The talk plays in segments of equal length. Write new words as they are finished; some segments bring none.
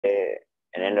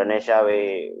in Indonesia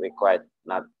we quite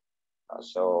not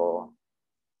so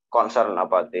concerned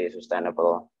about the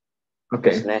sustainable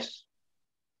Okay, business.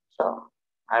 So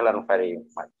I learned very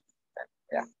much.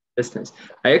 Yeah. that's nice.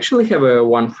 I actually have a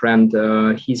one friend.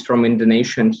 He's from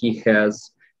Indonesia, and he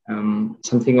has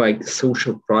something like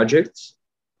social projects.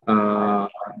 Uh,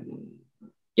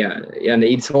 yeah, and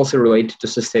it's also related to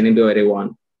sustainability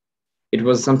one. It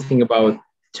was something about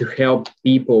to help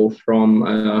people from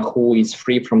who is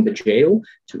free from the jail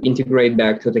to integrate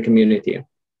back to the community.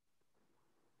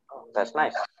 Oh, that's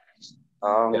nice.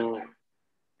 Yeah.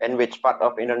 In which part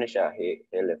of Indonesia he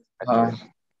lived Uh,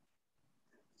 actually?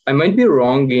 I might be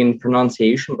wrong in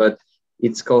pronunciation, but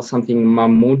it's called something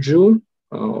Mamuju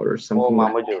or Oh, something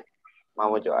like. Mamuju.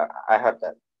 Mamuju. I heard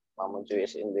that. Mamuju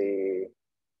is in the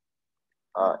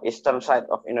eastern side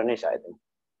of Indonesia, I think.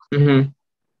 Mhm.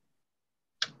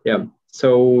 Yeah.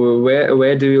 So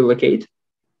where do you locate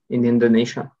in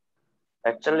Indonesia?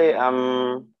 Actually,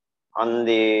 on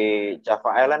the Java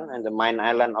Island and the main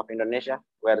island of Indonesia,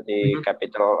 where the Mhm.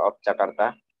 capital of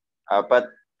Jakarta. But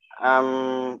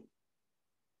um,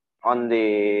 on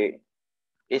the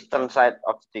eastern side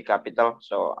of the capital,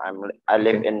 so I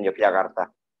live Okay. in Yogyakarta.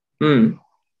 Hmm.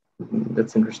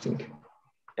 That's interesting.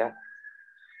 Yeah.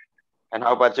 And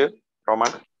how about you,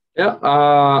 Roman? Yeah.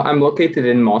 I'm located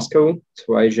in Moscow,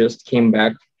 so I just came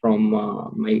back from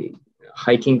my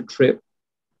hiking trip.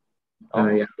 Oh,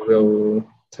 Yeah, we'll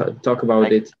talk about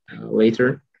like it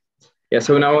later. Yeah.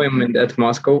 So now I'm at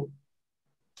Moscow.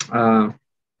 Uh,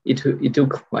 it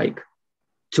took like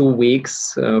 2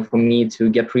 weeks for me to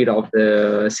get rid of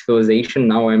the civilization.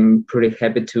 Now I'm pretty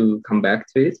happy to come back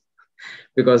to it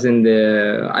because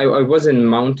I was in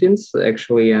mountains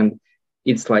actually, and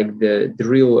it's like the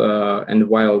real and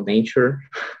wild nature,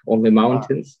 only uh,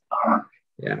 mountains.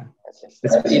 Yeah,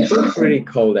 yes, it was pretty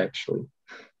cold actually.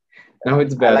 Now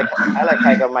it's I better. like I like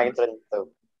hiker mountain too.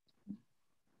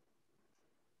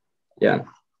 Yeah.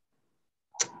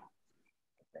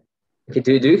 Okay.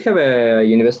 Do you have a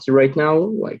university right now,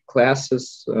 like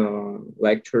classes,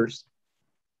 lectures?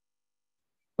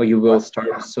 Or you will What?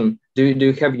 start soon. Do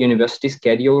you have university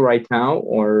schedule right now,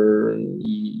 or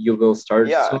you will start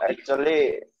Yeah, soon?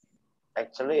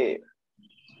 actually,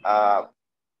 uh,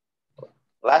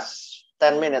 last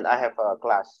 10 minutes I have a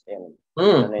class in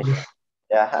Mm. Indonesia.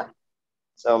 Yeah,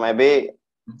 so maybe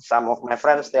some of my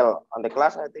friends still on the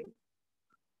class, I think,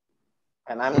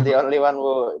 and I'm the only one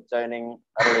who joining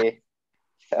early.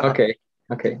 Okay,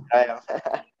 okay. I am.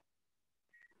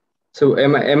 So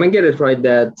am I get it right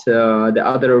that the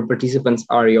other participants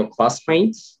are your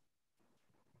classmates,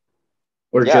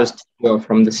 or Yeah, just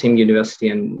from the same university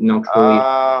and not really?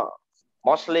 uh,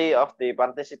 mostly of the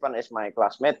participant is my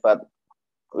classmate, but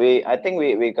I think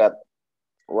we got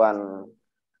one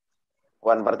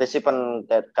one participant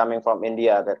that coming from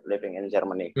India that living in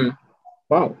Germany. Mm.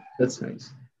 Wow, that's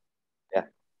nice. Yeah.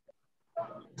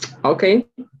 Okay,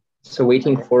 so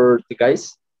waiting Okay. for the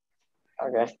guys.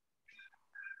 Okay.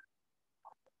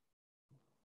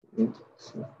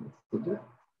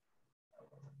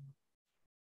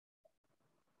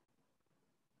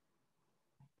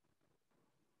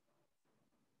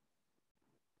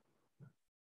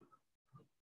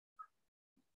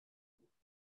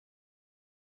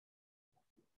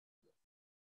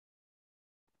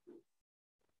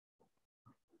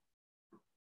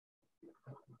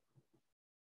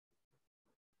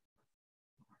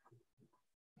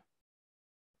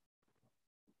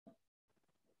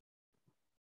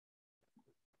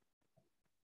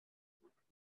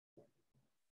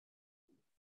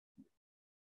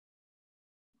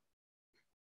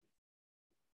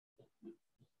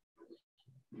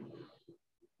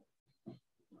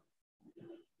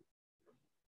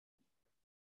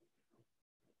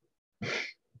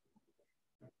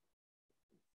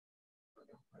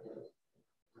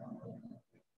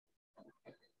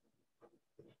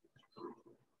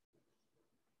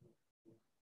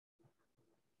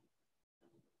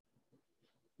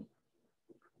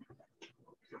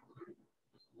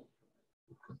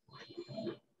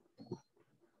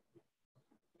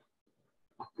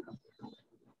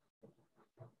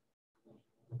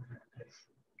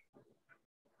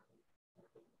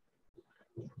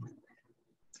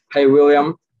 Hi,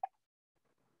 William.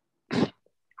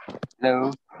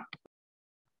 Hello.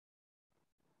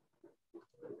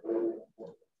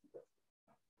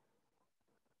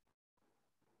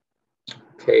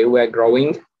 Okay, we're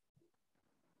growing.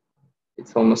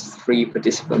 It's almost 3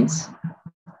 participants.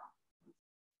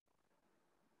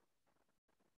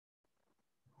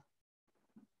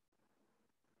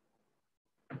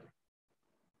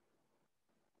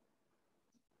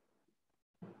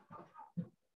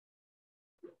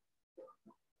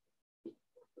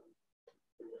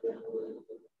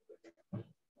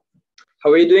 How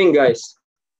are you doing, guys?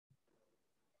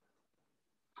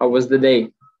 How was the day?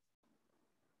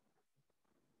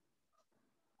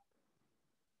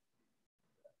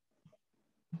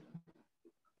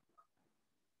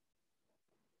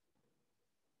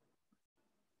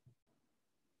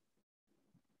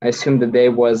 I assume the day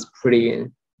was pretty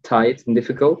tight and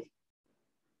difficult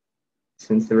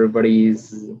since everybody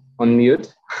is on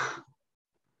mute.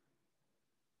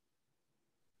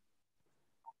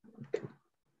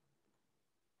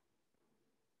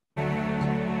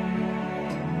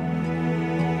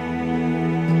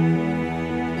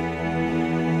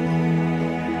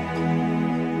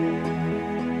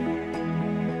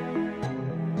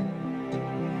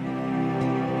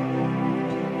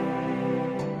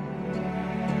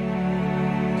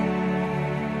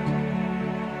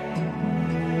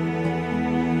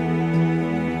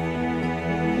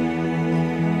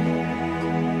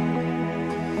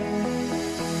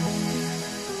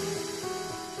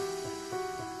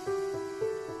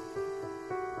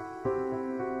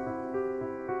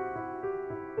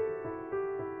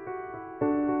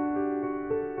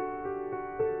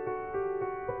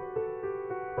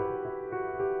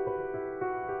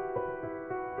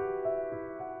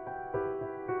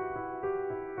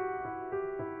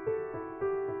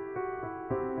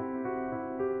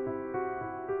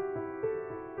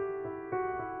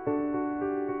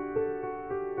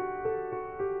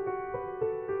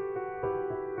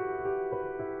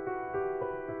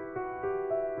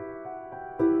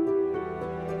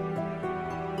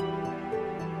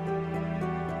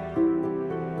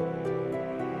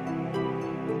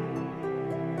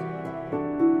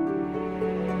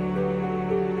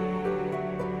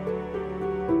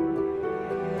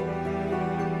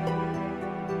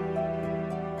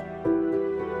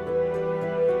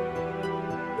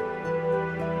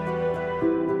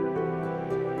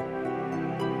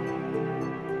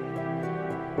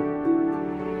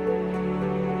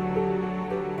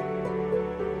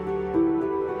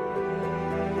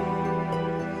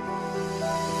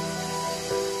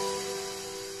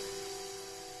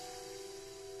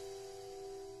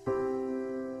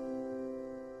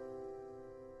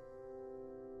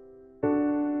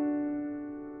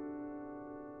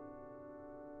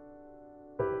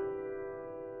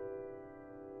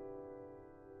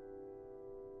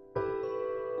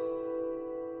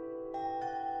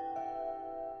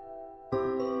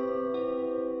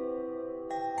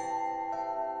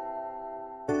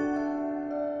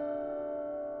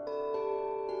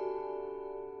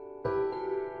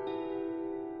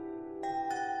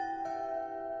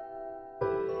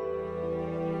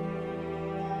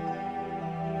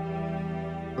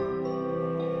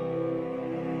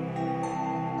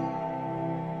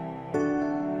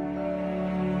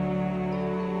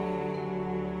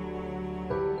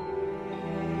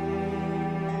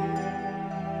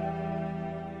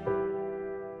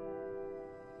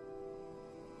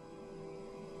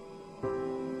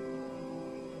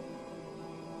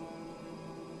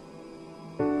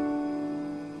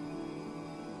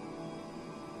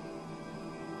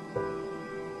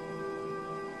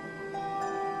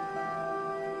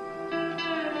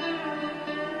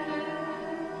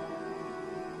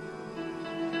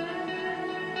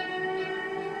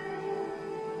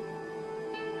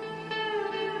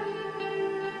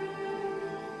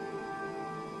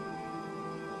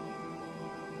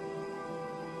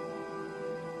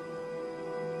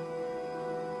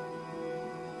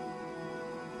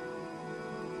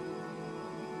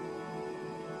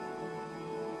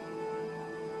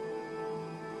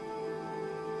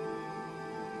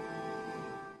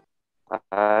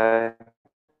 Hi.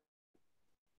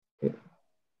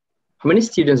 How many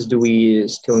students do we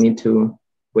still need to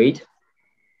wait?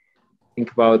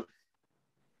 Think about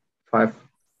 5.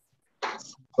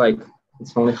 Like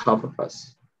it's only half of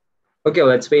us. Okay,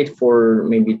 let's wait for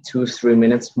maybe 2-3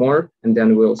 minutes more and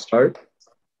then we'll start.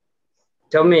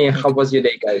 Tell me, how was your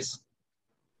day, guys?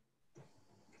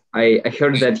 I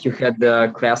heard that you had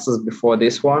the classes before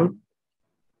this one.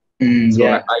 So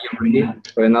Yeah. are you ready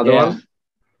for another one?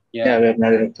 Yeah, we have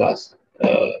another class.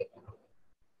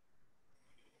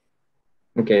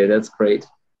 Okay, that's great.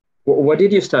 What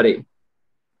did you study?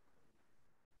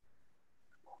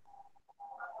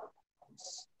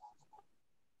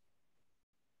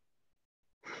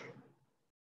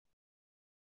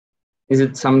 Is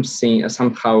it something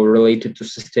somehow related to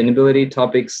sustainability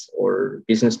topics or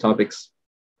business topics?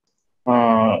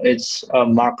 It's a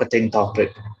marketing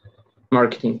topic.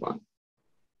 Marketing one.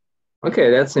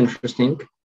 Okay, that's interesting.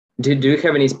 Do you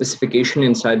have any specification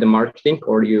inside the marketing,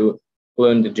 or you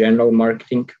learn the general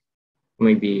marketing,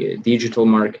 maybe digital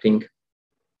marketing?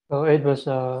 So it was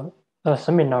a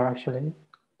seminar actually.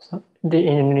 So in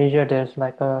Indonesia, there's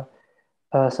like a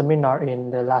seminar in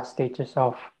the last stages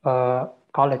of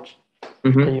college,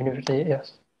 the university.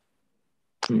 Yes.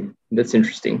 That's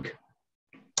interesting.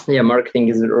 Yeah, marketing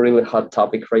is a really hot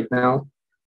topic right now,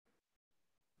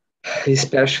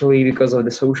 especially because of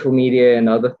the social media and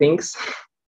other things.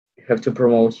 You have to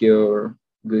promote your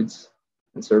goods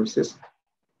and services.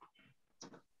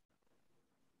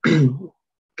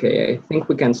 Okay, I think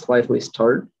we can slightly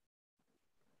start.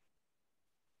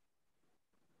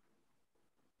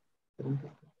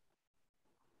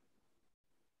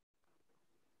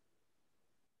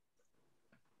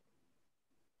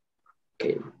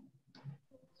 Okay.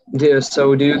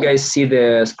 So do you guys see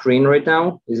the screen right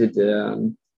now? Is it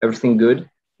everything good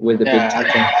with the picture?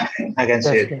 I can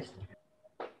see it.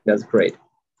 That's great.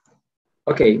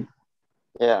 Okay.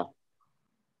 Yeah.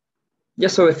 Yeah,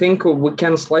 so I think we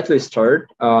can slightly start.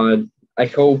 I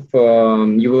hope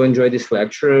you will enjoy this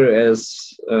lecture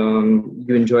as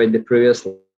you enjoyed the previous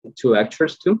two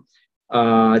lectures too.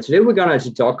 Today we're going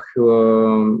to talk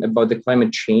about the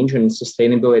climate change and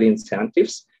sustainability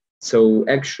incentives. So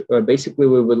basically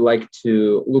we would like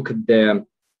to look at the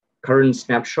current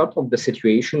snapshot of the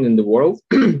situation in the world.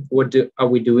 What are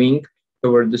we doing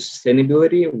toward the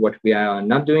sustainability? What we are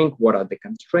not doing? What are the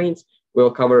constraints? We'll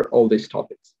cover all these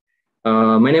topics.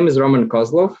 My name is Roman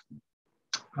Kozlov.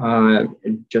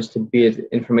 Just a bit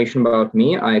information about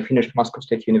me. I finished Moscow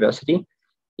State University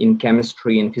in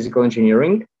chemistry and physical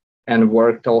engineering and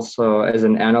worked also as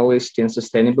an analyst in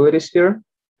sustainability sphere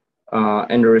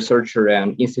and a researcher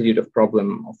and Institute of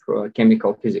Problem of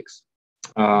Chemical Physics.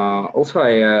 Also,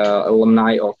 I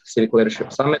alumni of Civic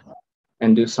Leadership Summit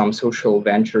and do some social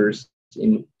ventures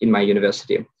in my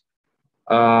university.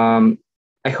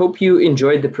 I hope you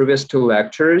enjoyed the previous two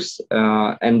lectures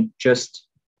and just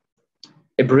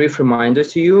a brief reminder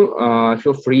to you,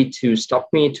 feel free to stop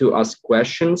me to ask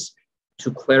questions,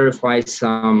 to clarify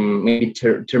some maybe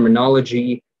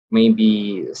terminology,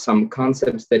 maybe some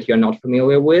concepts that you're not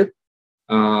familiar with,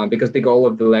 because the goal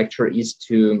of the lecture is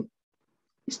to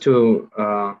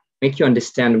make you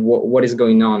understand what is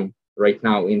going on right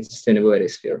now in sustainability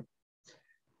sphere.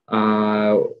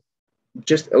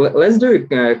 Just let's do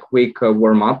a quick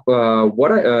warm up.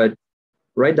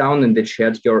 Write down in the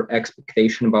chat your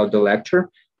expectation about the lecture,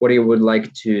 what you would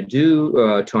like to do,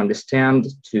 to understand,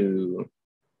 to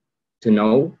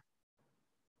know.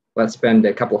 Let's spend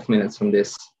a couple of minutes on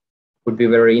this. Would be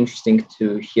very interesting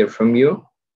to hear from you.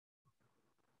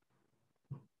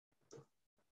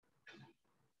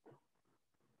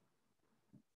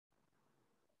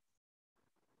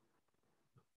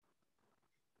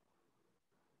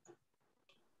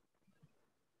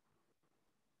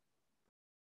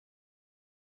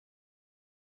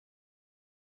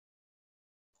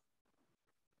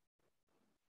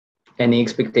 Any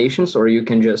expectations, or you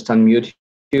can just unmute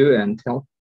you and tell.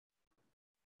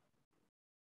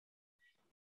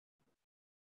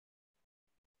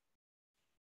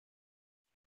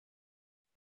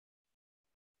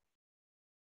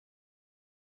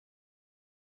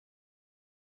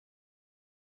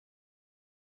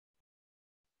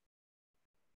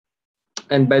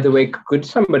 And by the way, could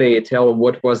somebody tell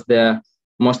what was the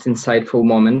most insightful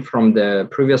moment from the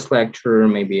previous lecture,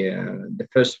 maybe the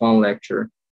first one lecture?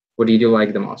 What did you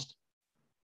like the most?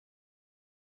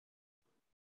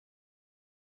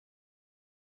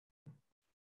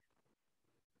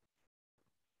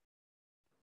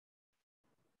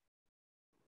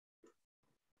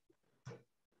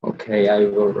 Okay, I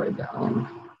will write down.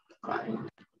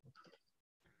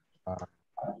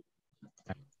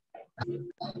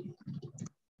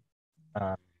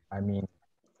 I mean,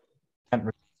 can't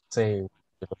really say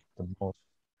the most.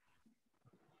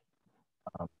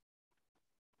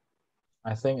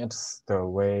 I think it's the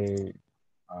way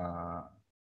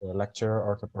the lecturer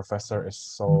or the professor is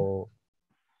so,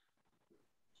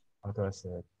 how do I say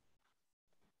it?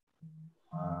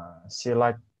 She's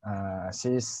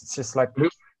like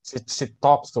she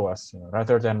talks to us, you know,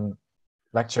 rather than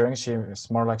lecturing.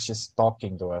 It's more like she's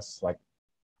talking to us. Like,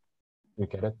 you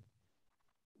get it?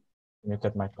 You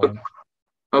get my point?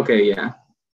 Okay, yeah,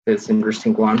 that's an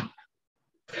interesting one.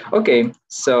 Okay,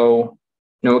 so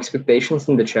no expectations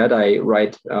in the chat. I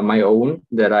write my own,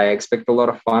 that I expect a lot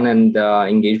of fun and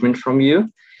engagement from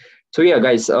you. So yeah,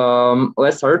 guys,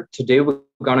 let's start. Today we're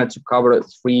gonna cover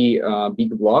three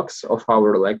big blocks of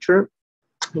our lecture.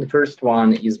 The first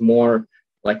one is more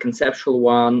like conceptual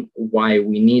one, why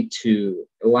we need to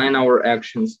align our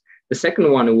actions. The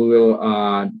second one, we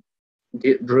will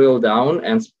drill down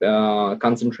and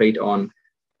concentrate on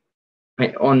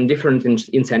different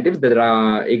incentives that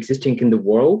are existing in the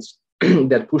world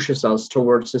that pushes us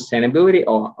towards sustainability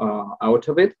or out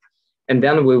of it. And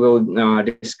then we will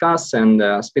discuss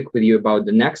and speak with you about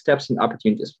the next steps and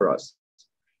opportunities for us.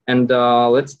 And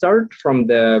let's start from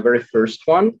the very first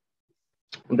one.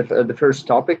 The first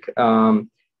topic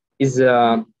is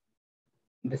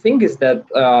the thing is that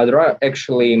there are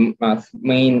actually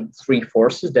main three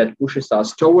forces that pushes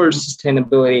us towards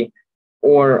sustainability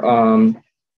or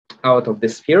out of the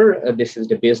sphere. This is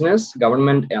the business,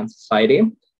 government, and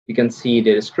society. You can see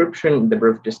the description, the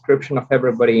brief description of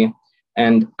everybody.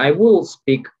 And I will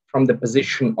speak from the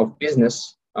position of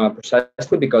business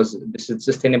precisely because this is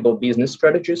Sustainable Business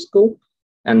Strategy School.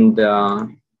 And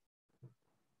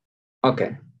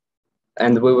okay,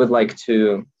 and we would like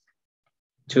to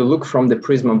look from the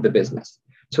prism of the business.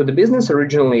 So the business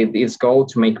originally, its goal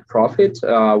to make profit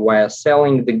while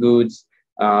selling the goods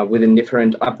within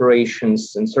different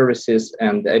operations and services,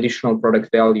 and additional product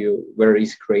value where it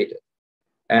is created.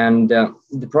 And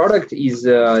the product is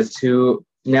to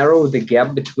narrow the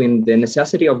gap between the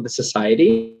necessity of the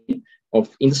society, of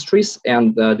industries,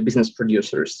 and the business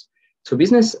producers. So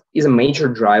business is a major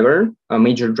driver, a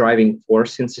major driving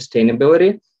force in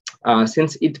sustainability,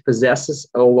 since it possesses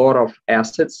a lot of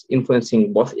assets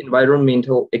influencing both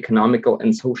environmental, economical,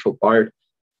 and social part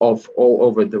of all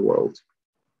over the world.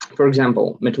 For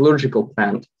example, metallurgical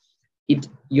plant, it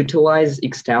utilizes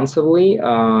extensively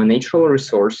natural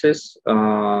resources,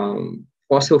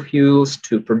 fossil fuels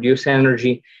to produce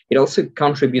energy. It also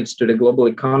contributes to the global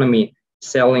economy,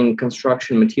 selling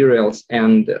construction materials,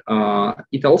 and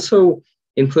it also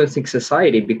influencing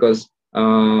society because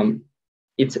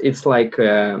it's like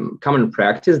common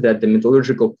practice that the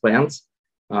metallurgical plants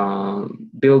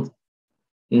build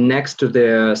next to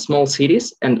the small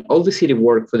cities, and all the city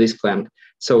work for this plant.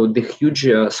 So the huge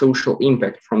social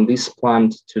impact from this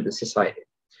plant to the society.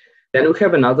 Then we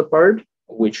have another part,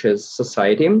 which is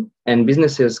society, and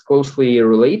business is closely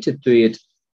related to it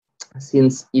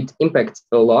since it impacts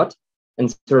a lot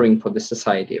and serving for the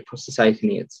society, for society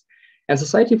needs. And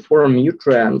society form new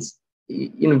trends,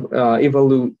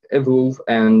 evolve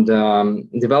and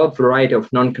develop a variety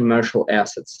of non-commercial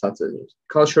assets such as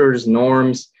cultures,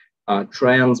 norms,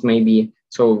 trends maybe.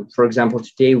 So for example,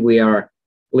 today we are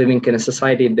living in a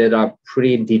society that are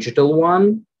pretty digital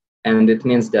one, and it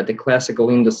means that the classical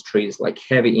industries like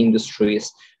heavy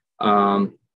industries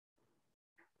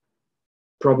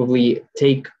probably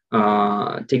take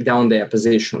down their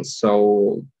positions.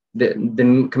 So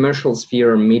the commercial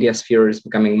sphere, media sphere is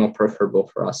becoming more preferable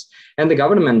for us. And the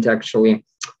government actually,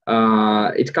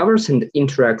 it covers and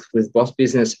interacts with both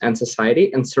business and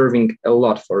society and serving a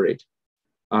lot for it.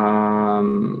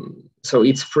 So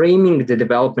it's framing the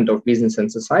development of business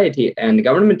and society, and the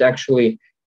government actually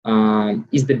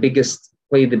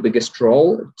play the biggest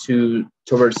role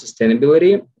towards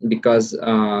sustainability because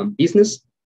business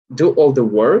do all the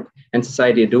work and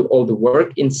society do all the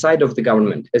work inside of the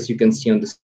government, as you can see on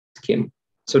the scheme.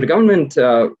 So the government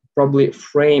probably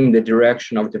frame the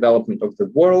direction of development of the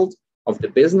world, of the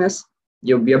business.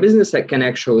 Your business can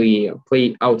actually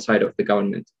play outside of the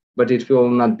government, but it will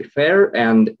not be fair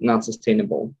and not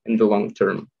sustainable in the long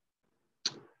term.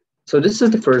 So this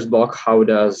is the first block. How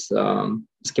does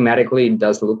schematically it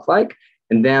does look like?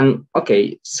 And then,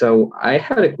 okay, so I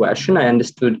had a question. I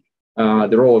understood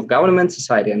the role of government,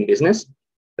 society, and business.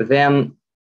 Then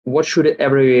what should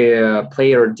every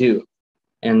player do?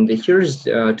 And here's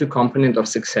two components of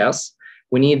success.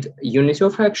 We need unity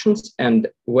of actions and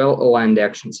well-aligned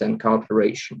actions and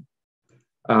cooperation.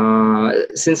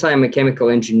 Since I'm a chemical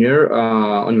engineer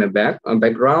on my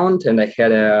background, and I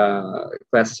had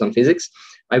classes on physics,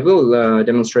 I will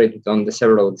demonstrate it on the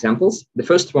several examples. The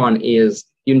first one is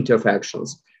unity of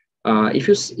actions. If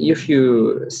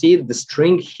you see the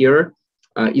string here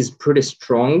is pretty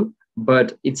strong,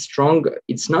 but it's strong.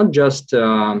 It's not just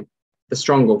the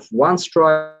strong of one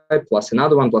stripe plus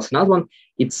another one.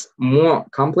 It's more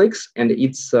complex, and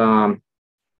it's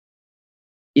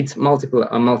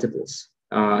multiples.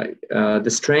 The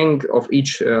strength of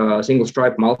each single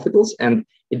stripe multiples, and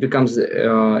it becomes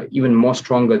even more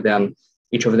stronger than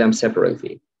each of them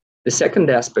separately. The second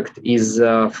aspect is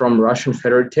from Russian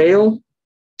fairy tale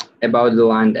about the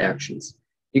aligned actions.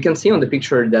 You can see on the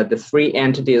picture that the three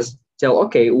entities tell,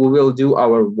 okay, we will do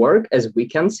our work as we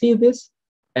can see this,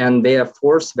 and their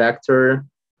force vector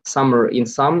sum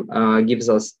gives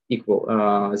us equal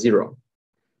 0.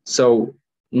 So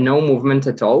no movement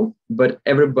at all, but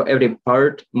every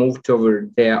part moved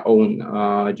toward their own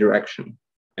direction.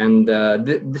 And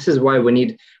this is why we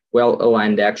need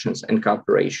well-aligned actions and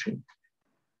cooperation.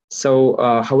 So,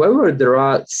 however, there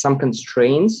are some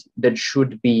constraints that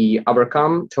should be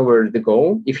overcome toward the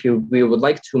goal if we would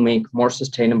like to make more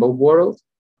sustainable world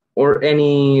or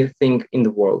anything in the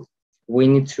world. We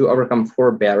need to overcome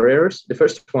 4 barriers. The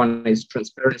first one is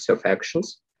transparency of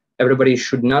actions. Everybody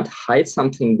should not hide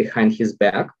something behind his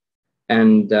back,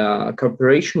 and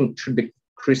cooperation should be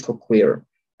crystal clear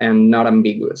and not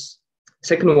ambiguous.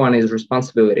 Second one is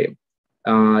responsibility.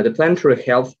 The planetary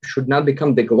health should not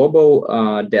become the global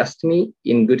destiny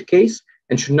in good case,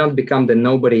 and should not become the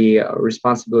nobody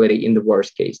responsibility in the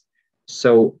worst case.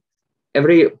 So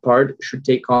every part should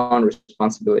take on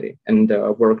responsibility and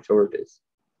work toward this.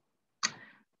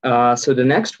 So the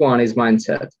next one is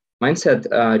mindset. Mindset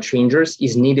changes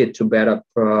is needed to better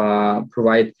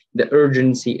provide the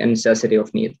urgency and necessity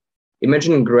of need.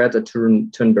 Imagine Greta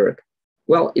Thunberg.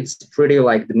 Well, it's pretty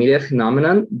like the media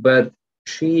phenomenon, but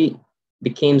she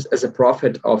became as a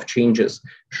prophet of changes.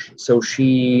 So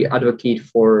she advocated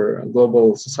for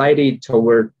global society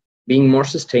toward being more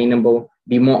sustainable,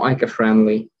 be more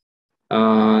eco-friendly.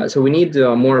 So we need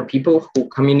more people who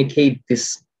communicate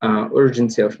this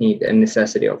urgency of need and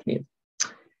necessity of need.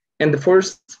 And the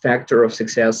first factor of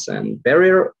success and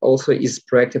barrier also is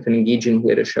proactive and engaging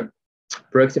leadership.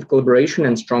 Proactive collaboration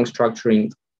and strong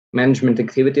structuring management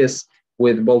activities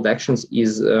with bold actions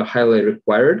is highly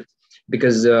required,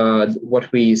 because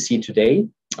what we see today,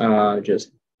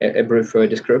 just a brief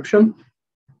description,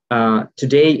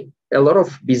 today a lot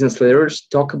of business leaders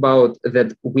talk about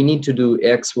that we need to do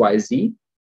X, Y, Z,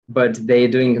 but they're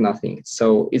doing nothing.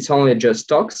 So it's only just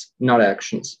talks, not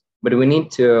actions. But we need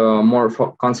to more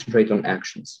concentrate on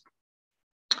actions.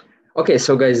 Okay,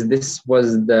 so guys, this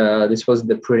was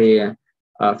the pretty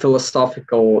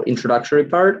philosophical introductory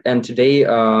part, and today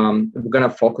we're gonna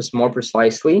focus more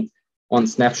precisely on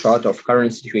snapshot of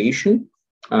current situation,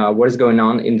 what is going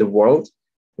on in the world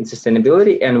in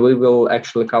sustainability, and we will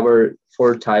actually cover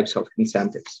 4 types of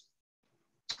incentives.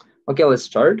 Okay, let's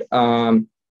start.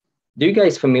 Do you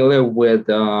guys familiar with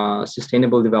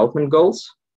Sustainable Development Goals?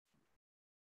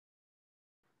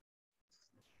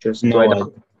 Just No, right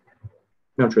up.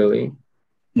 Not really.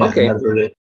 yeah, Okay. not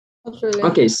really. Not really.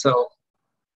 Okay, so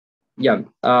yeah,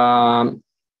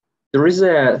 there is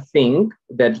a thing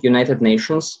that United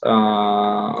Nations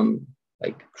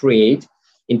create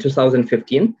in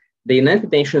 2015. The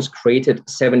United Nations created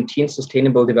 17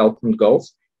 Sustainable Development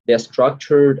Goals. They're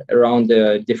structured around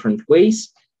different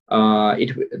ways.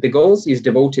 The goals is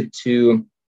devoted to,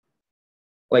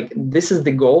 like, this is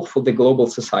the goal for the global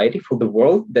society, for the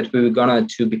world, that we're gonna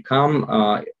to become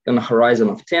on a horizon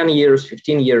of 10 years,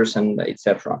 15 years, and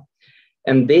etc.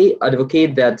 And they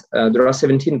advocate that there are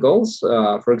 17 goals.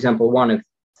 For example, one of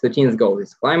 13th goal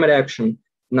is climate action.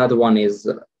 Another one is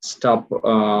stop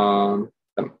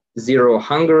zero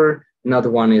hunger.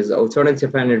 Another one is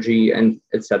alternative energy, and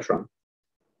etc.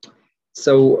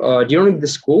 So during the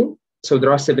school, so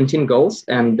there are 17 goals,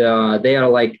 and they are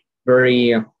like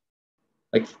very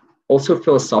like also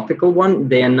philosophical one.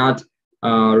 They are not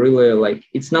really like,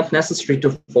 it's not necessary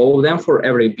to follow them for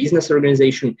every business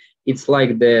organization. It's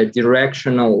like the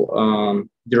directional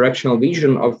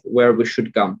vision of where we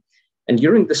should come. And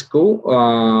during the school,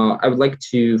 I would like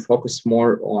to focus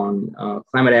more on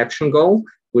climate action goal,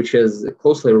 which is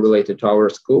closely related to our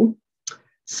school.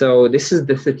 So this is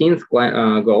the 13th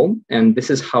goal, and this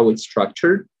is how it's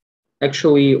structured.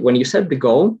 Actually, when you set the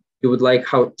goal, you would like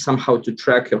somehow to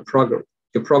track your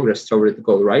progress toward the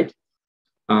goal, right?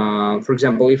 For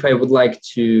example, if I would like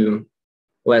to,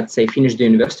 let's say, finish the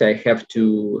university, I have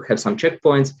to have some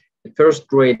checkpoints: the first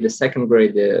grade, the second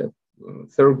grade, the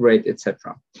third grade,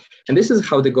 etc. And this is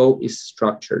how the goal is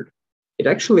structured. It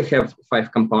actually have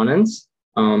 5 components: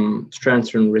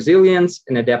 strengthen resilience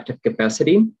and adaptive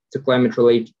capacity to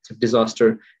climate-related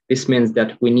disaster. This means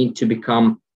that we need to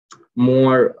become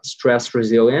more stress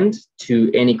resilient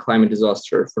to any climate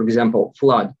disaster. For example,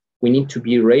 flood. We need to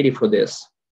be ready for this,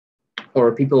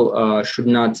 or people should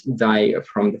not die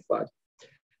from the flood.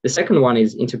 The second one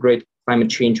is integrate climate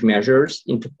change measures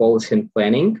into policy and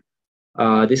planning.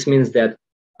 This means that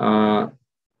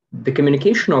the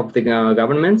communication of the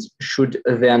governments should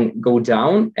then go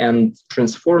down and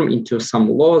transform into some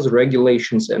laws,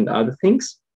 regulations, and other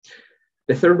things.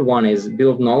 The third one is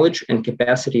build knowledge and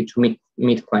capacity to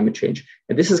meet climate change.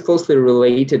 And this is closely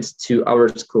related to our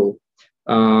school.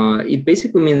 It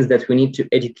basically means that we need to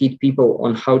educate people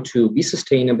on how to be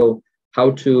sustainable,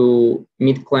 how to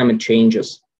meet climate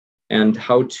changes, and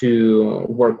how to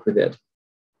work with it.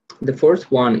 The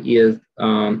fourth one is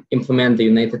implement the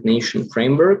United Nations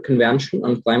Framework Convention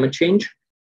on Climate Change.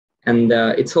 And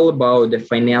it's all about the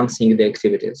financing the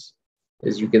activities,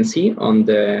 as you can see on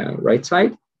the right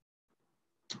side.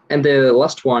 And the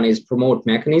last one is promote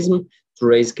mechanism to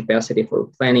raise capacity for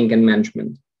planning and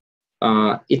management.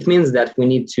 It means that we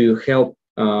need to help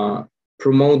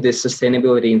promote the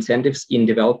sustainability incentives in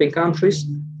developing countries,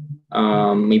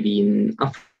 maybe in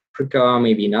Africa,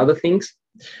 maybe in other things.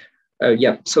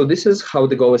 Yeah, so this is how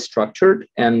the goal is structured.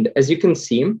 And as you can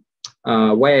see,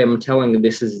 why I'm telling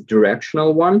this is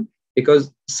directional one,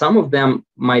 because some of them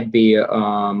might be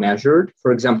measured.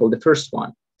 For example, the first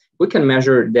one, we can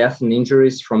measure death and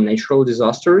injuries from natural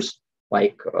disasters,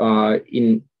 like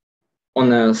on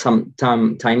some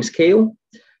time scale,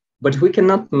 but we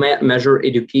cannot measure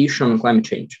education on climate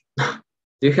change.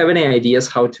 Do you have any ideas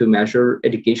how to measure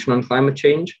education on climate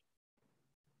change?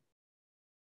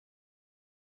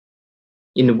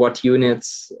 In what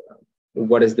units?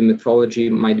 What is the methodology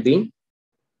might be?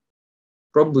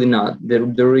 Probably not.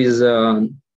 There is a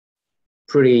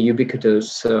pretty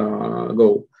ubiquitous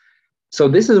goal. So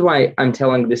this is why I'm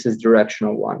telling this is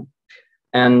directional one.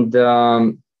 And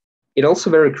it's also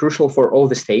very crucial for all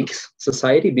the stakes,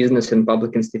 society, business, and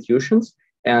public institutions,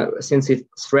 since it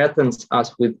threatens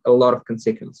us with a lot of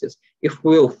consequences. If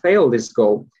we will fail this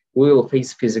goal, we will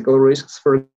face physical risks,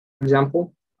 for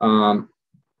example,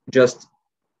 just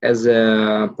as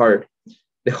a part.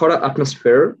 The hotter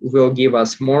atmosphere will give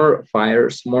us more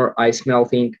fires, more ice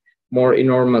melting, more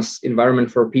enormous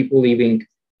environment for people living,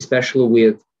 especially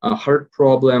with a heart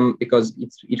problem, because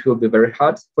it will be very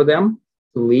hard for them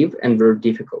to live and very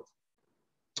difficult.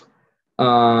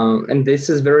 And this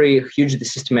is very huge, the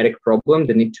systematic problem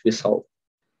that needs to be solved.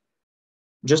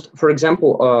 Just for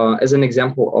example, as an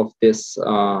example of this,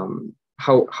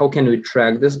 how can we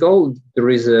track this goal?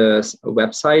 There is a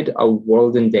website, Our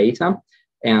World in Data,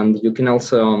 and you can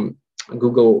also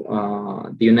Google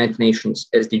the United Nations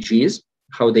SDGs,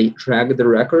 how they track the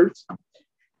records.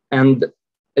 And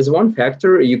as one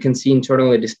factor, you can see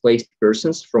internally displaced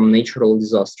persons from natural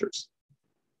disasters.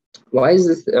 Why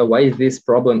is this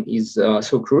problem is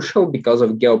so crucial? Because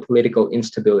of geopolitical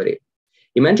instability.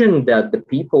 Imagine that the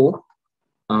people,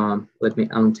 let me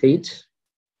annotate.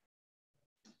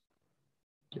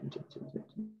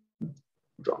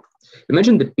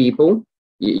 Imagine the people,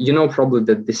 you know probably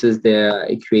that this is the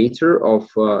equator of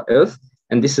Earth,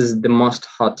 and this is the most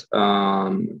hot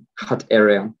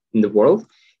area in the world.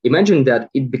 Imagine that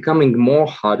it becoming more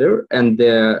hotter, and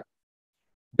the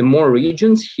more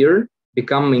regions here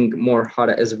becoming more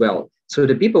hotter as well. So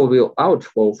the people will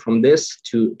outflow from this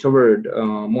toward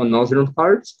more northern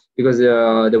parts, because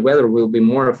the weather will be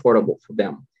more affordable for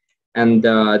them. And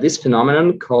this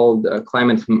phenomenon called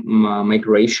climate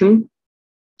migration,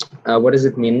 what does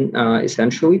it mean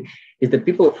essentially? Is that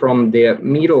people from the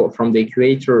middle, from the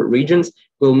equator regions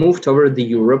will move toward the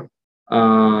Europe,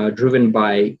 driven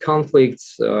by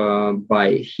conflicts,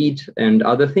 by heat and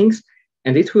other things.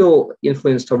 And it will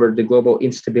influence toward the global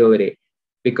instability,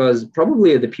 because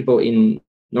probably the people in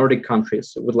Nordic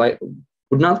countries would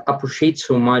not appreciate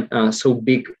so much, so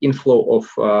big inflow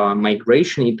of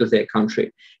migration into their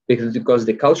country, because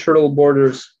the cultural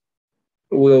borders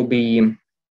will be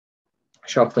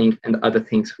shuffling and other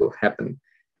things will happen.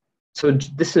 So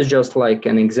this is just like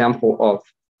an example of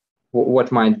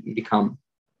what might become.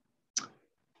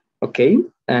 Okay,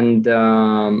 and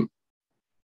how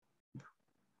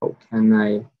can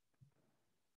I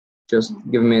just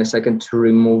give me a second to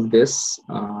remove this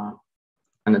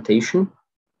annotation?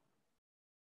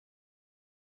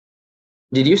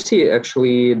 Did you see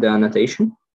actually the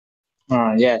annotation?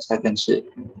 Yes, I can see.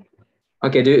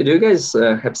 Okay, do you guys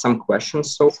have some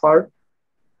questions so far?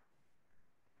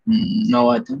 No,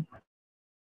 I don't.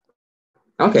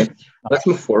 Okay, let's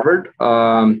move forward.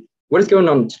 What is going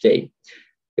on today?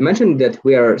 Imagine that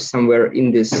we are somewhere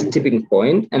in this tipping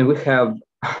point and we have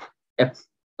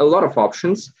a lot of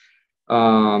options.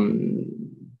 The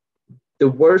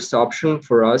worst option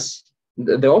for us,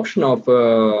 the option of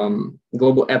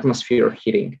global atmosphere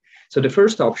heating. So the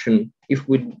first option, if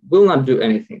we will not do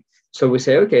anything. So we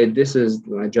say, okay, this is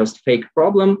just fake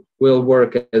problem. We'll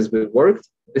work as we worked.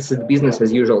 This is business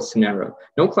as usual scenario.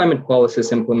 No climate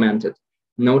policies implemented.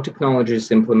 No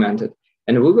technologies implemented.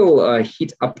 And we will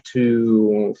heat up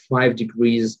to 5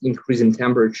 degrees increase in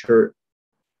temperature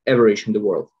average in the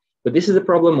world. But this is the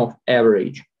problem of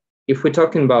average. If we're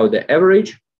talking about the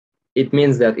average, it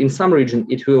means that in some region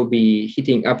it will be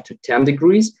heating up to 10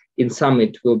 degrees. In some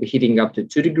it will be heating up to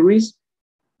 2 degrees.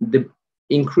 The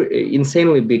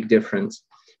insanely big difference.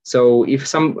 So if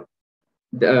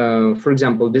for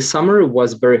example, this summer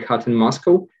was very hot in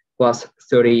Moscow, plus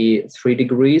 33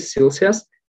 degrees Celsius,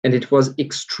 and it was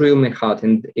extremely hot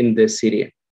in the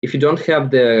city. If you don't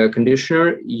have the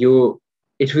conditioner,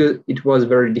 it was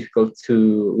very difficult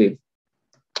to live.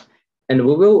 and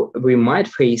we might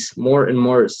face more and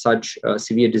more such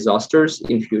severe disasters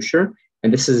in future.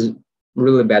 And this is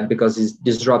really bad because it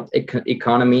disrupts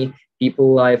economy,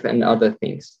 people life, and other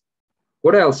things.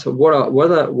 What else? What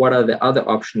are the other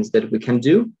options that we can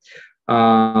do?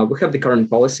 We have the current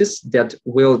policies that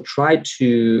will try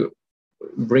to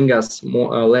bring us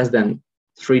more less than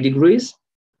 3 degrees,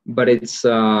 but it's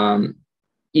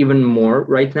even more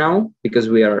right now because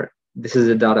this is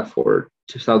the data for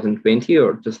 2020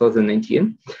 or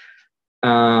 2019.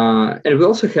 And we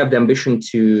also have the ambition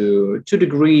to 2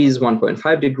 degrees,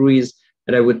 1.5 degrees.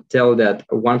 And I would tell that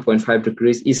 1.5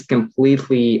 degrees is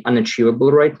completely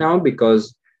unachievable right now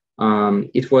because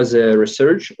it was a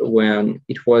research when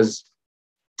it was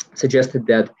suggested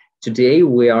that today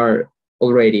we have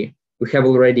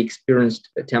already experienced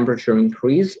a temperature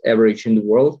increase average in the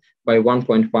world by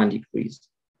 1.1 degrees.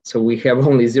 So we have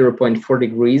only 0.4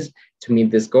 degrees to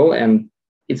meet this goal, and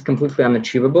it's completely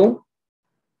unachievable.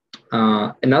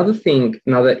 Another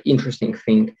interesting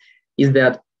thing is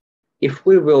that if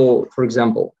we will, for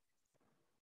example,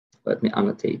 let me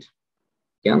annotate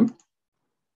again.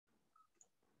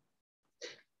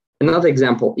 Another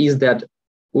example is that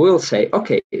we'll say,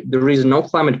 okay, there is no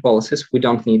climate policies, we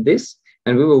don't need this,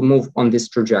 and we will move on this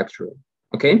trajectory,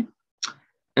 okay?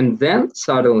 And then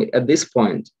suddenly at this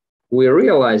point, we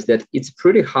realize that it's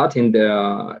pretty hot in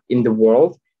the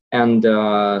world, and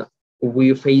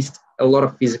we faced a lot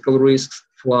of physical risks,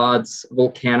 floods,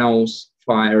 volcanoes,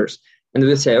 fires, and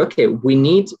we say, okay, we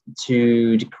need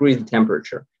to decrease the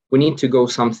temperature. We need to go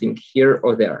something here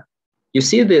or there. You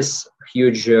see this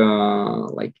huge,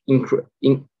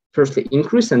 firstly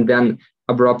increase and then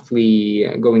abruptly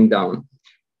going down.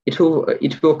 It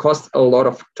will cost a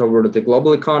lot toward the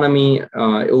global economy,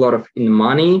 a lot of in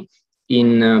money,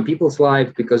 in people's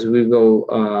life, because we will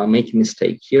make a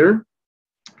mistake here.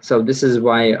 So this is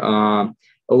why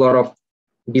a lot of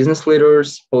business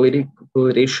leaders,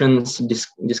 politicians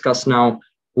discuss now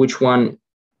which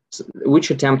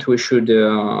attempt we should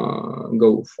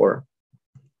go for.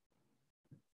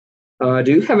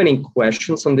 Do you have any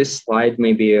questions on this slide?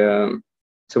 Maybe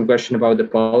some question about the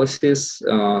policies,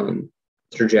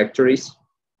 trajectories?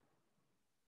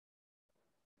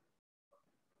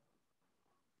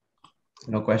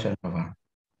 No question so far.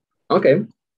 Okay.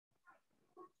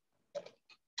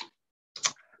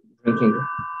 Drinking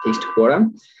taste water.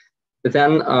 But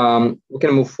then we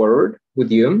can move forward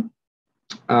with you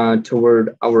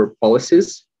toward our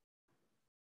policies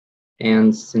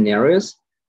and scenarios.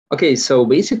 Okay, so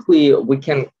basically we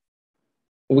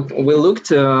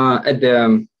looked at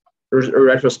the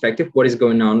retrospective, what is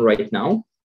going on right now.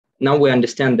 Now we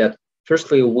understand that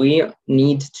firstly we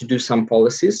need to do some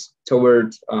policies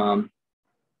toward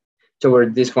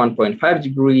this 1.5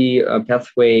 degree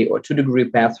pathway or 2 degree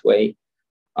pathway.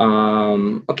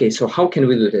 Okay, so how can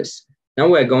we do this? Now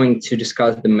we're going to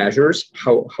discuss the measures.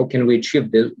 How can we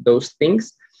achieve those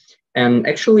things? And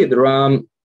actually there are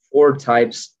 4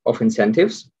 types of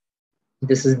incentives.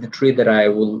 This is the 3 that I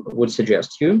would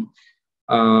suggest you.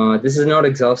 This is not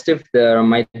exhaustive. There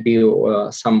might be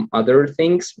some other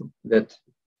things that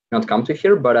not come to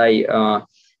here, but I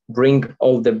bring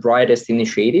all the brightest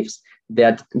initiatives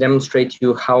that demonstrate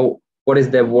you what is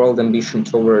the world ambition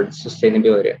towards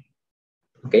sustainability.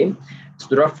 Okay, so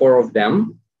there are 4 of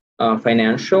them.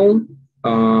 Financial,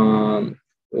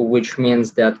 which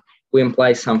means that we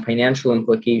imply some financial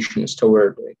implications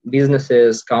toward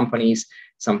businesses, companies,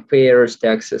 some fares,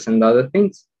 taxes, and other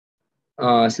things.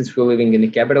 Since we're living in a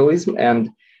capitalism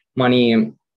and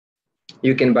money,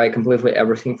 you can buy completely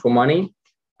everything for money.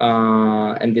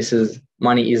 And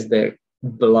money is the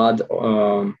blood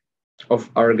of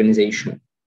our organization.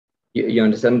 You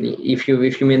understand? If you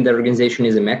mean the organization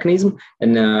is a mechanism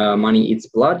and money it's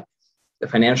blood, the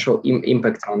financial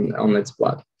impact on its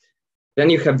blood.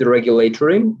 Then you have the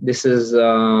regulatory. This is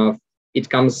it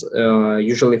comes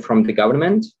usually from the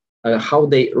government, how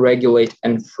they regulate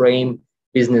and frame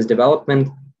business development,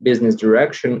 business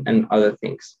direction, and other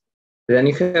things. Then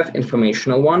you have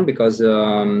informational one, because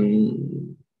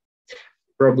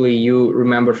probably you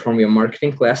remember from your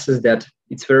marketing classes that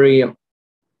it's very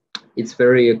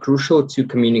crucial to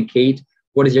communicate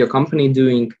what is your company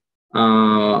doing,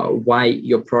 why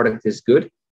your product is good.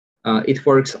 It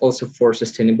works also for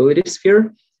sustainability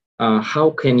sphere.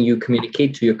 How can you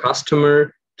communicate to your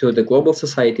customer, to the global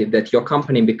society, that your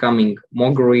company becoming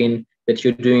more green, that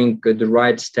you're doing the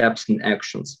right steps and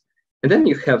actions. And then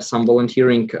you have some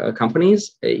volunteering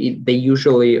companies. They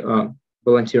usually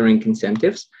volunteering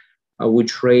incentives,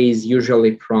 which raise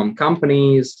usually from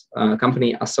companies,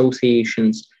 company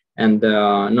associations, and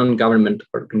non-government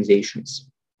organizations.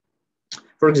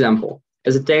 For example,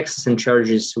 As a taxes and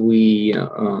charges,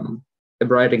 a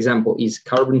bright example is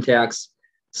carbon tax,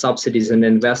 subsidies and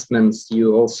investments.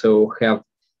 You also have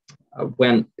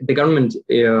when the government,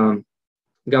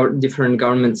 different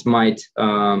governments might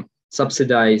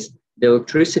subsidize the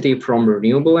electricity from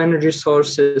renewable energy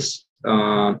sources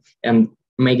and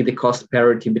make the cost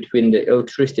parity between the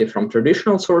electricity from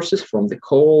traditional sources, from the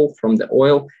coal, from the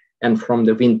oil, and from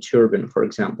the wind turbine, for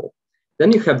example.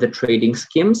 Then you have the trading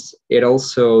schemes. It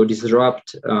also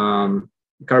disrupt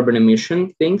carbon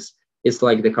emission things. It's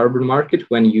like the carbon market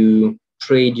when you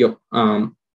trade your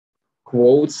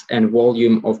quotes and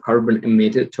volume of carbon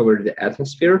emitted toward the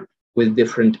atmosphere with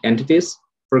different entities.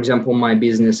 For example, my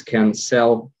business can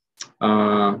sell,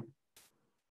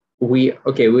 we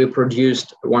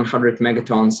produced 100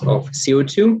 megatons of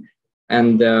CO2,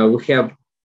 and we have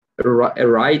a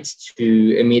right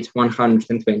to emit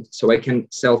 120. So I can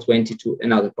sell 20 to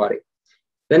another party.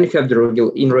 Then you have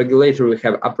in regulator, we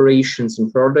have operations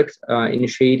and product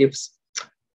initiatives.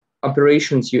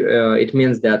 Operations, it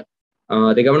means that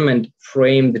the government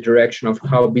framed the direction of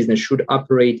how business should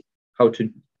operate, how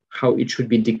it should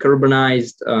be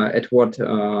decarbonized, at what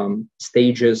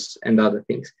stages and other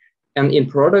things. And in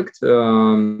product,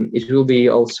 it will be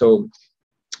also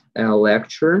a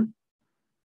lecture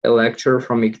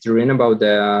from Ekaterina about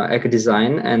the eco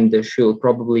design, and she'll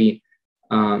probably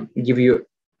give you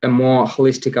a more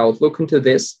holistic outlook into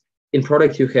this. In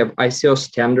product, you have ICO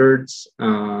standards,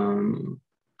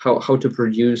 how to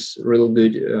produce real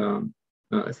good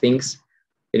things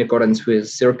in accordance with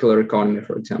circular economy,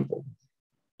 for example.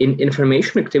 In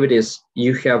information activities,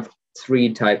 you have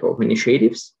 3 types of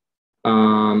initiatives.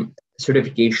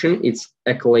 Certification, it's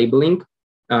eco-labeling.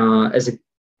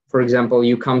 For example,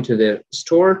 you come to the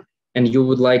store and you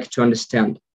would like to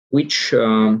understand which,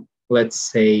 let's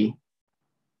say,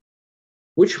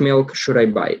 which milk should I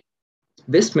buy?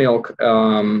 This milk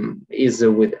is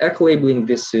with eco-labeling.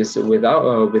 This is with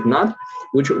not.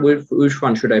 Which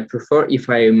one should I prefer if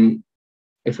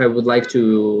I would like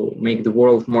to make the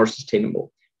world more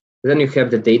sustainable? Then you have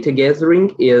the data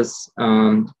gathering is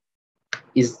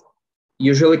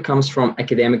usually comes from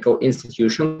academical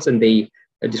institutions, and they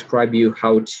describe you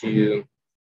how to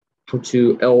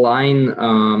align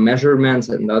measurements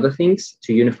and other things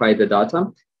to unify the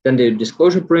data. Then the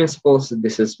disclosure principles,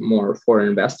 this is more for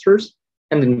investors.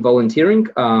 And in volunteering,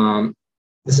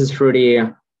 this is pretty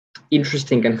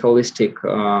interesting and holistic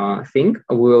thing.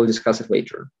 We will discuss it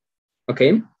later.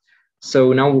 Okay,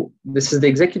 so now this is the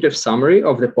executive summary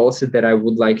of the policy that I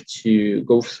would like to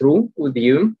go through with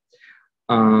you.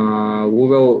 We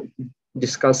will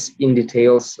discuss in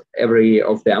details every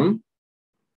of them.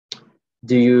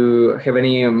 Do you have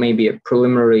any maybe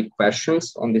preliminary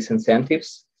questions on these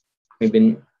incentives?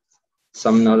 Maybe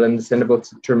some not understandable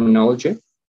terminology.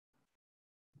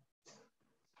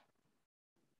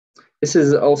 This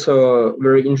is also a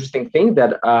very interesting thing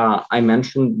that I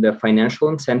mentioned the financial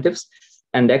incentives,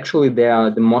 and actually they are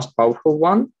the most powerful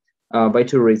one by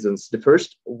 2 reasons. The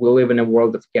first, we live in a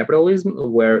world of capitalism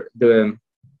where the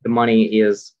money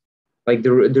is like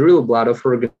the real blood of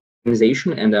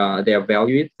organization, and they are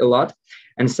valued a lot.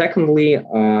 And secondly,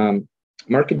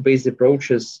 market-based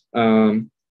approaches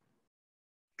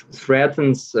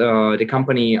threatens the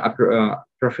company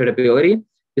profitability.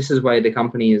 This is why the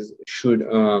companies should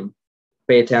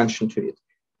pay attention to it.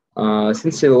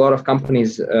 Since a lot of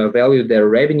companies value their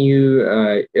revenue,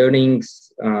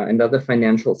 earnings, and other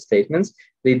financial statements,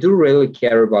 they do really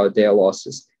care about their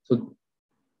losses. So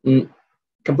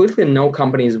completely no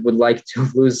companies would like to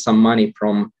lose some money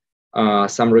from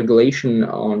some regulation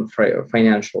on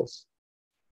financials.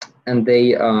 And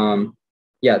they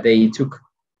took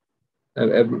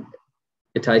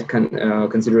a tight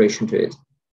consideration to it.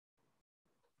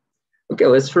 Okay,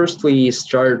 let's firstly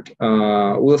start.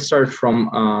 We'll start from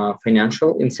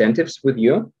financial incentives with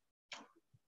you.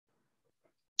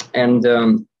 And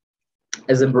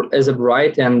as a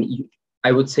bright and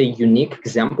I would say unique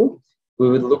example, we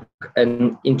would look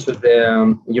into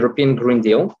the European Green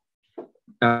Deal.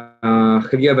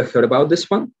 Have you ever heard about this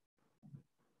one?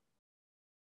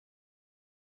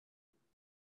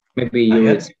 Maybe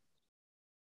you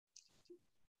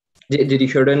did you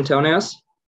hear it, Antonios?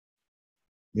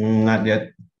 Not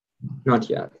yet. Not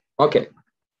yet. Okay.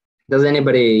 Does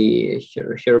anybody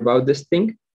hear about this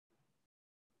thing?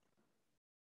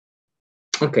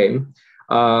 Okay.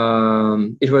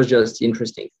 It was just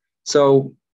interesting.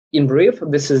 So in brief,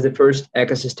 this is the first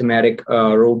ecosystematic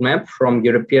roadmap from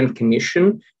European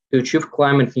Commission to achieve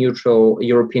climate neutral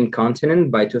European continent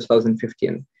by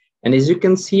 2015. And as you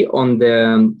can see on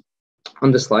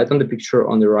the slide, on the picture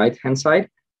on the right hand side,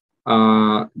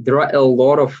 there are a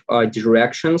lot of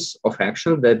directions of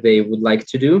action that they would like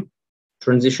to do.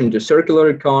 Transition to circular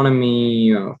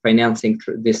economy, financing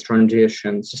this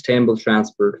transition, sustainable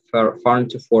transport, farm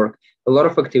to fork, a lot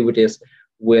of activities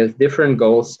with different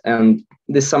goals. And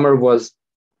this summer was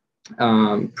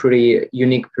pretty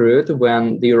unique period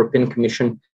when the European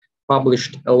Commission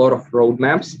published a lot of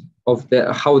roadmaps of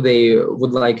how they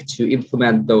would like to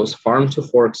implement those farm to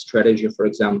fork strategy, for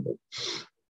example.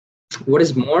 What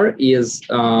is more is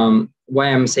why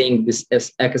I'm saying this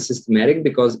as ecosystematic,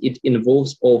 because it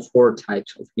involves all 4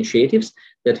 types of initiatives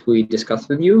that we discussed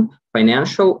with you: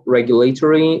 financial,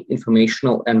 regulatory,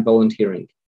 informational, and volunteering.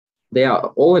 They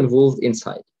are all involved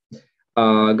inside.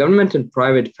 Government and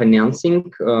private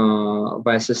financing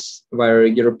via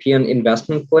European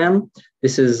Investment Plan.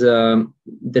 This is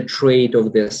the trait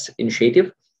of this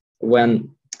initiative, when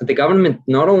the government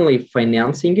not only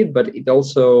financing it, but it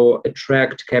also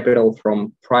attract capital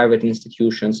from private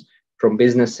institutions, from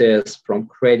businesses, from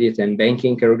credit and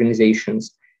banking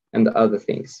organizations, and other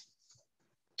things.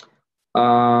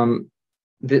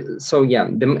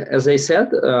 As I said,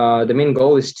 the main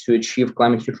goal is to achieve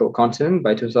climate neutral continent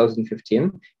by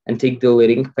 2015 and take the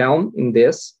leading helm in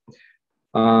this.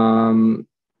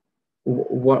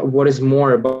 What is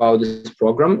more about this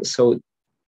program? So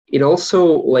it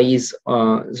also lays,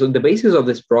 so the basis of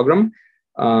this program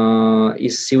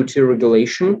is CO2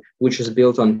 regulation, which is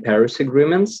built on Paris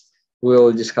agreements.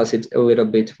 We'll discuss it a little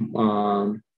bit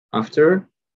after.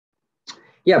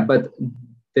 Yeah, but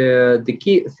the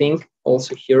key thing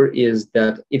also here is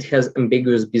that it has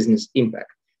ambiguous business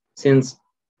impact, since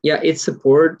it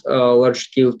supports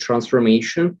large-scale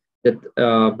transformation,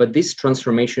 but this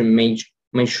transformation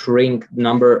may shrink the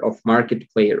number of market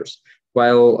players,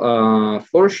 while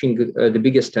flourishing the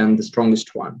biggest and the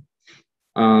strongest one.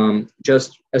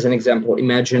 Just as an example,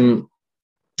 imagine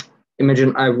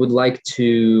I would like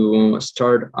to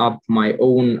start up my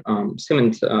own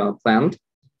cement plant,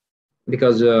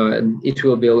 because it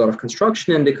will be a lot of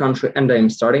construction in the country, and I am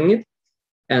starting it.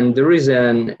 And there is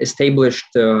an established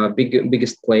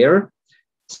biggest player.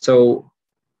 So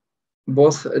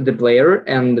both the player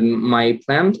and my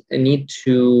plant need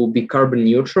to be carbon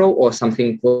neutral or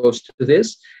something close to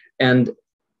this. And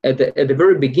at the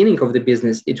very beginning of the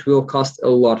business, it will cost a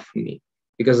lot for me,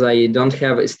 because I don't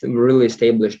have really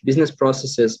established business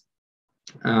processes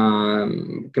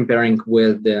comparing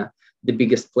with the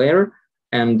biggest player.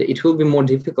 And it will be more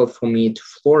difficult for me to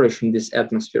flourish in this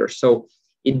atmosphere. So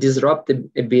it disrupted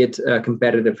a bit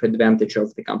competitive advantage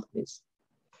of the companies.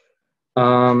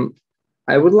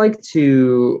 I would like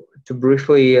to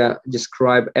briefly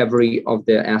describe every of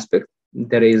the aspect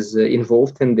that is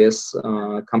involved in this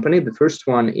company. The first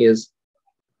one is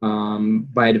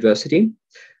biodiversity.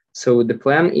 So the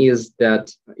plan is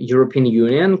that European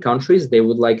Union countries, they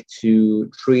would like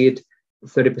to treat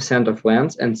 30% of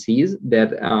lands and seas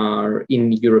that are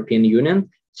in the European Union.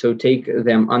 So take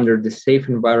them under the safe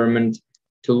environment,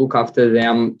 to look after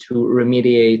them, to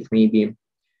remediate maybe.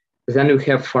 Then we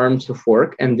have farm to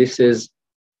fork, and this is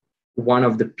one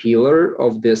of the pillars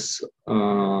of this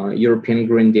European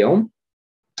Green Deal.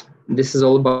 This is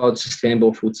all about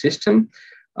sustainable food system.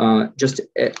 Just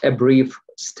a brief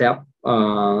step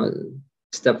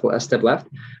left.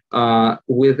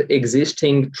 With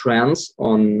existing trends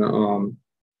on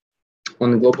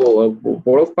global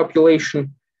world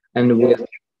population, and with,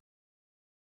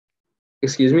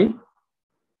 excuse me?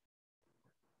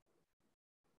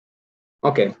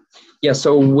 Okay, yeah,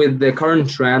 so with the current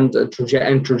trend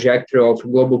and trajectory of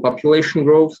global population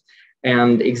growth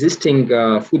and existing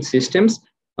food systems,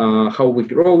 how we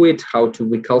grow it, how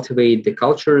we cultivate the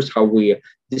cultures, how we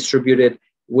distribute it,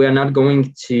 we are not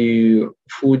going to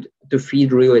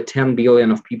feed really 10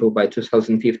 billion of people by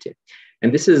 2050.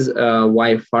 And this is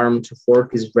why farm to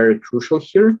fork is very crucial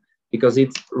here, because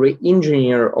it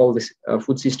re-engineer all this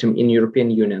food system in European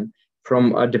Union,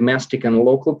 from domestic and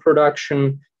local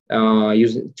production,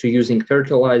 using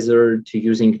fertilizer, to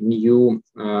using new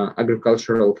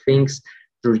agricultural things,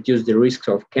 to reduce the risks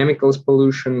of chemicals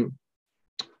pollution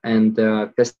and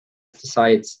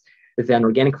pesticides, then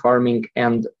organic farming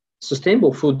and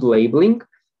sustainable food labeling.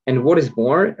 And what is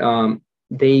more,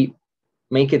 they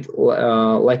make it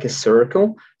like a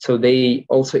circle. So they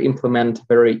also implement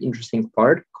very interesting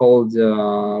part called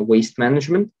waste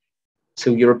management.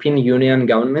 So European Union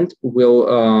government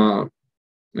will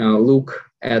look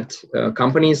at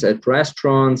companies, at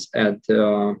restaurants, at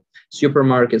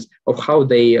supermarkets, of how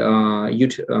they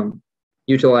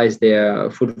utilize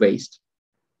their food waste,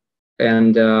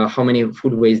 and how many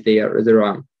food waste there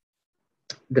are.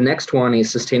 The next one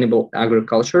is sustainable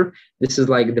agriculture. This is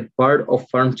like the part of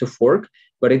farm to fork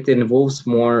but it involves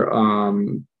more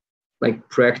like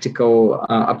practical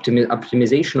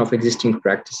optimization of existing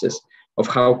practices, of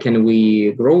how can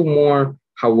we grow more,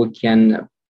 how we can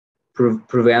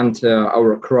prevent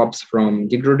our crops from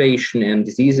degradation and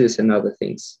diseases and other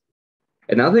things.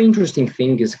 Another interesting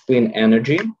thing is clean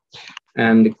energy.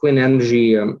 And clean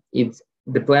energy,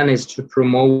 the plan is to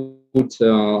promote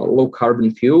low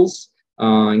carbon fuels,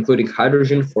 including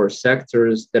hydrogen for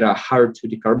sectors that are hard to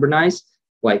decarbonize,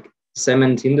 like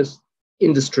cement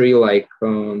industry, like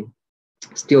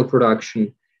steel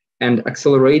production, and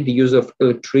accelerate the use of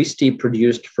electricity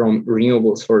produced from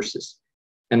renewable sources,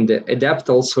 and adapt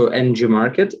also energy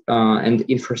market and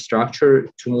infrastructure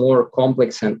to more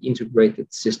complex and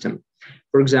integrated system.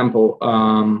 For example,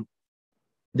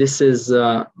 this is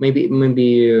maybe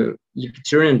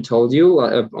Yekaterina told you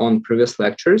on previous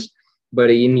lectures, but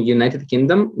in United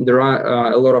Kingdom, there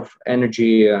are a lot of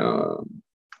energy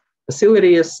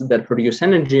facilities that produce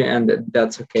energy, and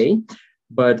that's okay.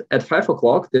 But at 5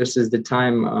 o'clock, this is the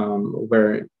time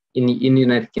where in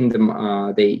United Kingdom,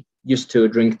 they used to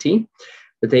drink tea.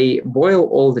 They boil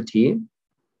all the tea,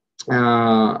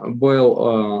 boil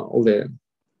all the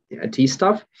tea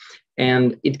stuff,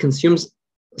 and it consumes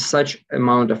such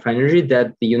amount of energy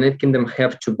that the United Kingdom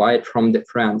have to buy it from the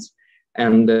France.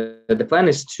 And the plan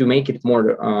is to make it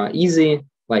more easy,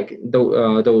 like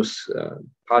those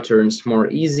patterns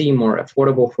more easy, more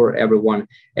affordable for everyone,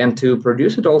 and to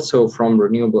produce it also from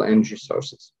renewable energy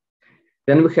sources.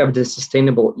 Then we have the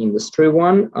sustainable industry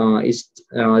one.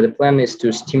 The plan is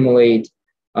to stimulate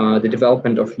the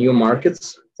development of new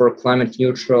markets for climate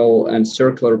neutral and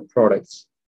circular products.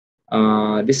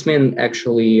 This means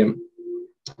actually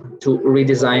to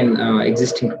redesign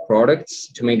existing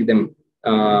products to make them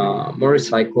more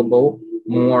recyclable,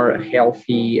 more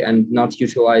healthy, and not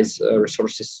utilize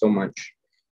resources so much.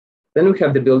 Then we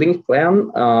have the building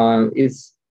plan.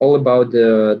 It's all about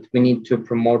we need to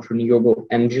promote renewable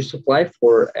energy supply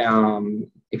for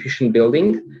efficient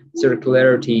building,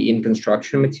 circularity in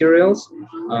construction materials,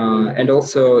 and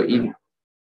also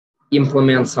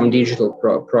implement some digital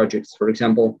projects. For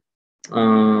example,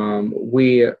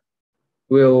 we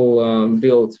will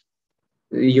build,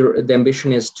 the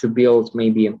ambition is to build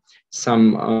maybe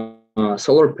some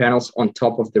solar panels on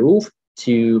top of the roof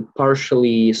to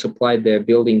partially supply the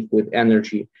building with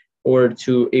energy, or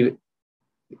to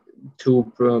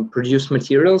produce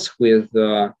materials with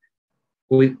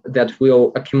that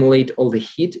will accumulate all the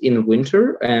heat in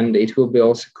winter, and it will be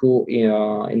also cool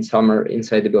in summer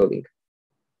inside the building.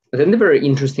 But then the very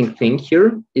interesting thing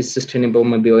here is sustainable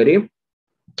mobility.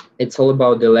 It's all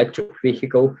about the electric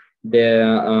vehicle, the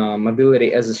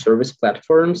mobility as a service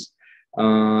platforms,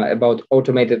 about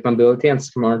automated mobility and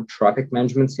smart traffic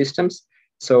management systems.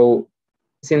 So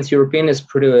since European is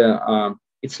pretty,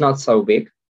 it's not so big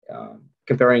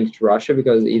comparing to Russia,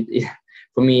 because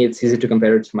for me, it's easy to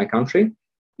compare it to my country.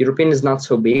 European is not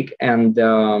so big, and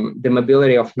the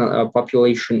mobility of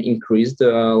population increased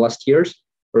last years.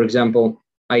 For example,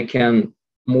 I can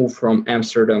move from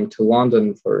Amsterdam to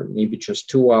London for maybe just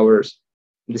 2 hours.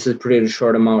 This is a pretty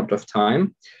short amount of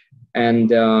time. And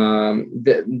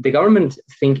the government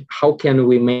think, how can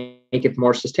we make it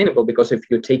more sustainable? Because if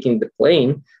you're taking the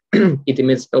plane, it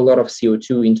emits a lot of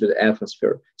CO2 into the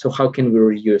atmosphere. So how can we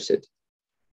reduce it?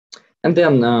 And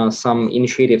then some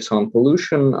initiatives on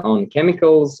pollution, on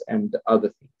chemicals, and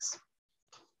other things.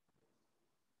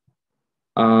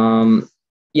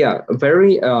 Yeah,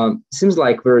 very seems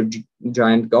like very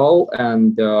giant goal,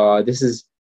 and this is,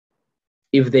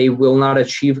 if they will not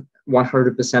achieve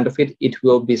 100% of it, it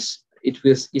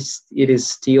is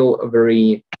still a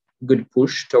very good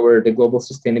push toward the global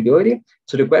sustainability.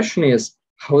 So the question is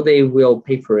how they will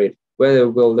pay for it, where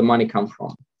will the money come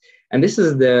from? And this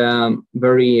is the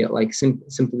very like simple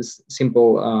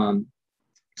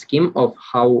scheme of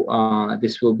how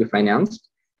this will be financed.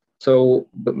 So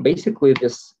basically,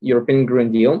 this European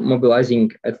Green Deal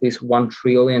mobilizing at least 1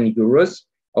 trillion euros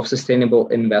of sustainable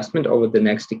investment over the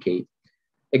next decade.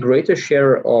 A greater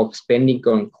share of spending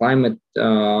on climate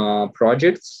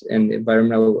projects and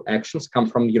environmental actions come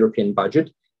from the European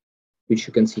budget, which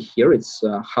you can see here. It's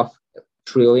 €500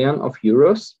 billion.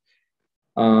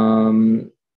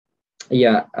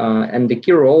 And the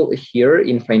key role here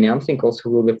in financing also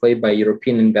will be played by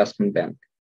European Investment Bank.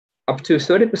 Up to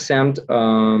 30%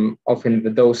 of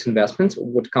those investments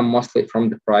would come mostly from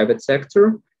the private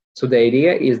sector. So the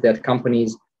idea is that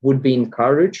companies would be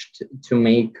encouraged to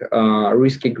make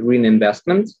risky green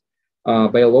investments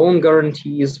by loan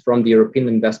guarantees from the European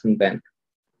Investment Bank.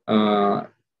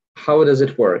 How does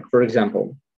it work? For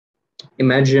example,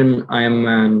 imagine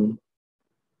I'm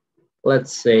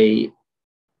let's say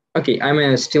okay, I'm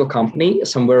a steel company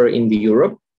somewhere in the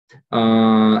Europe,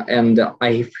 and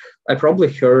I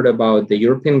probably heard about the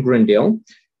European Green Deal,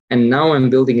 and now I'm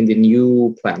building the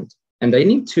new plant, and I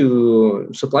need to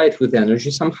supply it with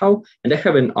energy somehow, and I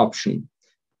have an option.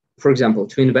 For example,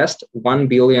 to invest $1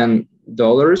 billion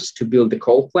to build the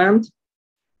coal plant,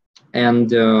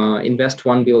 and invest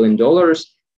 $1 billion,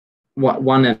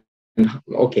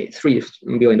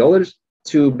 $3 billion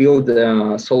to build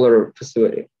a solar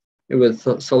facility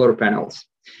with solar panels.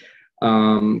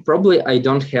 Probably I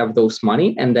don't have those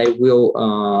money, and I will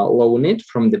loan it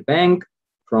from the bank,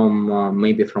 from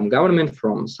maybe from government,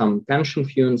 from some pension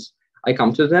funds. I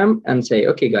come to them and say,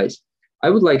 okay, guys, I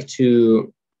would like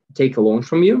to take a loan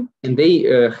from you, and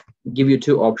they give you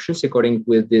two options according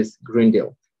with this Green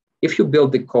Deal. If you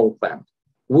build the coal plant,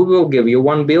 we will give you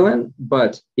 $1 billion,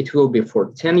 but it will be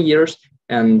for 10 years,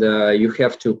 and you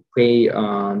have to pay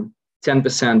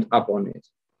 10% up on it.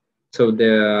 So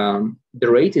the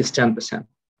rate is 10%.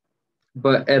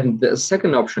 And the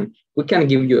second option, we can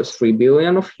give you 3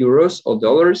 billion of euros or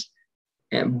dollars,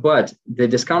 but the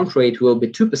discount rate will be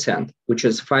 2%, which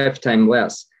is 5 times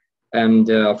less, and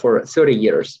for 30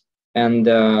 years. And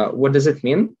what does it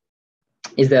mean?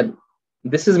 Is that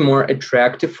this is more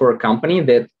attractive for a company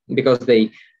that because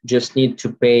they just need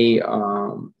to pay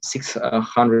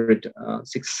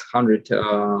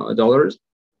 $600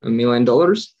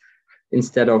 million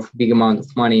instead of big amount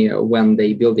of money when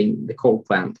they building the coal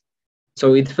plant.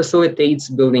 So it facilitates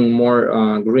building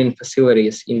more green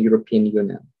facilities in European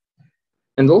Union.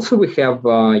 And also we have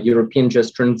European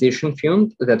Just Transition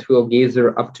Fund that will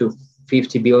gather up to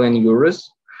 50 billion euros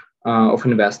of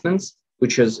investments,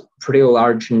 which is pretty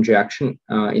large injection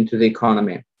into the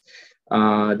economy.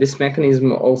 This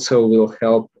mechanism also will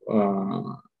help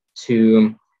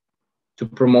to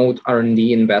promote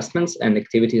R&D investments and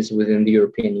activities within the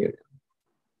European Union.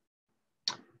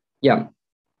 Yeah,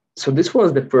 so this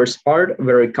was the first part,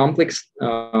 very complex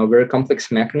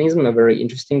mechanism, a very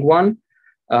interesting one.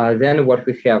 Then what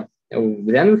we have?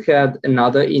 Then we had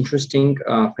another interesting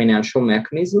financial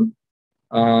mechanism,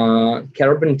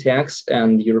 carbon tax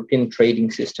and European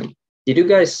trading system. Did you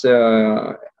guys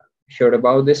heard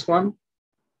about this one?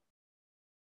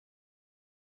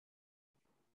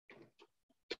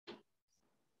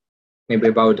 Maybe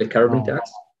about the carbon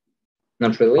tax?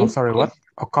 Not really. Oh, sorry, what?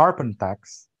 A carbon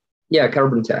tax? Yeah,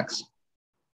 carbon tax.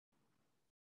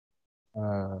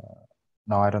 No,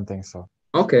 I don't think so.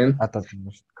 Okay. I thought it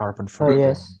was carbon free. Oh,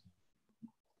 yes.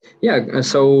 Yeah,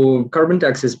 so carbon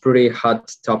tax is pretty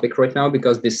hot topic right now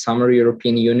because this summer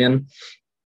European Union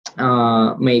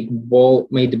made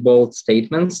bold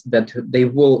statements that they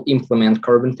will implement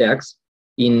carbon tax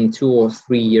in 2 or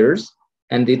 3 years,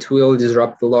 and it will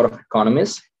disrupt a lot of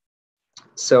economies.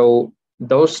 So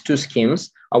those two schemes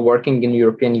are working in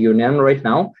European Union right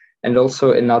now, and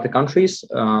also in other countries.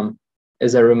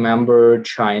 As I remember,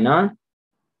 China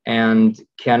and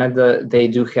Canada, they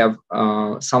do have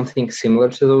something similar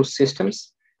to those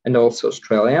systems, and also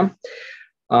Australia.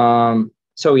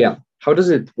 So yeah, how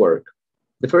does it work?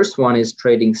 The first one is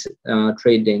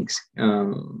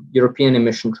European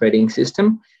emission trading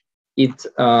system.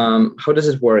 How does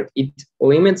it work? It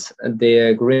limits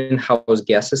the greenhouse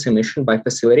gases emission by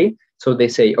facility. So they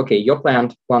say, okay, your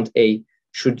plant A,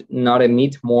 should not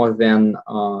emit more than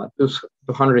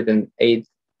 280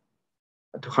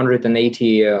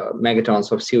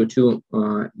 megatons of CO2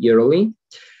 yearly,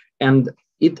 and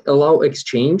it allows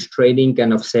exchange, trading,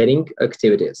 and offsetting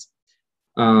activities.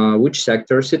 Which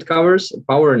sectors it covers?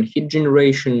 Power and heat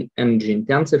generation,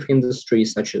 energy-intensive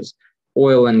industries such as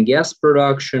oil and gas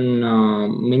production,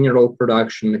 mineral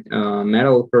production,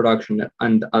 metal production,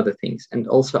 and other things, and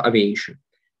also aviation.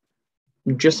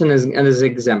 Just as an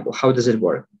example, how does it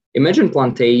work? Imagine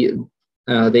plant A,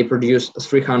 they produce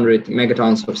 300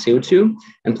 megatons of CO2,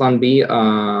 and plant B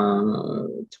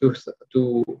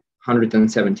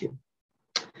 270.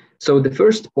 So the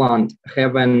first plant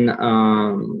have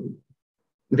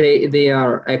they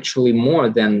are actually more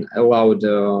than allowed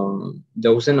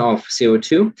dozen of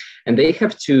CO2, and they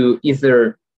have to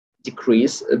either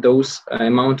decrease those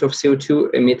amount of CO2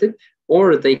 emitted,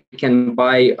 or they can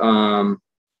buy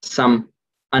some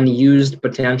unused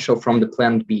potential from the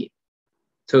plant B.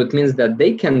 So it means that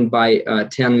they can buy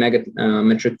 10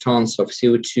 metric tons of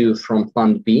CO2 from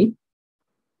plant B,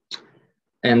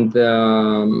 and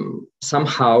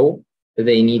somehow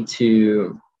they need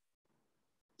to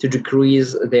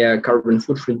decrease their carbon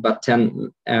footprint by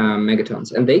 10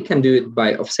 megatons. And they can do it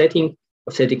by offsetting.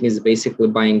 Offsetting is basically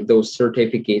buying those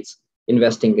certificates,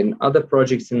 investing in other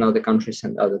projects in other countries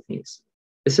and other things.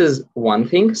 This is one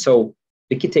thing. So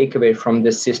the key takeaway from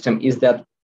this system is that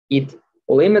it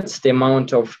limits the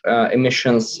amount of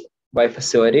emissions by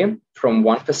facility from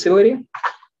one facility,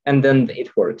 and then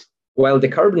it works. While the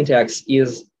carbon tax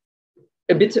is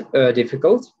a bit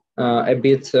difficult, a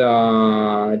bit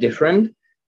different.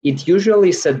 It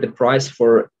usually set the price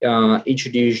for each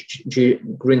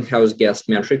greenhouse gas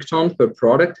metric ton per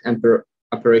product and per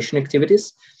operation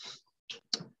activities.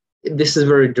 This is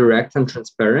very direct and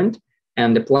transparent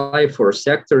and apply for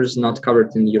sectors not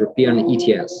covered in European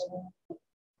ETS.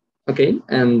 Okay,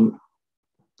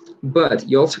 but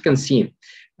you also can see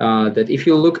that if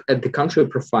you look at the country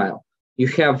profile, you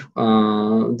have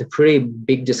the pretty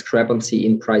big discrepancy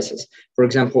in prices. For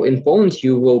example, in Poland,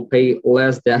 you will pay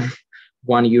less than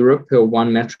 €1 per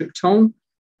 1 metric ton.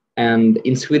 And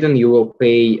in Sweden, you will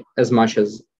pay as much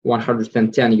as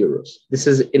 €110. This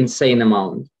is insane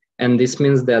amount. And this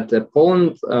means that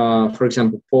Poland, for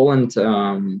example,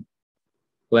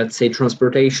 let's say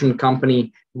transportation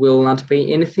company will not pay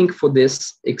anything for this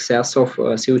excess of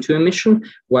CO2 emission,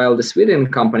 while the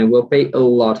Sweden company will pay a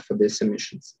lot for these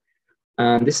emissions.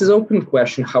 This is open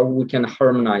question how we can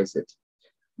harmonize it,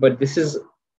 but this is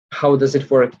how does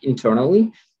it work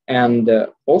internally. And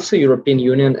also European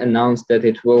Union announced that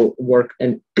it will work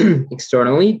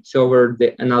externally toward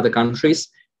another countries.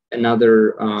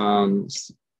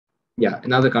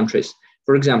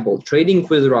 For example, trading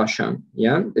with Russia.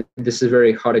 Yeah, this is a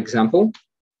very hard example.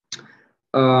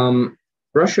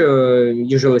 Russia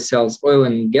usually sells oil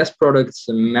and gas products,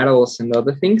 metals, and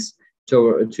other things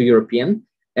to European.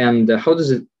 And how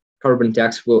does it carbon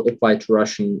tax will apply to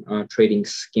Russian trading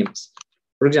schemes?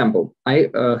 For example, I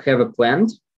have a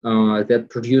plant that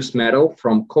produce metal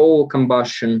from coal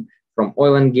combustion, from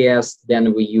oil and gas.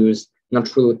 Then we use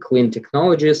not really clean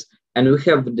technologies, and we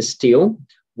have the steel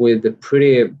with a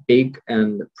pretty big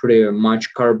and pretty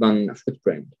much carbon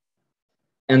footprint.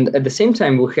 And at the same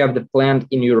time, we have the plant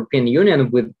in European Union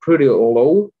with pretty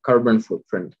low carbon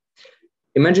footprint.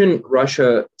 Imagine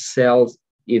Russia sells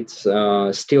its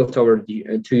steel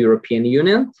to European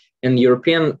Union, and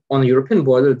on European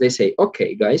border, they say,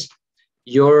 okay, guys,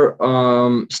 your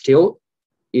steel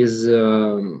is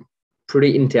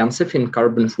pretty intensive in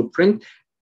carbon footprint.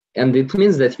 And it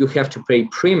means that you have to pay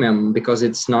premium because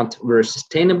it's not very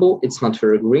sustainable, it's not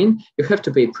very green. You have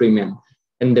to pay premium.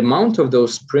 And the amount of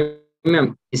those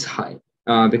premium is high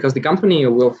because the company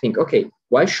will think, okay,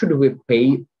 why should we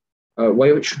pay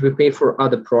for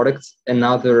other products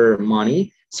another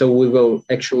money? So we will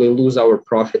actually lose our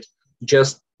profit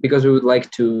just because we would like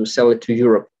to sell it to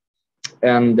Europe.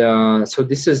 And so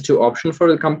this is two options for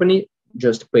the company,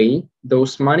 just pay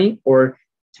those money or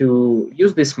to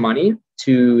use this money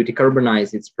to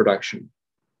decarbonize its production.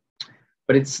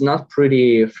 But it's not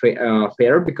pretty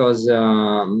fair because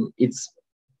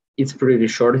it's pretty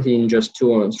short in just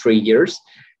 2 or 3 years,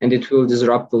 and it will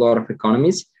disrupt a lot of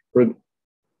economies.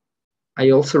 I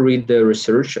also read the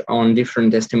research on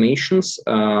different estimations.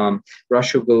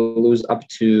 Russia will lose up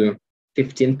to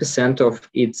 15% of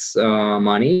its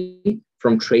money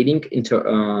from trading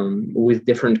with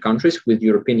different countries, with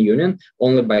European Union,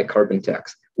 only by carbon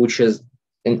tax, which is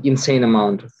an insane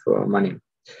amount of money.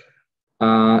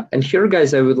 And here,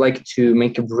 guys, I would like to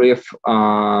make a brief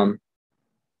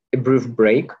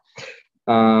break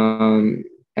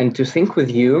and to think with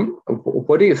you.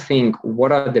 What do you think?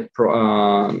 What are the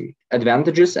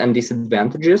advantages and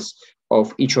disadvantages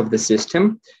of each of the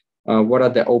system? What are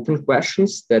the open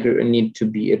questions that need to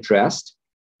be addressed?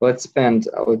 Let's spend,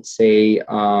 let's say,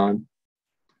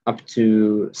 up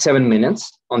to 7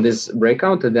 minutes on this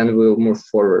breakout, and then we'll move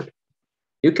forward.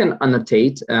 You can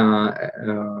annotate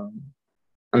on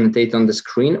the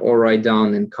screen or write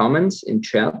down in comments in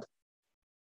chat,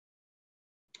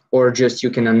 or just you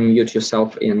can unmute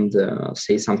yourself and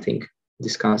say something,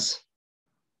 discuss.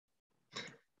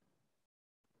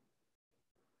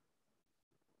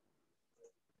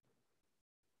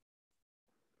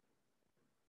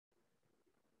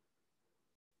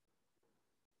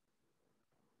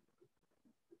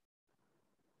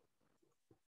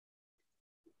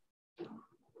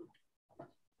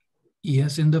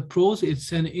 Yes, in the pros,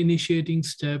 it's an initiating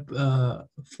step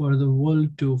for the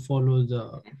world to follow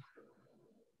the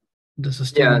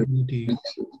sustainability. Yeah,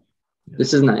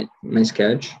 this is nice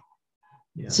catch.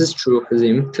 Yeah. This is true,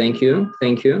 Hazim. Thank you.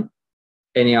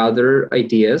 Any other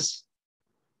ideas?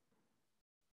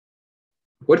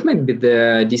 What might be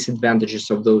the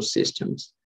disadvantages of those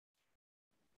systems?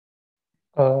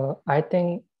 I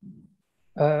think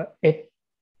the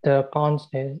cons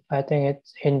is, I think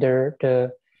it's hindered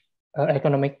the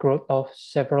economic growth of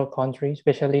several countries,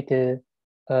 especially the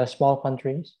small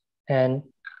countries. And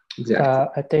exactly.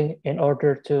 I think in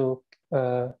order to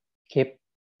keep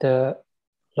the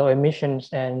low emissions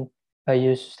and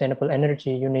use sustainable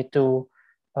energy, you need to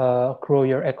grow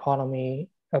your economy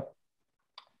at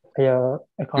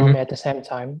the same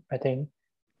time. I think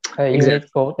you need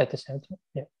both at the same time.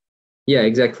 Yeah. Yeah,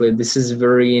 exactly. This is a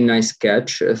very nice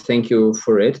catch. Thank you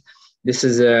for it. This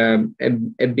is a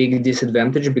big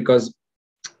disadvantage because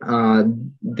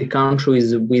the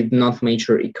countries with not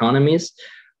major economies,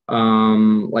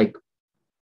 like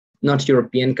not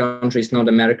European countries, not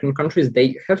American countries,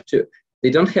 they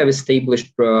don't have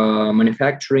established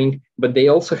manufacturing, but they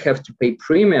also have to pay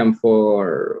premium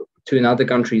to in other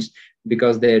countries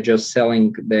because they're just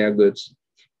selling their goods.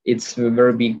 It's a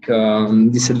very big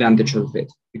disadvantage of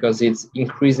it because it's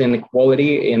increasing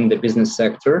inequality in the business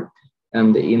sector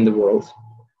and in the world.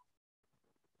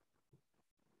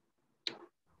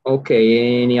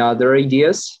 Okay, any other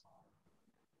ideas?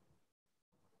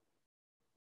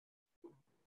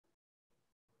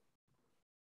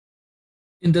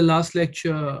 In the last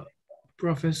lecture,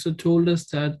 Professor told us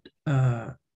that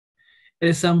it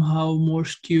is somehow more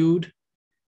skewed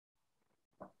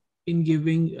in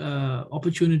giving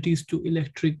opportunities to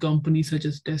electric companies such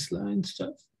as Tesla and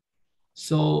stuff.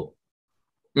 So,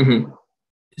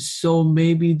 so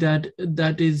maybe that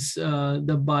is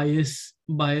the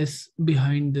bias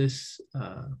behind this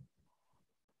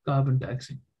carbon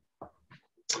taxing.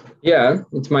 Yeah,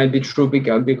 it might be true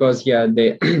because yeah,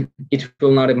 it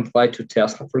will not apply to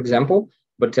Tesla, for example,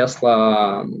 but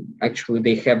Tesla actually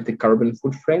they have the carbon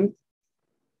footprint.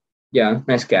 Yeah,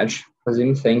 nice catch,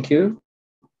 Kazim. Thank you.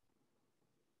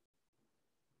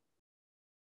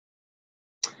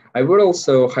 I would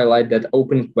also highlight that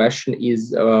open question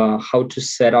is how to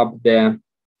set up the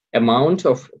amount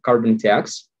of carbon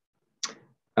tax.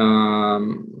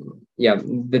 Yeah,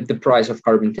 the price of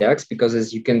carbon tax, because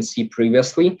as you can see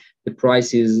previously, the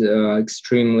price is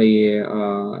extremely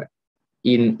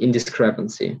in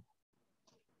discrepancy.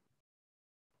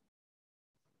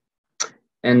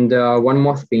 And one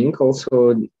more thing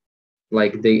also,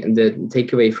 like the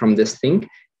takeaway from this thing,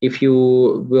 if you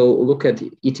will look at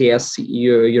ETS,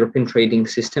 European Trading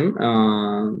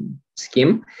System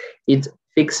scheme, it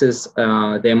fixes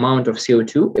the amount of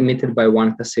CO2 emitted by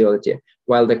one facility,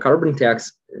 while the carbon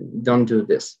tax don't do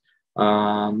this.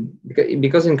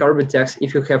 Because in carbon tax,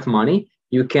 if you have money,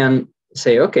 you can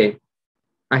say, okay,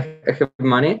 I have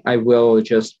money, I will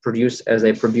just produce as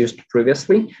I produced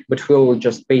previously, but we'll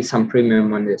just pay some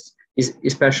premium on this.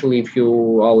 Especially if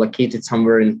you are located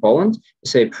somewhere in Poland, you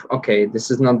say, okay,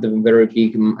 this is not the very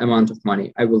big amount of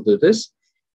money, I will do this.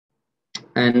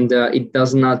 And it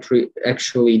does not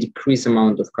actually decrease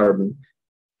amount of carbon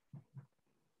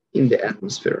in the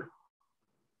atmosphere.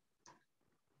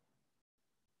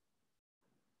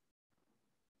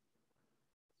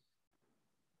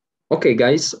 Okay,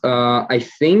 guys, I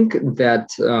think that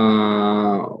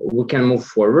we can move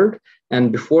forward.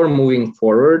 And before moving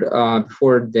forward,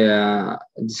 before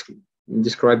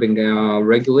describing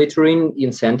regulatory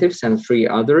incentives and three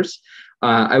others,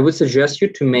 I would suggest you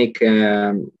to make,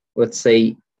 let's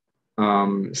say,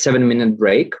 7-minute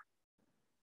break.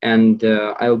 And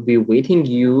I'll be waiting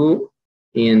you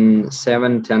in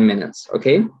 7-10 minutes,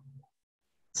 okay?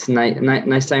 It's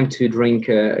nice time to drink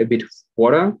a bit of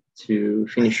water, to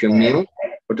finish your meal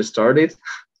or to start it.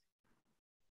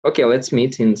 Okay, let's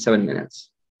meet in 7 minutes.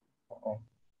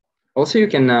 Also, you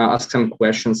can ask some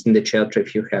questions in the chat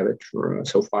if you have it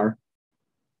so far.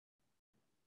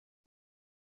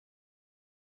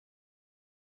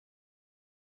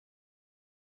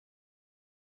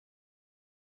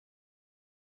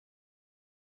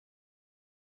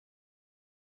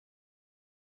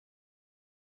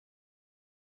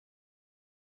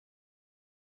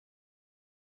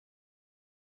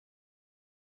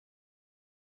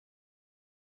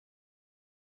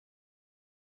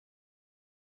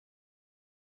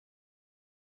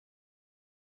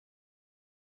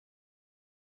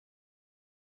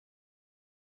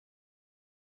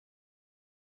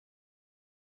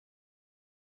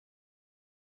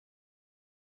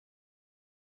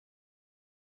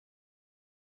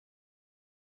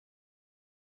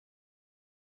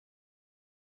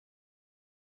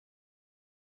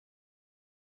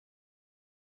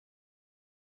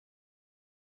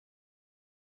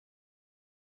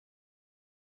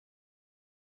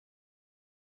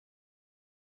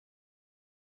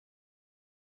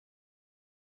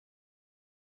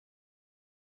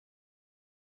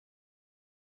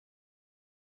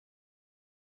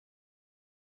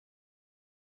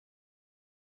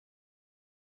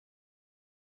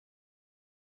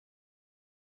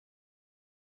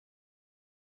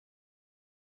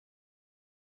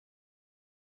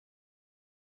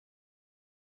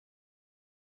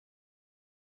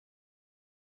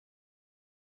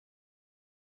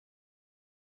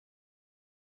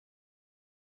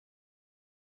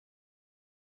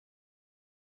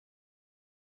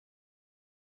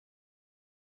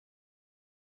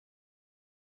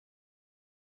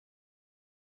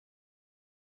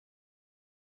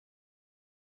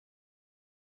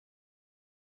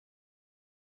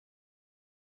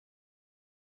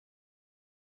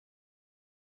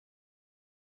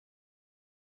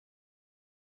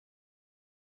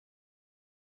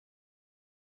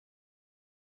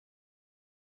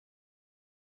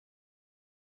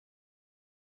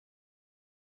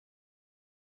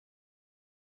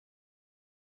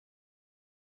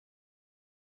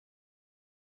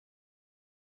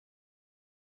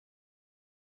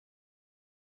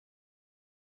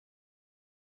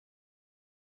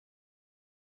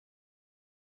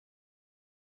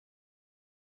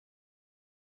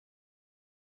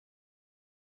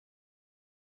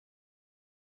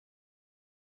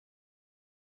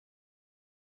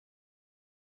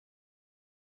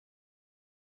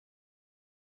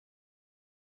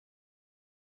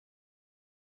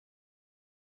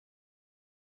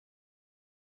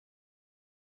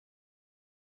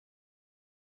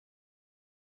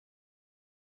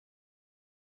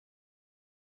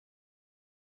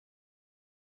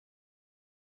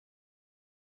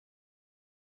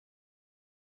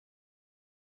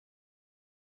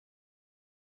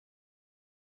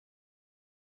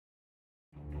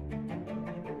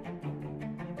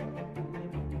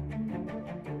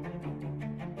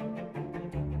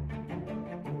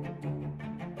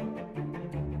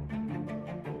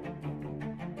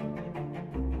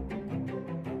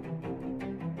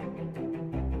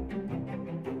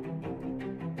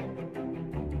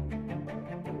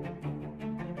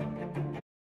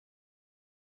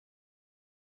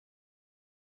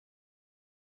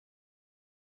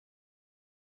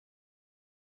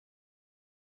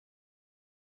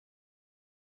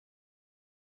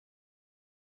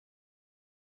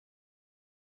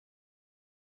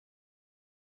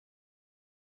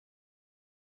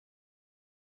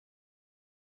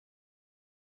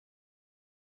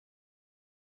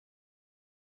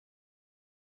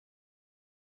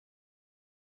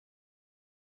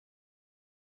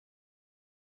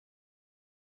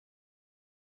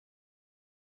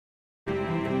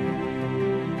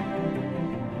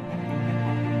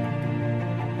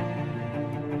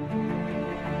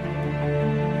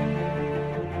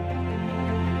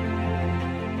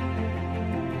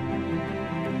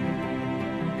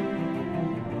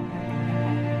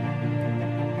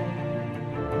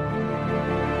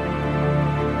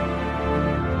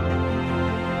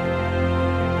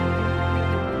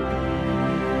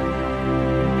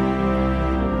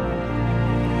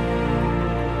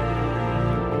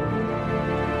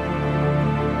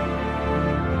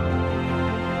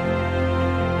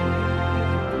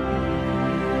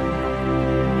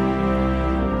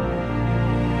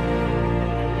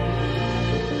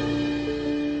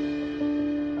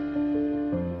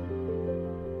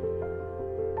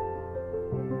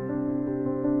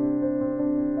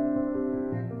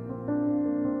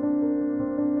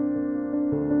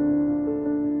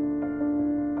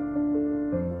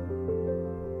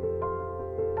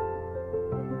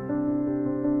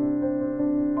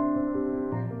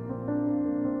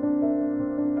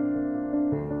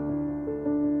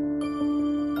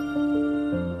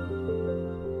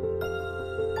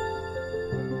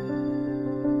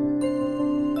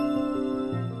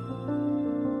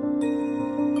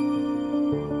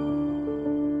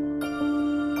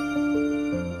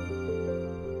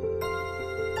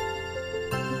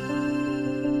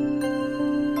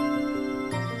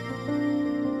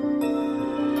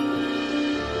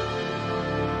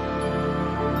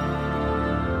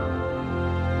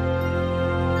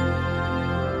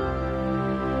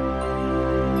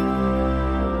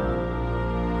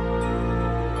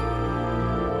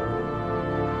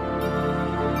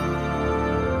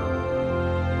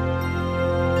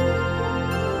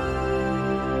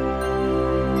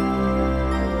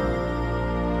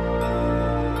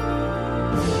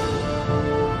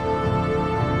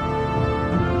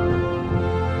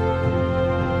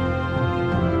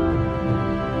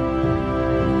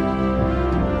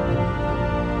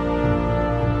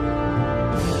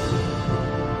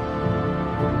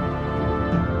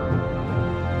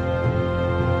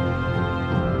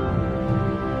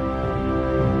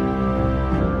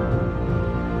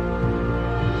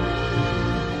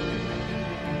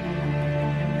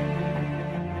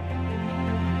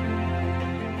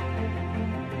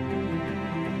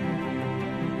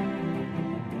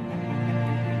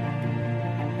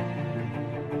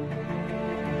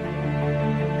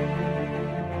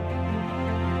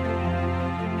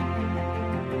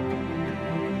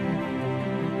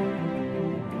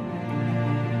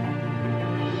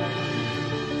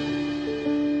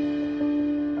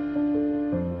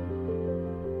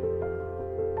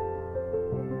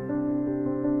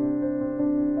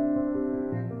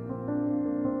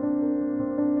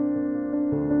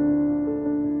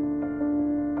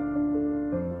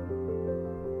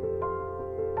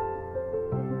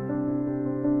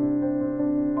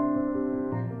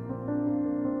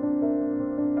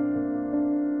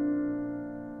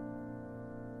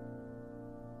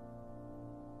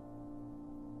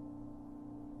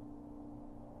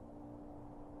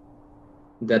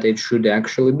 that it should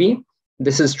actually be.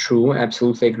 This is true.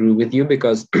 Absolutely agree with you,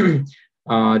 because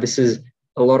this is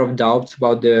a lot of doubts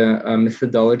about the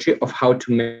methodology of how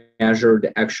to measure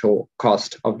the actual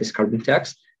cost of this carbon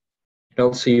tax. And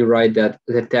also, you write that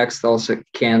the tax also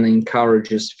can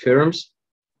encourage firms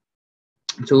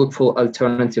to look for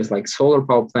alternatives like solar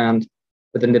power plant.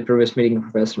 But in the previous meeting, the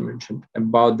professor mentioned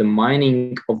about the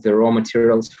mining of the raw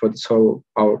materials for the solar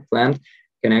power plant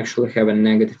can actually have a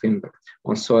negative impact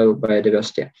on soil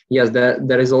biodiversity. Yes,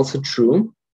 that is also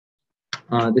true.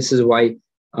 This is why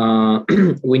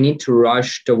we need to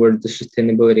rush toward the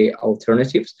sustainability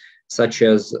alternatives, such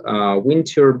as wind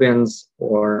turbines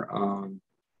or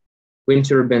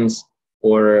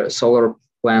solar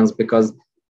plants, because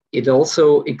it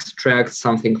also extracts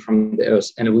something from the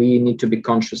earth, and we need to be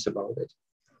conscious about it.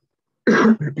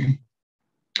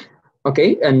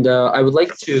 Okay, and I would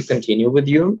like to continue with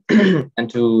you and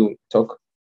to talk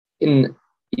in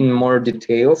more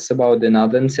details about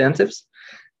another incentives.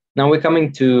 Now we're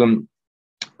coming to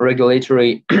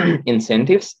regulatory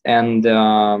incentives, and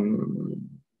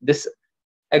this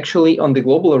actually on the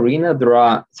global arena there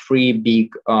are three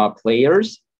big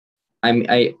players.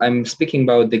 I'm speaking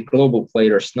about the global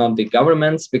players, not the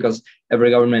governments, because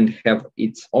every government have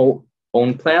its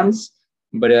own plans.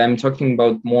 But I'm talking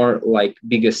about more like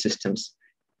bigger systems.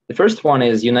 The first one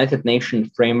is United Nations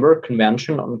Framework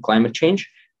Convention on Climate Change.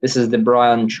 This is the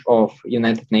branch of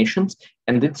United Nations,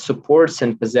 and it supports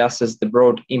and possesses the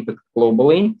broad impact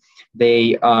globally.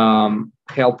 They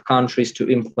help countries to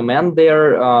implement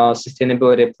their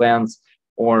sustainability plans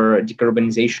or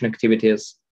decarbonization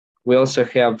activities. We also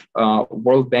have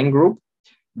World Bank Group.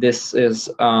 This is,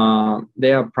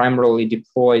 they are primarily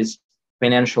deploys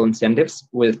financial incentives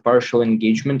with partial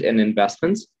engagement and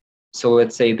investments. So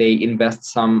let's say they invest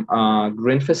some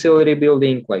green facility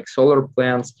building like solar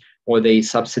plants, or they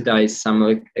subsidize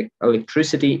some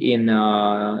electricity in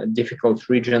difficult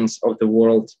regions of the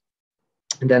world.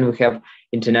 And then we have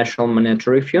International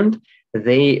Monetary Fund.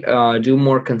 They do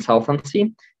more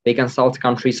consultancy. They consult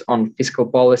countries on fiscal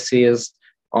policies,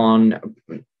 on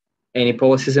any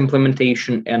policies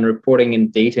implementation and reporting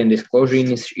and data and disclosure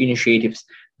initiatives.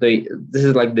 This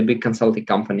is like the big consulting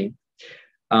company.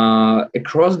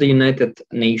 Across the United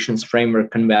Nations Framework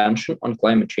Convention on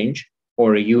Climate Change,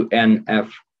 or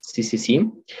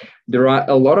UNFCCC, there are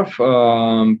a lot of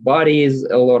bodies,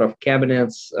 a lot of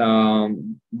cabinets.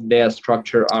 Their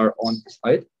structure are on the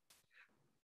slide.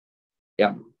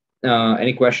 Yeah.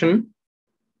 Any question?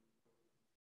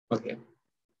 Okay.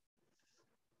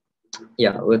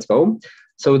 Yeah, let's go.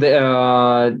 So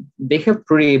they have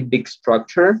pretty big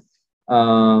structure.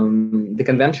 The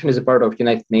convention is a part of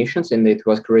United Nations, and it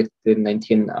was created in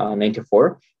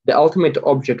 1994. The ultimate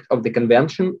object of the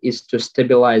convention is to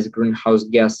stabilize greenhouse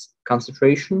gas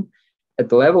concentration at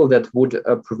the level that would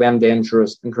prevent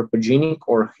dangerous anthropogenic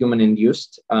or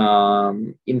human-induced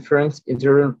interference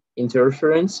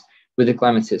with the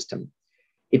climate system.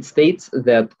 It states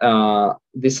that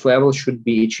this level should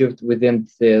be achieved within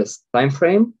this time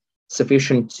frame,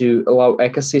 sufficient to allow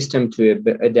ecosystem to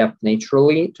adapt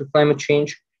naturally to climate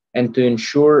change and to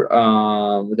ensure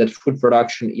that food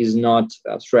production is not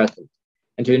threatened,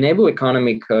 and to enable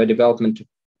economic development to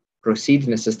proceed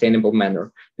in a sustainable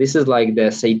manner. This is like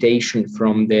the citation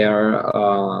from their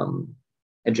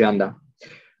agenda.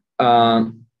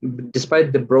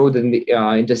 Despite the broad and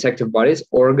intersective bodies,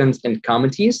 organs, and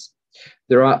committees,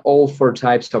 there are all four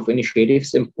types of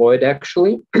initiatives employed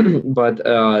actually, but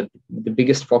the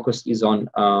biggest focus is on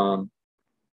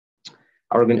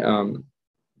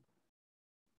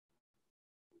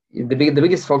the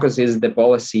biggest focus is the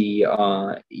policy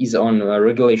is on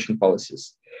regulation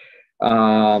policies.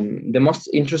 The most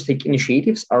interesting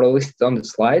initiatives are listed on the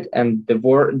slide, and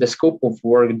the scope of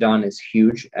work done is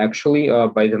huge actually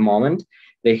by the moment.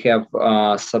 They have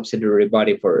a subsidiary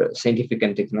body for scientific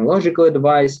and technological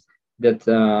advice that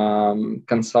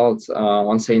consults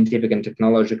on scientific and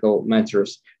technological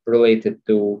matters related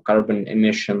to carbon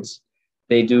emissions.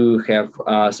 They do have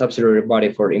a subsidiary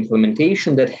body for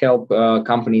implementation that help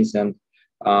companies and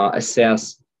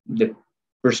assess the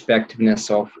perspectiveness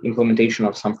of implementation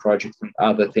of some projects and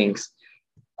other things.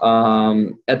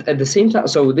 At the same time,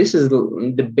 so this is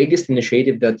the biggest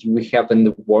initiative that we have in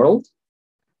the world.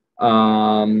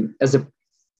 As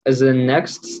a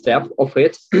next step of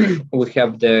it, we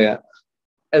have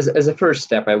as a first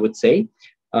step, I would say,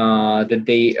 that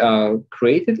they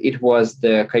created, it was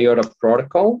the Kyoto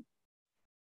Protocol.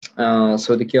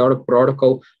 So the Kyoto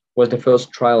Protocol was the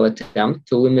first trial attempt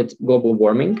to limit global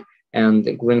warming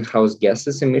and greenhouse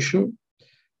gases emission.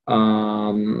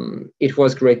 It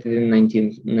was created in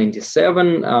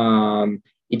 1997.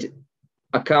 It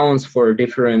accounts for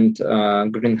different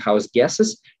greenhouse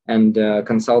gases and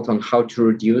consult on how to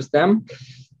reduce them.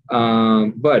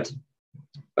 But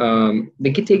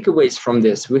the key takeaways from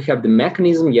this, we have the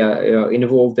mechanism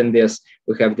involved in this.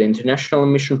 We have the international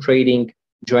emission trading,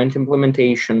 joint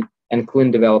implementation, and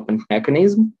clean development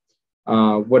mechanism.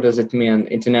 What does it mean,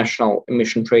 international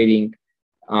emission trading?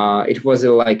 It was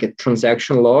like a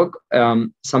transaction log,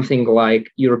 something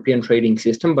like European trading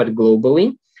system, but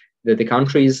globally, that the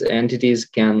countries, entities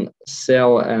can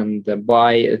sell and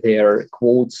buy their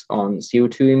quotes on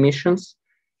CO2 emissions.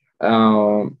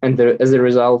 As a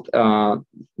result,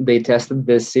 they tested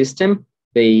this system.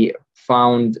 They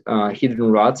found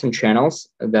hidden routes and channels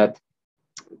that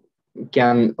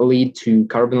can lead to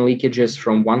carbon leakages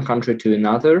from one country to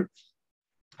another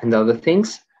and other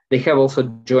things. they have also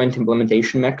joint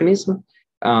implementation mechanism.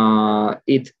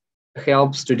 It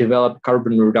helps to develop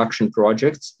carbon reduction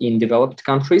projects in developed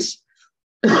countries.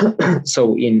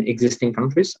 So in existing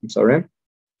countries, I'm sorry.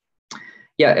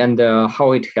 Yeah, and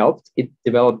how it helped, it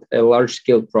developed a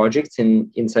large-scale projects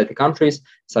inside the countries,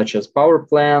 such as power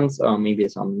plants, maybe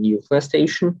some new fuel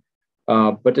station.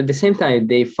 But at the same time,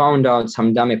 they found out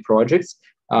some dummy projects,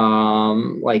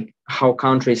 like how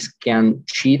countries can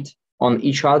cheat on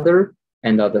each other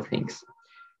and other things.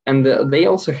 And they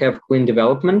also have clean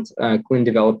development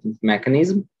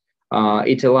mechanism.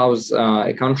 It allows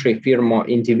a country, firm, or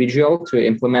individual to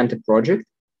implement a project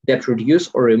that reduce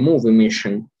or remove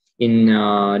emission in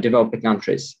developing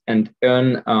countries and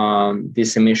earn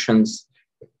these emissions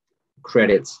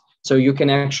credits. So you can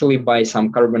actually buy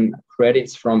some carbon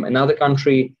credits from another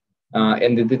country,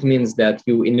 and it means that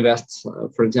you invest,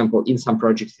 for example, in some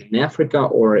projects in Africa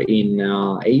or in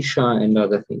Asia and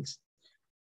other things.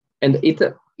 And it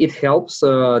helps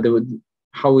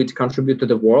how it contributes to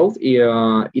the world.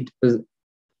 It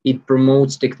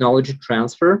promotes technology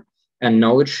transfer and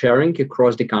knowledge sharing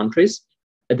across the countries.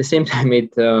 At the same time,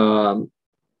 it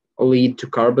lead to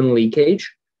carbon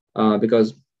leakage,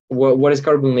 because what is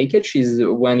carbon leakage is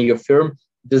when your firm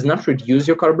does not reduce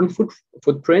your carbon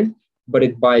footprint, but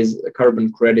it buys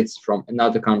carbon credits from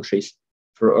another countries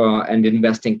for and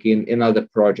investing in other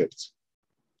projects.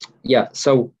 Yeah,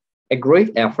 so a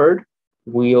great effort.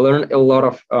 We learned a lot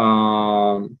of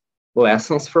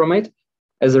lessons from it.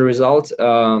 As a result,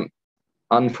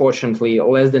 unfortunately,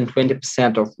 less than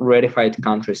 20% of ratified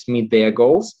countries meet their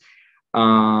goals.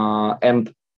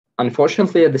 And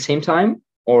unfortunately, at the same time,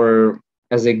 or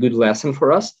as a good lesson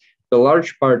for us, the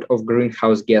large part of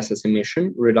greenhouse gases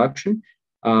emission reduction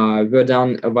were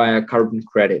done via carbon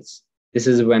credits. This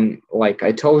is when, like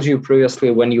I told you previously,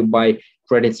 when you buy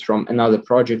credits from another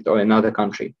project or another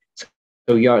country.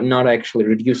 So you're not actually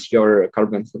reduce your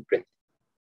carbon footprint.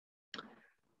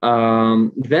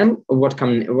 Then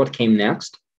what came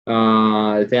next?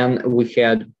 Then we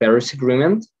had Paris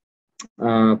Agreement.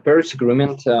 Paris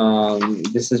Agreement,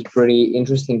 this is pretty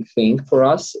interesting thing for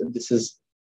us. This is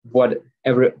what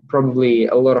probably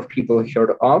a lot of people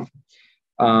heard of.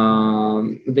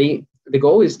 The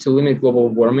goal is to limit global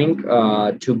warming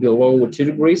to below 2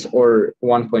 degrees or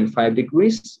 1.5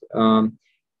 degrees.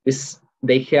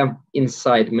 They have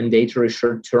inside mandatory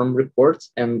short-term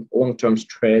reports and long-term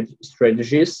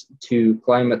strategies to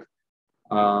climate,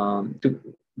 to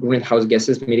greenhouse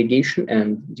gases mitigation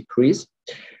and decrease.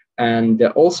 And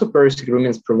also Paris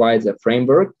Agreements provides a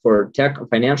framework for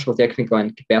financial, technical,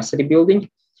 and capacity building.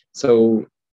 So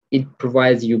it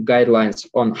provides you guidelines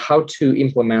on how to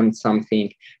implement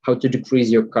something, how to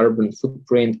decrease your carbon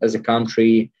footprint as a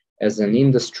country, as an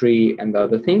industry, and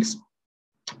other things.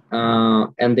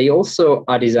 And they also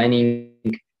are designing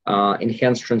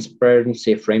enhanced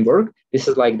transparency framework. This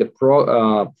is like the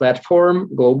platform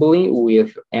globally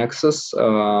with access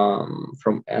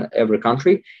from every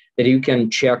country that you can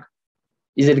check,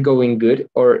 is it going good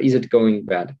or is it going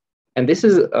bad? And this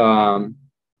is,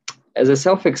 as a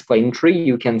self-explanatory,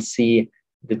 you can see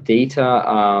the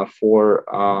data for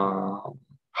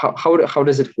how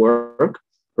does it work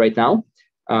right now.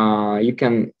 You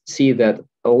can see that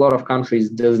a lot of countries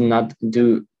does not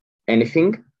do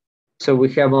anything. So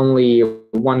we have only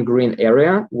one green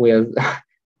area with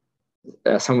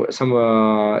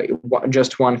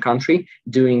just one country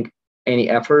doing any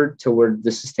effort toward the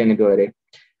sustainability.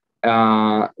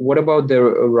 What about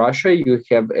Russia? You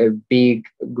have a big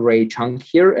gray chunk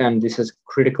here, and this is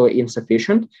critically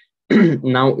insufficient.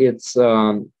 Now it's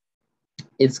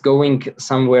going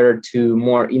somewhere to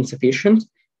more insufficient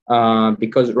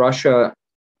because Russia.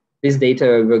 This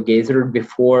data were gathered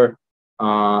before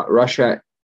Russia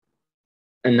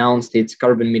announced its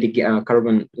carbon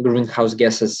greenhouse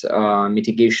gases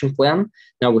mitigation plan.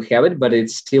 Now we have it, but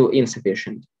it's still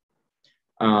insufficient.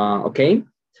 Okay,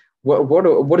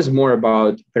 what is more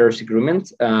about Paris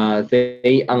Agreement?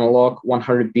 They unlock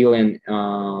 100 billion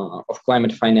of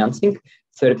climate financing,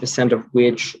 30% of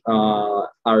which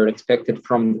are expected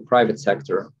from the private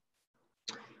sector.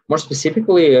 More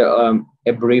specifically,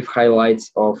 a brief highlights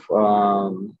of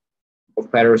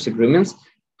Paris Agreements,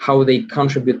 how they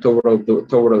contribute toward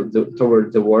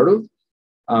the world.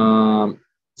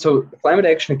 So climate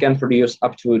action can produce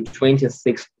up to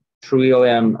 $26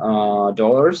 trillion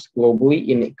globally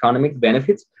in economic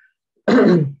benefits.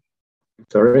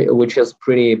 Sorry, which is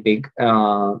pretty big.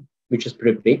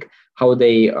 How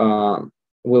they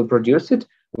will produce it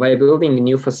by building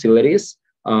new facilities.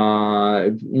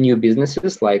 New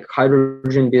businesses like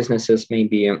hydrogen businesses,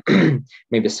 maybe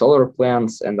maybe solar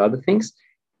plants and other things.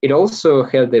 It also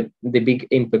had the big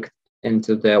impact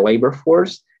into the labor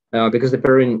force, because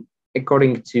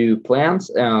according to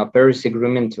plans, Paris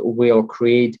Agreement will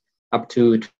create up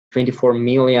to 24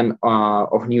 million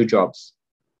of new jobs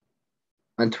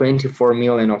and 24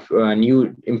 million of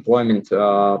new employment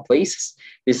places.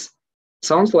 This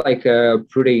sounds like a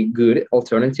pretty good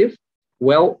alternative.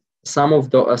 Well, some of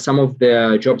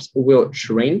the jobs will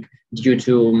shrink due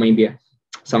to maybe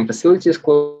some facilities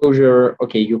closure.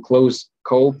 Okay, you close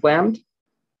coal plant,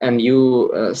 and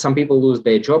some people lose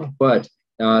their job, but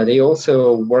they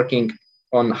also working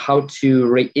on how to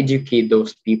re-educate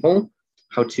those people,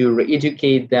 how to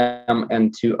re-educate them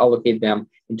and to allocate them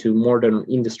into modern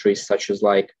industries such as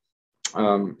like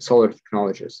solar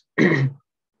technologies.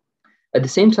 At the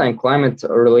same time,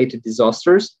 climate-related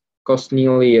disasters cost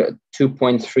nearly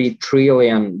 $2.3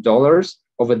 trillion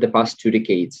over the past 2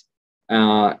 decades.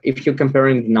 If you're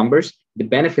comparing the numbers, the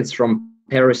benefits from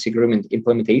Paris Agreement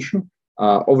implementation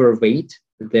overweight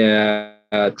the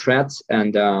threats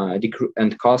and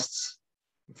costs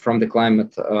from the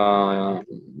climate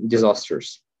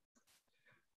disasters.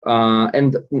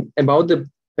 And about the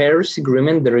Paris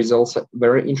Agreement, there is also a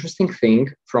very interesting thing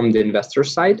from the investor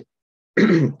side.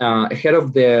 Ahead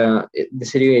of the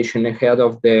situation, ahead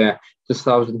of the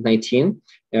 2019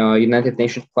 United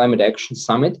Nations Climate Action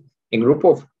Summit, a group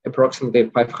of approximately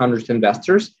 500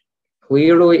 investors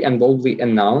clearly and boldly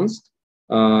announced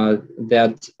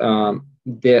that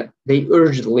they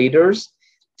urged leaders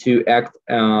to act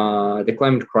the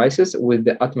climate crisis with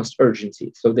the utmost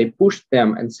urgency. So they pushed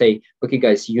them and say, okay,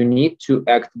 guys, you need to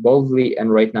act boldly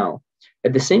and right now.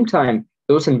 At the same time,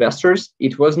 those investors,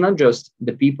 it was not just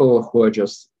the people who are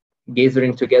just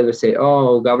gathering together, say,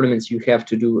 oh, governments, you have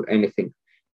to do anything.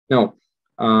 No,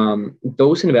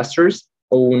 those investors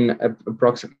own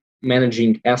approximately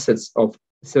managing assets of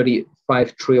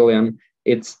 35 trillion.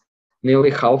 It's nearly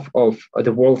half of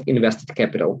the world invested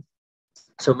capital.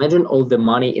 So imagine all the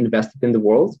money invested in the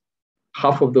world.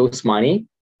 Half of those money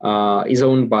is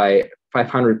owned by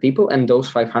 500 people, and those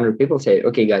 500 people say,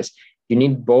 okay, guys, you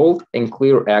need bold and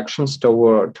clear actions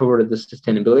toward the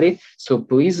sustainability. So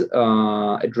please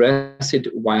address it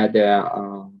via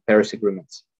the Paris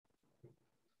agreements.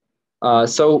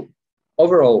 So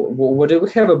overall, what do we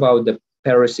have about the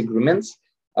Paris agreements?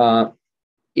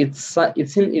 It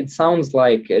sounds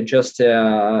like just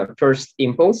a first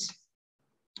impulse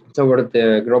toward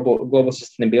the global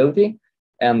sustainability,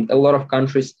 and a lot of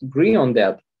countries agree on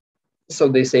that. So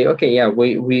they say, okay, yeah,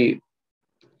 we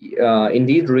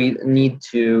indeed need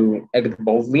to act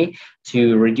boldly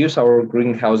to reduce our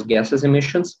greenhouse gases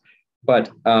emissions, but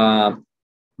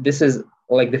this is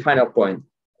like the final point.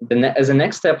 As a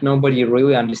next step, nobody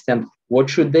really understands what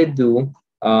should they do.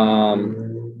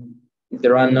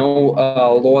 There are no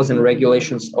laws and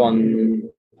regulations on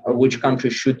which country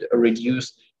should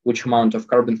reduce which amount of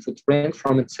carbon footprint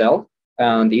from itself,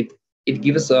 and it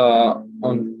gives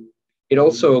it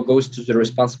also goes to the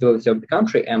responsibility of the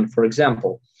country. And for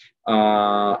example,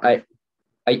 I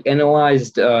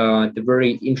analyzed the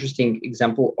very interesting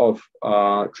example of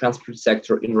transport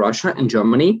sector in Russia and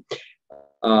Germany.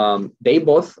 They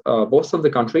both of the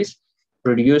countries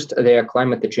produced their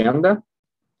climate agenda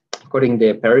according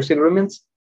to the Paris agreements.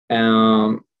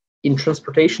 In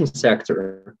transportation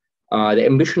sector, the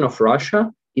ambition of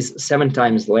Russia is 7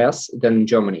 times less than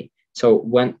Germany. So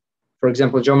when, for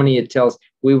example, Germany tells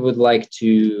we would like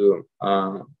to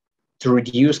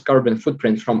reduce carbon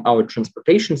footprint from our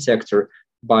transportation sector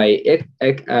by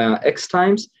X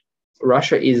times,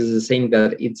 Russia is saying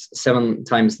that it's 7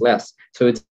 times less. So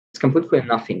it's completely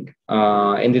nothing.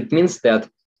 And it means that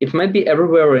it might be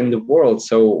everywhere in the world.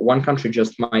 So one country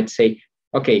just might say,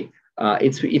 okay,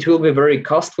 it will be very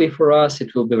costly for us.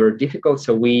 It will be very difficult.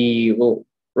 So we will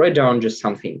write down just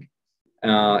something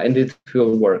and it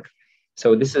will work.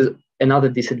 So this is another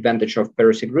disadvantage of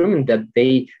Paris Agreement, that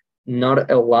they not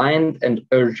aligned and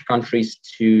urge countries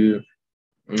to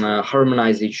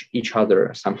harmonize each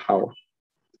other somehow.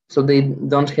 So they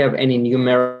don't have any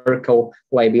numerical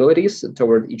liabilities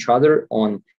toward each other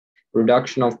on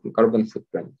reduction of carbon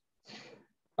footprint.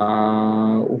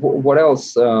 What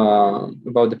else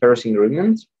about the Paris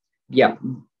Agreement? Yeah,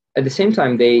 at the same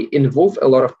time, they involve a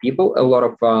lot of people, a lot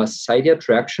of society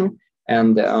attraction,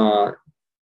 and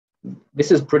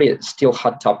this is pretty still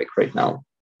hot topic right now.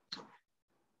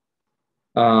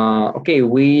 Okay,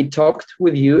 we talked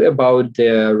with you about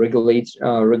the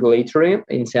regulatory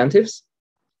incentives.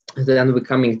 Then we're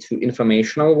coming to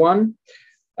informational one.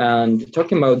 And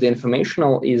talking about the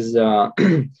informational is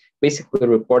basically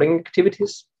reporting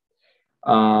activities.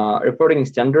 Reporting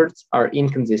standards are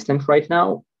inconsistent right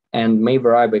now and may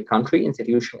vary by country,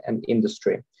 institution, and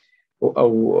industry.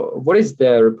 what is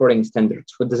the reporting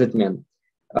standards? What does it mean?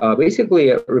 Basically,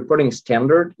 a reporting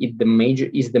standard is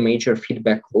the major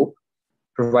feedback loop,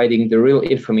 providing the real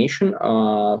information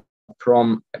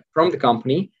from the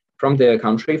company, from the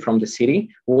country, from the city,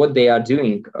 what they are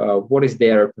doing, what is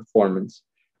their performance,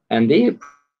 and they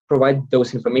provide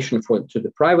those information to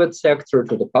the private sector,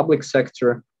 to the public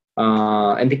sector.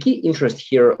 And the key interest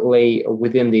here lay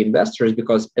within the investors,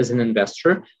 because as an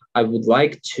investor, I would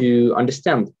like to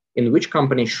understand in which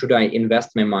company should I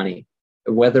invest my money,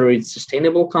 whether it's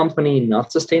sustainable company,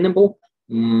 not sustainable.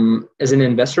 As an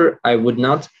investor, I would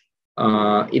not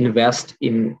invest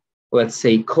in, let's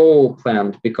say, coal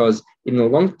plant, because in a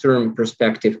long-term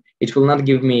perspective, it will not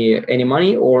give me any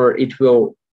money, or it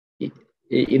will,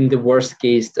 in the worst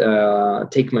case,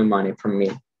 take my money from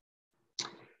me.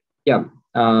 Yeah.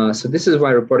 So this is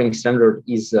why reporting standard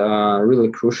is really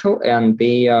crucial, and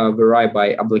they vary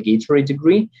by obligatory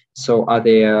degree. So are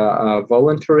they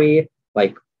voluntary,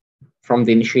 like from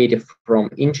the initiative from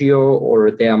NGO,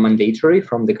 or they are mandatory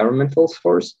from the governmental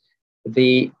source?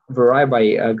 They vary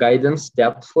by guidance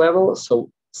depth level.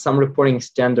 So some reporting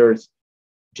standards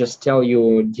just tell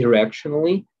you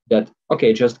directionally that,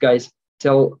 okay, just guys,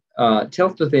 tell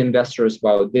to the investors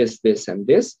about this, this, and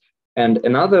this. And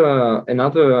another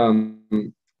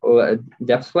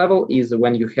depth level is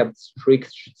when you have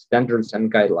strict standards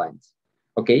and guidelines.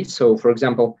 Okay, so for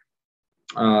example,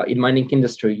 in mining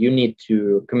industry, you need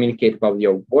to communicate about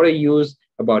your water use,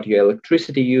 about your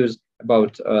electricity use,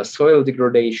 about soil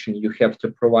degradation. You have to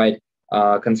provide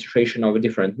concentration of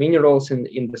different minerals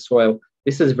in the soil.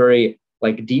 This is very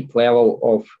like deep level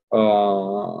of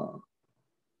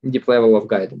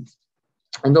guidance.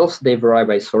 And also they vary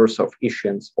by source of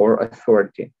issuance or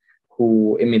authority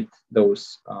who emit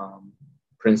those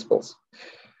principles.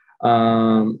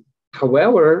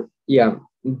 However, yeah,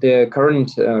 the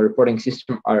current reporting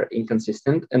system are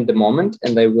inconsistent at the moment,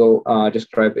 and I will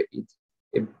describe it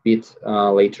a bit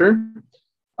later.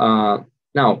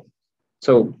 Now,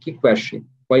 so key question: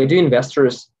 why do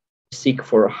investors seek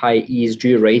for high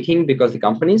ESG rating? Because the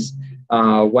companies.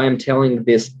 Why I'm telling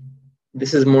this.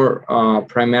 This is more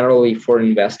primarily for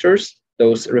investors,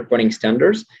 those reporting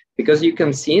standards, because you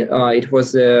can see it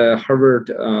was a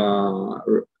Harvard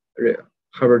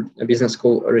Business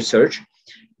School research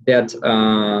that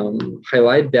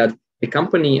highlight that the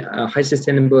company, high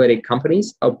sustainability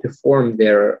companies outperform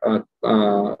their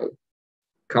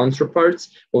counterparts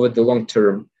over the long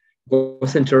term,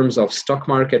 both in terms of stock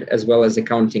market as well as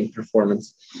accounting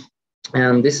performance.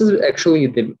 And this is actually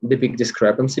the big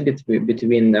discrepancy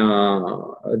between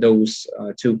those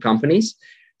two companies.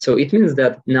 So it means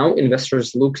that now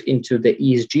investors look into the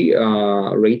ESG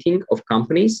rating of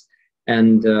companies.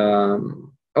 And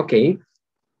okay,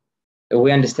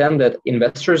 we understand that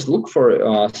investors look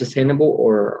for sustainable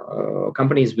or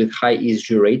companies with high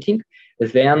ESG rating.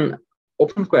 Then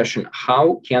open question,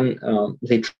 how can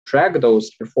they track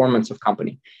those performance of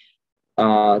company?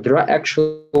 There are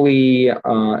actually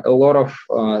a lot of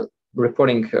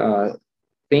reporting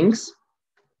things,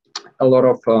 a lot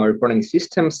of reporting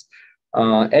systems,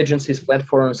 agencies,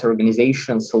 platforms,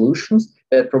 organizations, solutions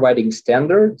that are providing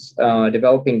standards,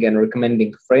 developing and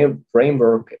recommending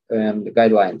framework and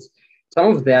guidelines. Some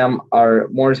of them are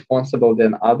more responsible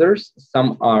than others.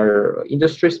 Some are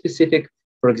industry specific.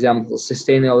 For example,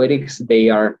 Sustainalytics,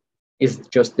 is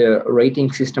just a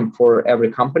rating system for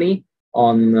every company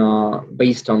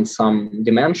based on some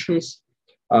dimensions.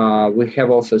 We have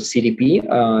also CDP,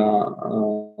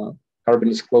 Carbon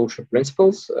Disclosure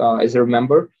Principles, as I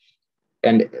remember,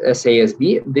 and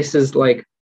SASB. This is like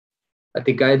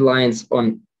the guidelines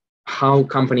on how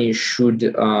companies should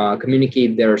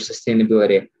communicate their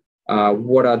sustainability.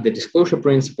 What are the disclosure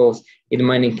principles in the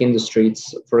mining industry?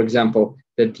 It's, for example,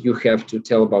 that you have to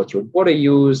tell about your water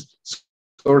use,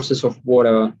 sources of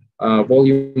water,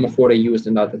 volume of water used,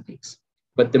 and other things.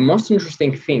 But the most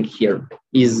interesting thing here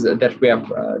is that we have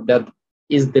that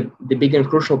is the big and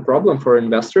crucial problem for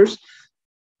investors.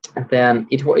 Then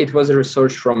it was a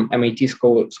research from MIT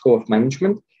School of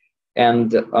Management,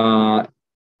 and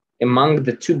among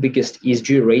the two biggest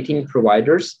ESG rating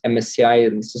providers, MSCI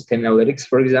and Sustainalytics,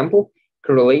 for example,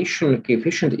 correlation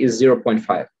coefficient is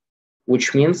 0.5,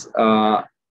 which means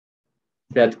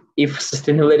that if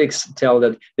Sustainalytics tell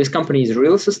that this company is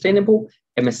really sustainable,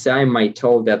 MSCI might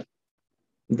tell that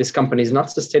this company is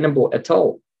not sustainable at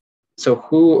all. So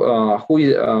who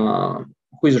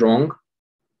is wrong?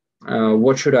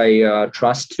 What should I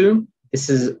trust to? This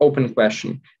is open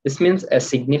question. This means a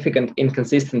significant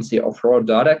inconsistency of raw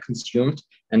data consumed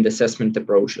and assessment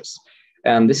approaches.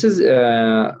 And this is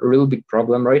a real big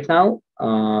problem right now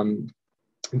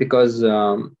because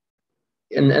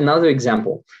another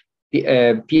example, the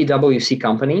PwC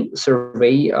company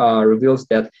survey reveals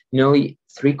that nearly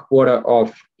 3/4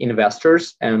 of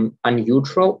investors are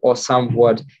neutral or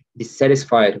somewhat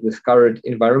dissatisfied with current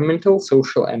environmental,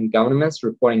 social, and governance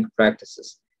reporting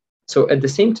practices. So at the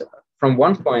same time, from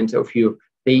one point of view,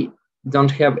 they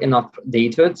don't have enough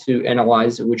data to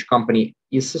analyze which company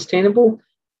is sustainable.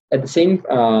 At the same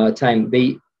time,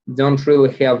 they don't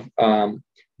really have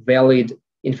valid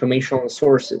informational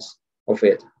sources of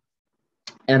it.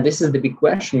 And this is the big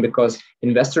question, because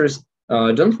investors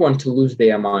don't want to lose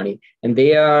their money, and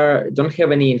they don't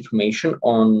have any information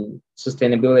on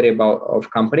sustainability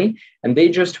of company, and they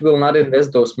just will not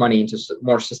invest those money into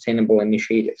more sustainable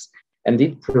initiatives. And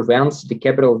it prevents the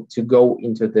capital to go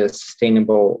into the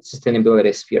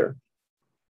sustainability sphere.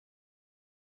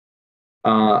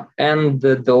 And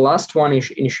the last one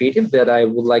initiative that I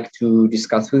would like to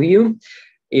discuss with you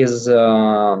is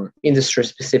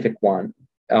industry-specific one.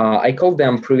 I called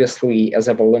them previously as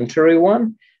a voluntary one,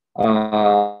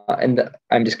 and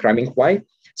I'm describing why.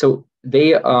 So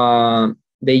they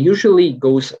usually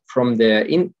goes from the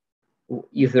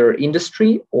either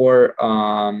industry or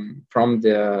from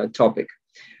the topic.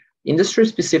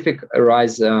 Industry-specific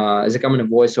arise as a common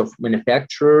voice of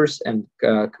manufacturers and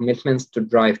commitments to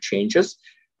drive changes.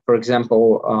 For example,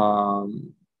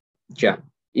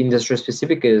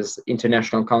 industry-specific is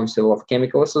International Council of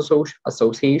Chemical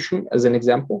Association as an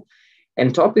example.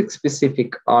 And topic-specific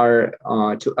are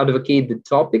to advocate the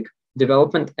topic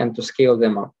development and to scale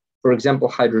them up. For example,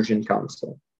 Hydrogen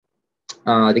Council.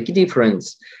 The key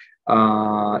difference,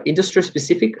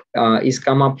 industry-specific is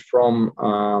come up from,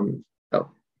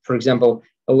 for example,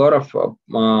 a lot of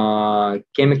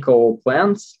chemical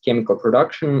plants, chemical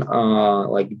production,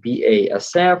 like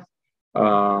BASF,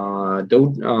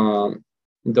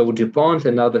 Dow DuPont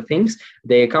and other things.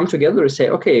 They come together and say,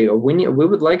 okay, we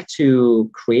would like to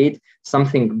create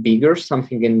something bigger,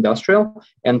 something industrial,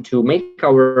 and to make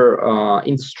our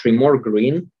industry more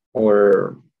green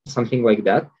or something like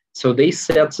that. So they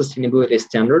set sustainability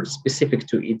standards specific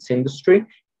to its industry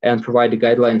and provide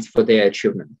guidelines for their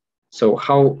achievement. So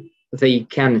how they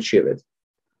can achieve it.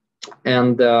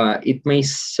 And it may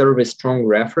serve a strong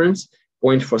reference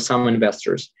point for some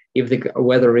investors if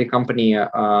whether a company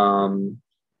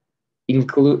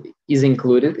is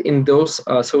included in those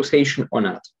association or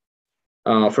not.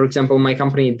 For example, my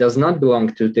company does not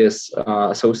belong to this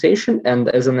association, and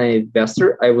as an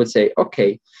investor, I would say,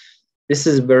 okay, this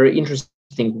is very interesting.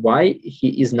 Why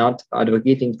he is not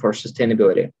advocating for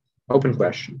sustainability? Open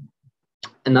question.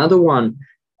 Another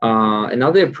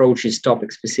approach is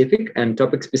topic specific, and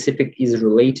topic specific is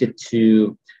related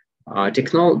to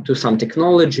some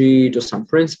technology, to some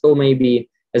principle maybe.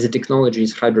 As a technology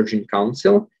is Hydrogen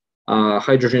Council.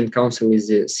 Hydrogen Council is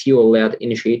a CEO-led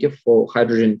initiative for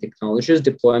hydrogen technologies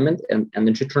deployment and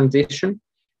energy transition.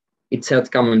 It sets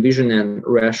common vision and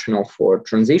rationale for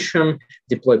transition,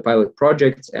 deploy pilot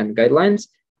projects and guidelines.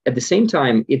 At the same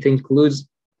time, it includes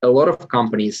a lot of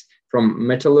companies from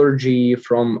metallurgy,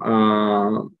 from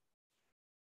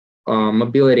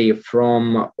mobility,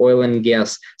 from oil and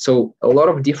gas. So a lot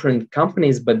of different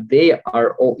companies, but they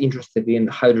are all interested in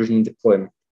hydrogen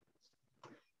deployment.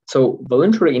 So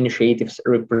voluntary initiatives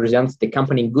represents the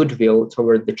company goodwill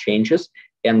toward the changes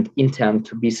and intent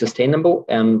to be sustainable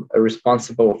and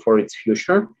responsible for its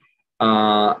future.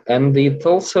 And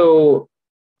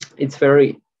it's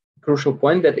very crucial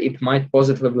point that it might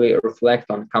positively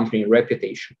reflect on company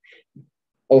reputation.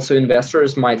 Also,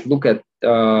 investors might look at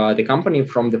the company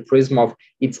from the prism of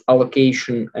its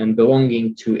allocation and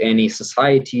belonging to any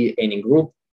society, any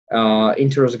group,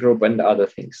 interest group, and other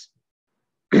things.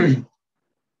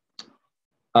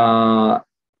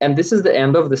 And this is the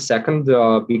end of the second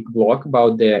big block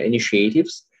about the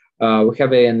initiatives. We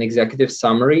have an executive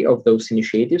summary of those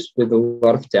initiatives with a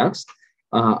lot of text.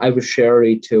 I will share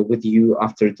it with you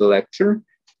after the lecture.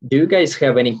 Do you guys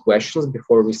have any questions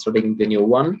before we starting the new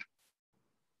one?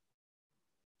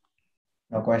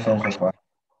 No questions so far.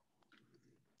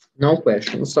 No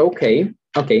questions. Okay.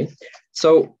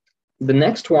 So the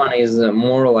next one is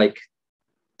more like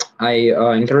I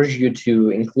encourage you to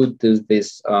include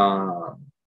this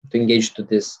to engage to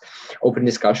this open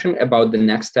discussion about the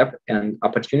next step and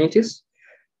opportunities.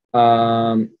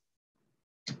 So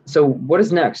what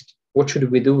is next? What should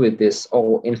we do with this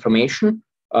all information?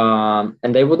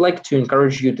 And I would like to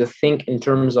encourage you to think in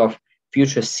terms of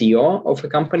future CEO of a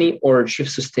company or chief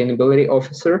sustainability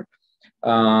officer.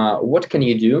 What can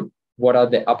you do? What are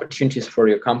the opportunities for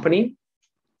your company?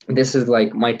 This is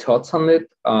like my thoughts on it.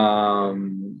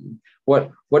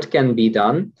 What can be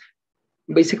done?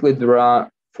 Basically, there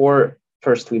are four,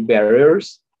 firstly,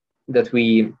 barriers that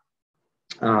we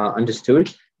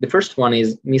understood. The first one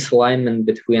is misalignment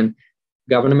between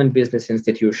government business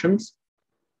institutions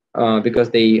because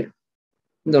they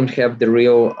don't have the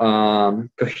real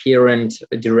coherent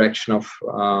direction of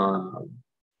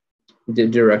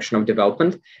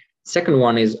development. Second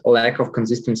one is a lack of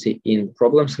consistency in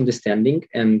problems understanding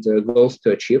and goals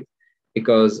to achieve,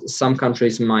 because some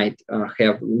countries might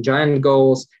have giant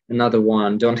goals, another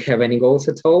one don't have any goals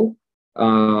at all.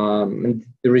 And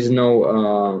there is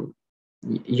no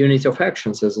unity of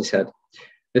actions, as I said.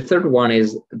 The third one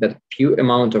is that few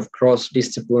amount of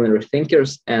cross-disciplinary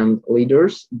thinkers and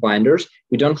leaders, binders.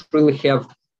 We don't really have,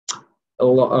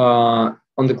 on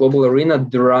the global arena,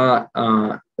 there are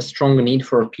a strong need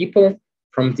for people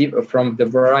from the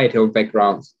variety of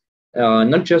backgrounds,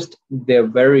 not just the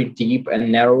very deep and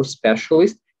narrow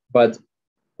specialists, but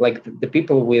like the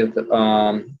people with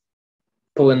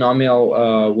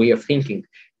polynomial way of thinking,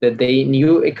 that they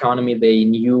knew economy, they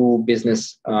knew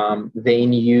business, they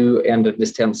knew and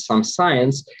understand some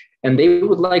science, and they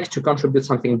would like to contribute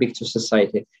something big to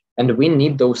society. And we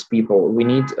need those people. We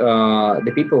need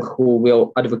the people who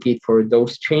will advocate for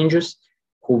those changes,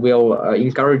 who will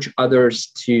encourage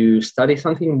others to study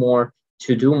something more,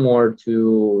 to do more,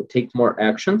 to take more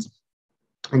actions.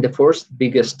 And the fourth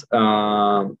biggest,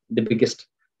 the biggest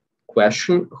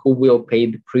question, who will pay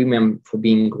the premium for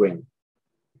being green?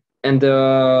 And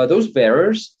those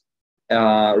barriers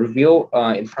reveal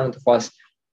in front of us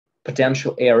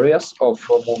potential areas of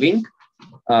moving.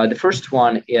 The first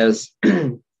one is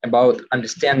about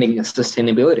understanding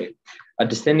sustainability,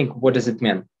 understanding what does it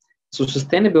mean. So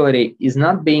sustainability is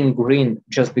not being green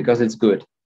just because it's good.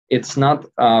 It's not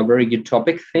a very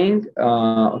utopic thing.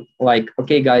 Like,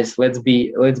 okay, guys, let's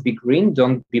be green.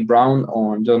 Don't be brown,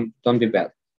 or don't be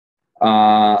bad.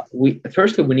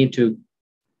 Firstly, we need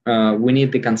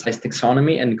the concise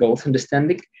taxonomy and goals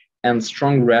understanding and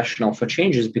strong rationale for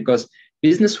changes, because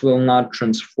business will not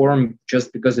transform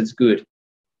just because it's good.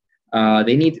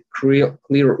 They need clear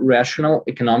rational,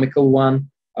 economical one,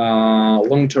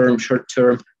 long-term,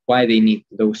 short-term, why they need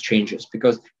those changes,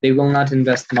 because they will not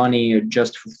invest money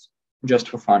just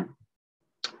for fun.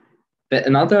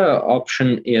 Another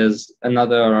opportunity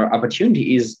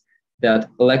is that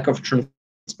lack of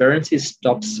transparency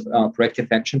stops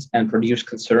proactive actions and produce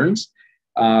concerns.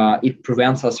 It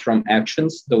prevents us from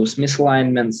actions, those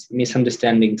misalignments,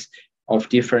 misunderstandings of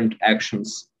different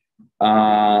actions,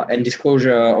 and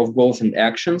disclosure of goals and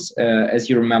actions. As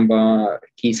you remember,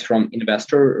 case from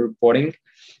investor reporting,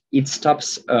 it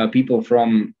stops people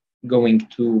from going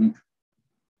toward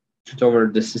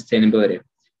the sustainability.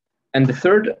 And the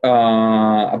third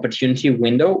opportunity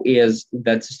window is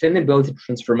that sustainability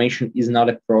transformation is not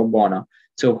a pro bono.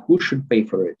 So who should pay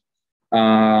for it?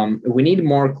 We need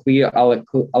more clear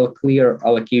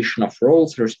allocation of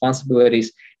roles,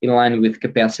 responsibilities in line with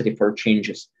capacity for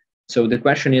changes. So the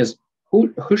question is,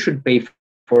 who should pay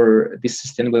for this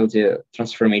sustainability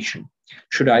transformation?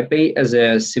 Should I pay as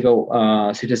a civil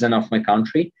citizen of my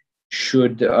country?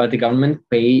 Should the government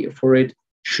pay for it?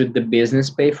 Should the business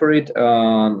pay for it?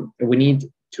 We need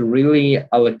to really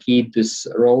allocate these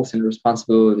roles and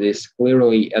responsibilities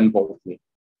clearly and boldly.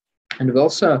 And we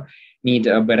also need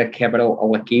a better capital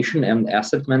allocation and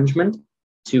asset management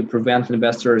to prevent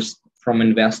investors from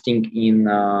investing in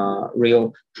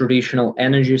real traditional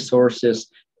energy sources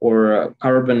or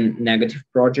carbon negative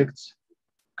projects.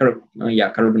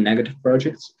 Carbon negative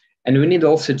projects. And we need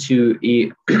also to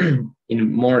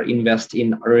more invest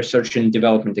in research and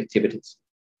development activities.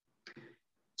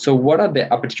 So what are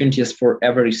the opportunities for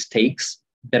every stakes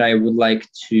that I would like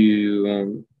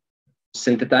to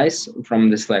synthesize from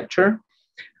this lecture?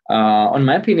 On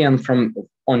my opinion,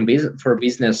 for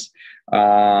business,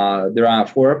 there are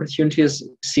 4 opportunities.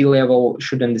 C-level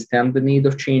should understand the need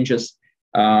of changes.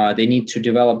 They need to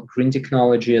develop green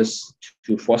technologies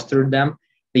to foster them.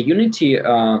 The unity,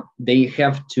 they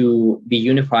have to be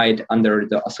unified under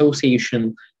the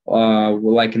association,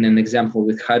 like in an example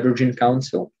with Hydrogen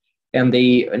Council. And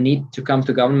they need to come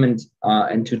to government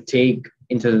and to take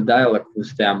into the dialogue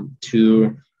with them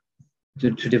to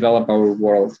develop our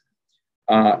world.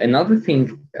 Another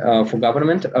thing for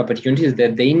government opportunities is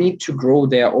that they need to grow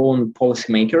their own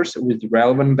policymakers with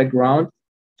relevant background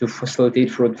to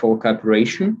facilitate fruitful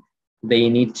cooperation. They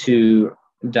need to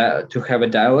have a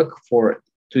dialogue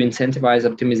to incentivize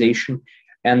optimization,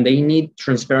 and they need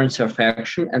transparency of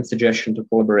action and suggestion to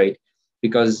collaborate.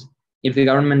 Because if the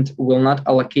government will not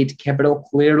allocate capital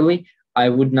clearly, I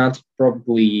would not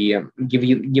probably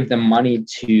give them money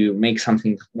to make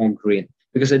something more green,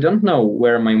 because I don't know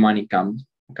where my money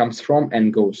comes from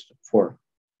and goes for.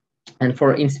 And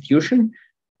for institution,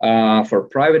 for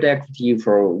private equity,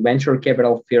 for venture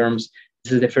capital firms,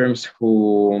 This is the firms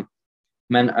who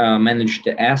manage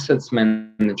the assets,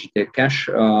 manage the cash,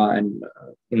 and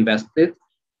invest it.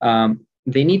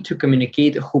 They need to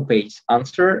communicate who pays,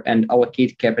 answer, and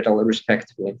allocate capital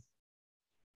respectively.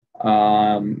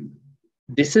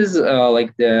 This is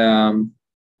like the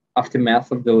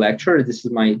aftermath of the lecture. This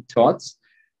is my thoughts.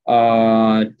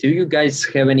 Do you guys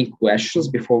have any questions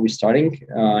before we starting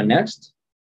next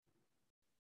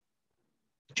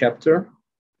chapter?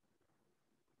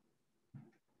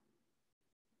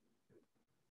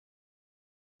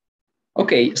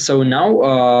 Okay, so now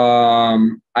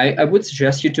I would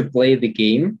suggest you to play the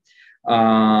game.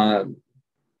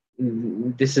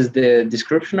 This is the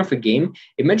description of a game.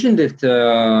 Imagine that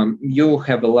you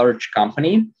have a large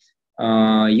company.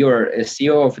 You're a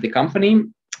CEO of the company,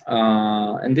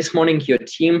 and this morning your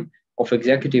team of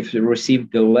executives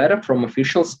received the letter from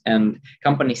officials and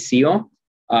company CEO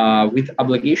with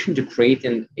obligation to create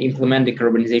and implement the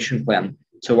decarbonization plan.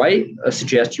 So I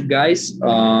suggest you guys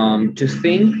to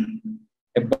think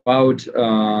about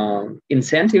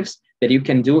incentives that you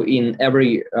can do in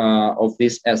every of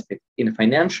these aspects, in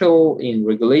financial, in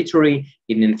regulatory,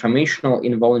 in informational,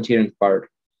 in volunteering part.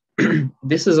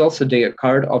 This is also the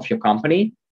card of your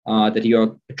company, that you're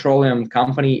a petroleum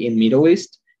company in Middle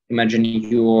East. Imagine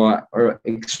you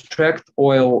extract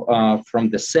oil from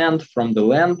the sand, from the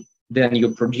land, then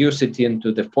you produce it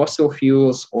into the fossil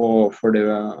fuels or for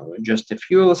the just the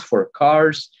fuels for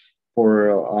cars,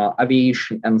 for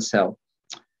aviation and so.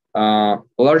 A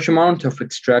large amount of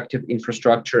extractive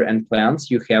infrastructure and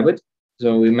plants, you have it.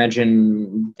 So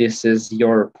imagine this is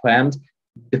your plant,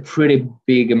 the pretty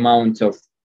big amount of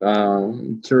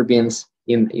turbines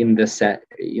in the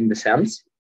sense.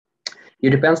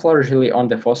 It depends largely on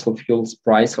the fossil fuels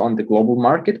price on the global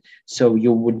market, so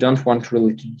you don't want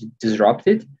really to disrupt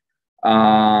it.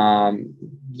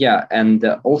 Yeah, and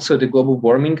also the global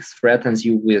warming threatens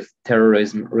you with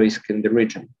terrorism risk in the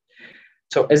region.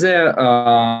 So as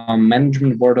a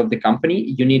management board of the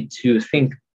company, you need to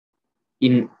think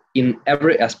in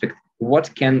every aspect,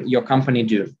 what can your company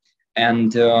do?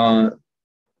 And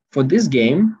for this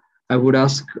game, I would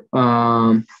ask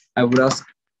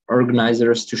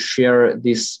organizers to share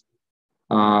these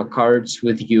cards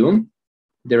with you.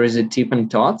 There is a tip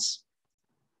and thoughts.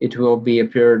 It will be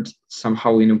appeared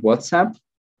somehow in WhatsApp.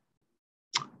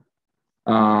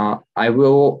 I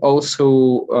will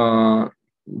also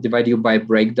divide you by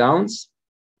breakdowns.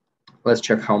 Let's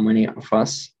check how many of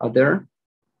us are there.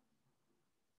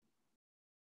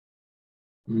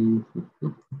 Do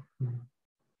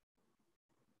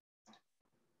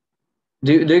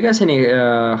you guys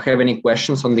have any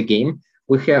questions on the game?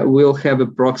 We'll have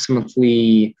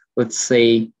approximately, let's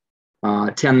say,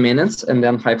 10 minutes and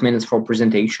then 5 minutes for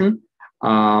presentation.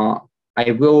 I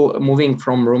will moving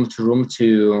from room to room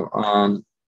to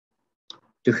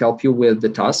help you with the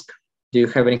task. Do you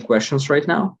have any questions right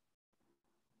now?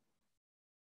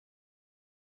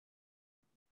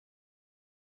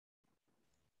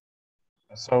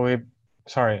 So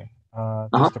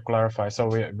just to clarify, so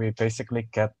we basically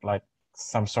get like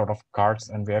some sort of cards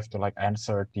and we have to like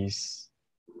answer these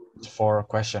 4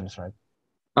 questions, right?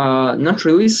 Not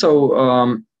really. So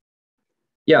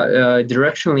yeah,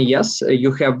 directionally, yes.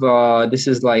 You have this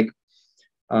is like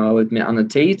let me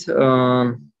annotate.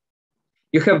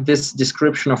 You have this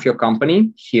description of your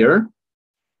company here.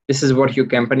 This is what your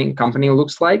company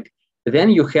looks like. Then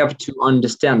you have to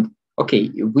understand,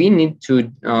 okay, we need to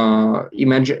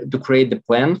imagine to create the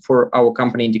plan for our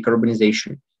company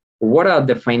decarbonization. What are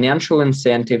the financial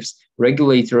incentives,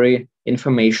 regulatory,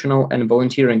 informational, and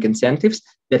volunteering incentives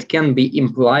that can be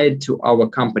implied to our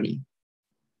company?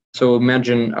 So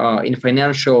imagine in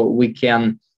financial, we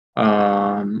can,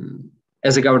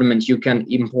 as a government, you can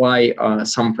imply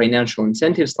some financial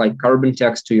incentives like carbon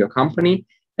tax to your company,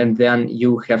 and then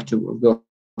you will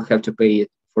have to pay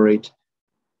for it.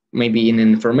 Maybe in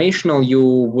informational, you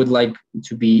would like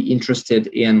to be interested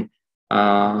in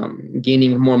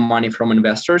gaining more money from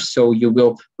investors, so you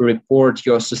will report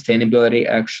your sustainability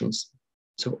actions.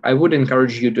 So I would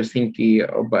encourage you to think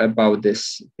about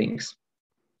these things.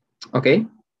 Okay.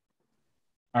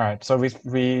 All right. So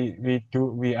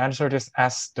we answer this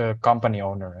as the company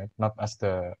owner, right? Not as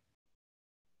the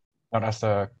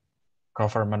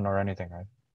government or anything, right?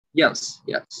 Yes.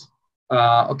 Yes.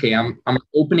 Okay. I'm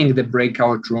opening the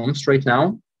breakout rooms right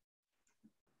now.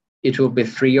 It will be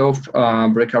 3 of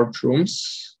breakout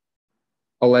rooms,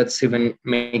 or let's even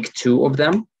make 2 of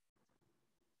them.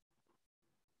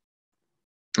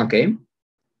 Okay.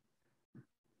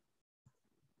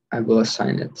 I will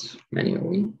assign it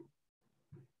manually.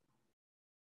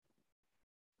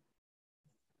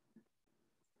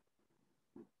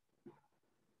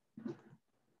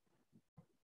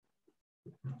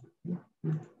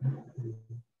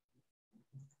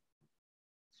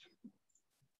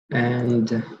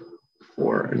 And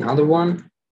for another one.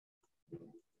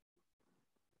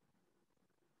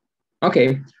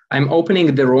 Okay, I'm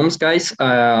opening the rooms, guys.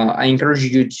 I encourage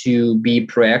you to be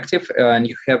proactive and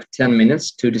you have 10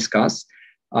 minutes to discuss.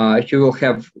 If you will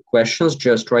have questions,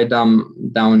 just write them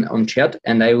down on chat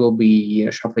and I will be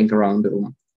shuffling around the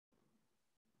room.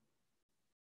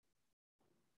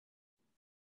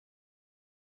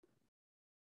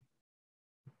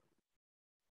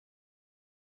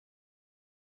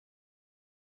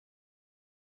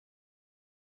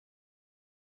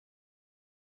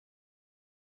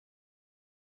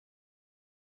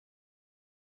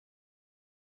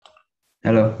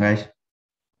 Hello, guys.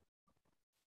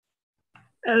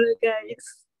 Hello,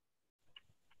 guys.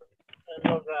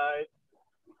 Hello, guys.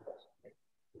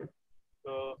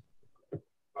 So,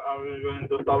 what are we going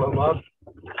to talk about?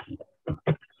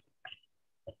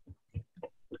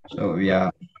 So we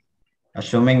are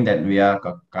assuming that we are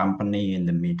a company in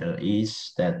the Middle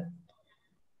East that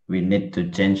we need to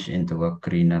change into a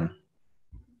greener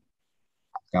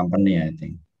company, I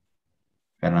think.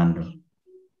 Fernando.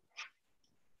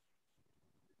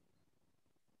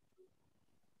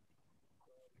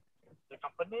 The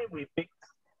company we picked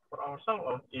for ourselves,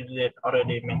 or is it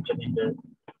already mentioned in the?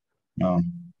 No,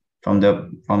 from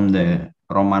the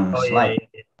Roman slide.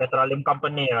 Yeah. Petroleum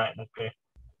company, right? Okay.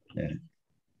 Yeah.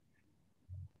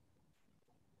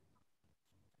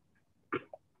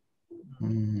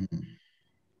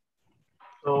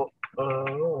 So,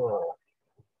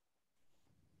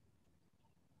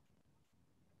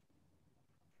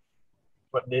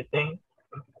 what do you think,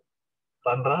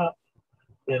 Sandra?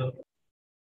 Do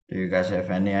you guys have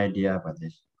any idea about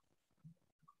this?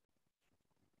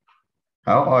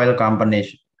 How oil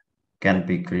companies can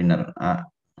be greener? I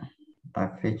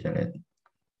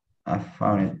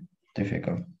found it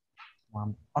difficult.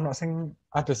 Ono sing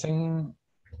ada sing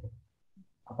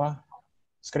apa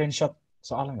screenshot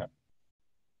soalnya nggak?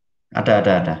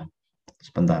 Ada.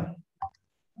 Sebentar.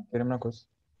 Kirim Gus.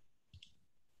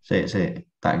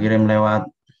 Tak kirim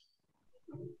lewat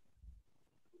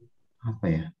apa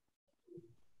ya?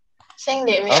 Sing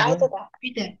di WA itu tak?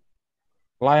 Beda.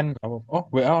 Line apa? Oh,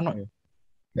 WA ono ya?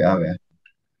 WA.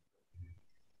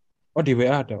 Oh, di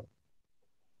WA ada.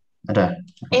 Ada.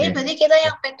 Ini berarti kita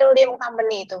yang petroleum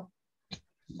company itu.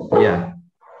 Iya.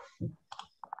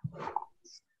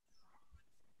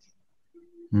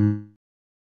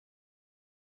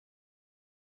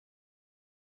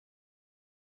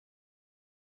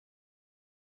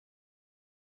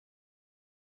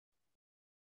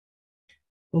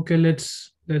 Okay,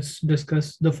 let's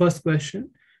discuss the first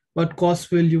question. What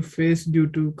costs will you face due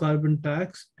to carbon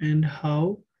tax and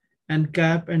how, and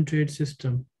cap and trade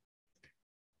system?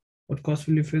 What costs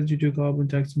will you face due to carbon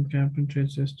tax and cap and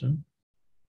trade system?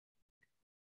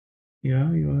 Yeah,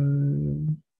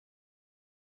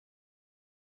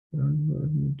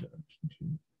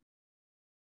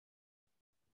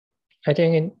 I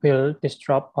think it will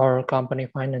disrupt our company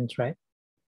finance, right?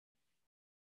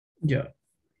 Yeah.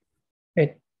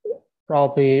 It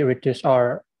probably reduce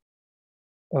our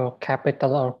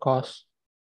capital or cost.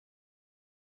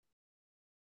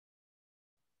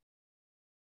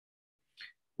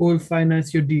 Who will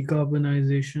finance your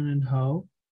decarbonization and how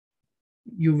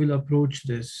you will approach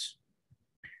this?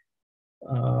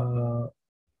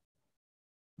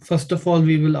 First of all,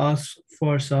 we will ask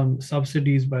for some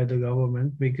subsidies by the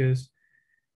government because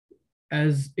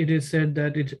as it is said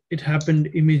that it happened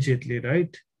immediately,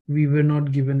 right? We were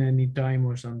not given any time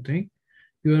or something.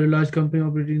 You are a large company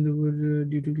operating in the world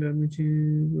due to climate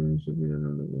change.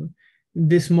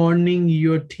 This morning,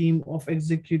 your team of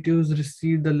executives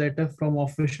received a letter from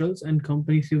officials and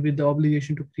companies with the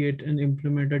obligation to create and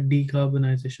implement a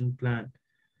decarbonization plan.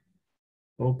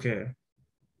 Okay.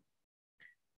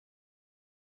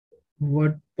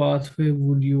 What pathway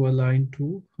would you align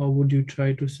to? How would you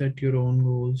try to set your own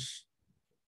goals?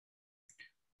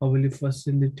 How will you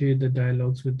facilitate the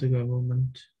dialogues with the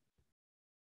government?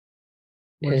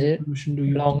 What Is it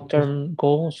long-term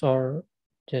goals or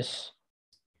just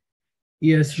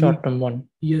short-term one?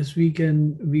 Yes, we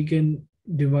can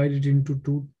divide it into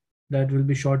two. That will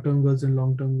be short-term goals and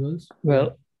long-term goals.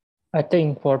 Well, I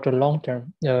think for the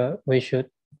long-term, we should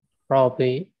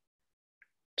probably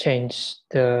change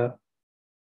the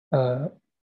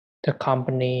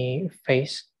company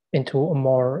face into a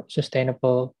more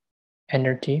sustainable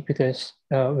energy because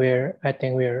I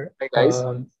think we're Hi guys.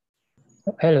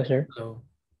 Hello, sir. Hello.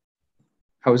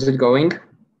 How's it going?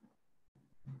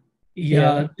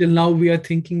 Yeah, till now we are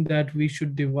thinking that we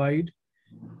should divide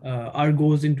our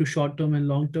goals into short-term and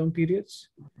long-term periods.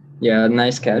 Yeah,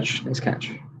 nice catch.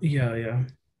 Yeah.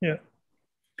 Yeah.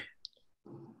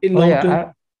 In long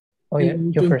term, Oh yeah,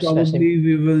 In your long term, first Asim. probably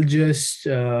we will just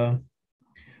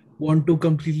want to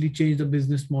completely change the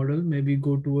business model, maybe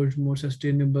go towards more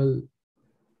sustainable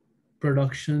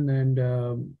production, and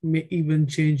may even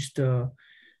change the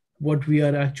what we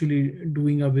are actually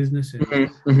doing our business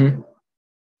in.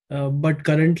 But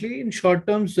currently, in short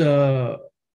terms,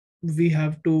 we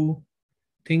have to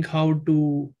think how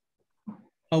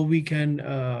we can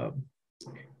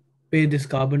pay this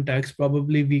carbon tax.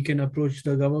 Probably we can approach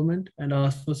the government and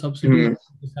ask for subsidies.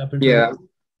 This happens.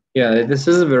 Yeah, this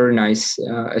is a very nice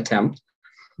attempt.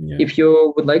 Yeah. If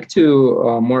you would like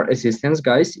to more assistance,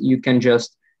 guys, you can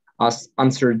just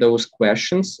answer those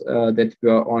questions that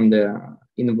were on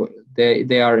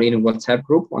they are in WhatsApp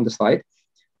group on the slide,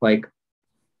 like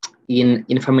in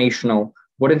informational.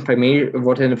 What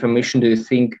information do you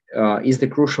think is the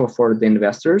crucial for the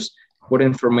investors? What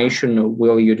information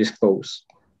will you disclose?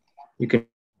 You can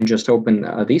just open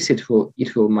this. It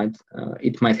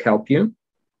might help you.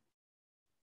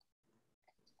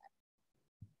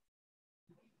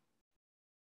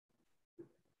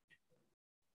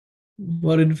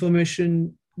 What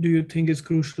information do you think is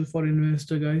crucial for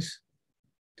investor, guys?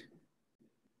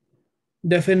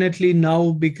 Definitely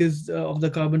now, because of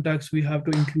the carbon tax, we have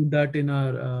to include that in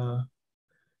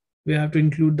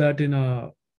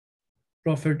our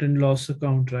profit and loss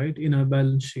account, right? In our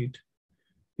balance sheet,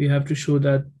 we have to show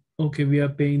that, okay, we are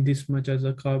paying this much as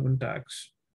a carbon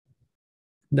tax.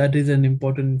 That is an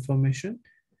important information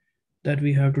that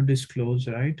we have to disclose,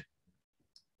 right?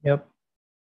 Yep.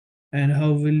 And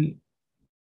how will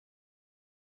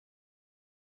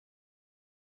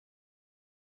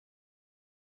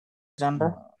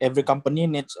every company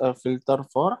needs a filter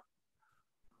for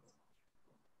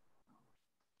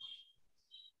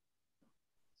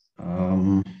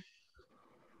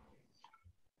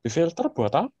di filter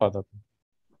buat apa tapi?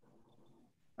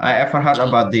 I ever heard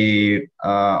about the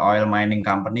oil mining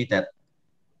company that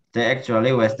they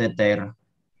actually wasted their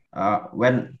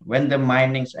when the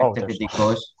mining activity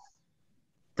goes,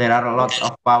 there are lots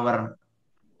of power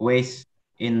waste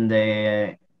in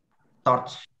the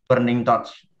burning torch.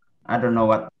 I don't know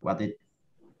what it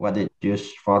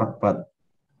used for, but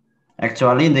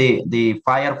actually the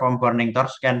fire from burning torch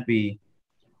can be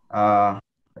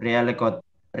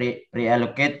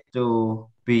reallocate to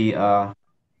be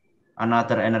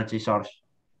another energy source.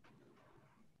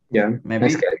 Yeah,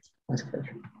 maybe. That's good.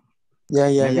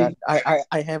 Yeah.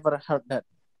 I have heard that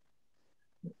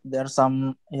there are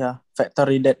some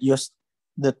factory that use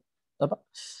the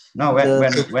no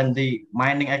when the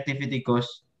mining activity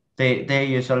goes, they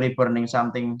usually burning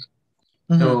something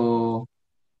to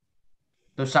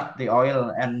suck the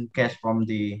oil and gas from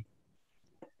the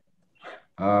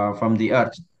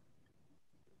earth.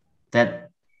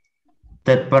 That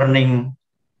burning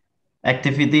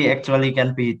activity actually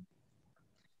can be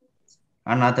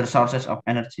another sources of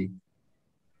energy.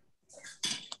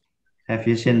 Have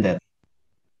you seen that?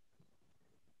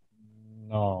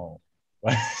 No.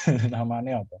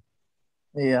 Namanya apa?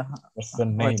 Yeah. What's the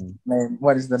name?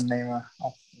 What is the name?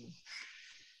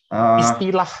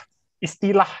 Istilah.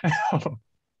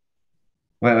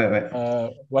 Wait.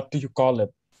 What do you call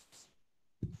it?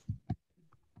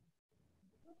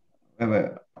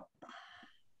 Wait.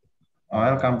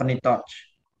 Oil company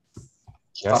torch.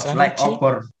 Yes, torch like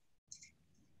opor.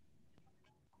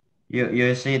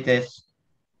 You see this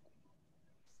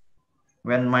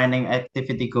when mining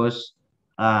activity goes.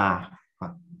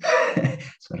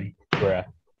 Sorry. Where?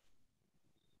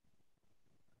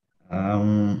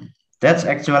 That's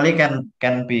actually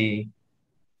can be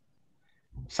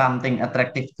something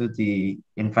attractive to the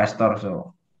investor.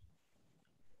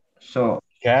 So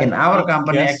in our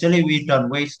company, actually, we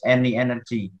don't waste any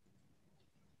energy.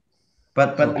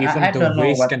 But even I the don't know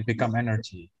waste what can become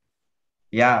energy.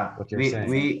 Yeah,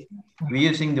 we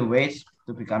using the waste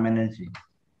to become energy.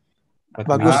 But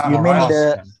Bagus,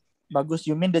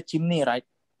 you mean the chimney, right?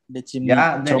 The chimney.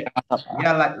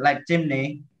 Like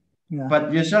chimney. Yeah.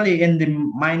 But usually in the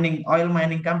oil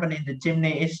mining company, the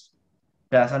chimney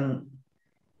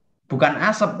bukan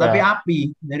asap tapi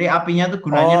api. Jadi apinya tuh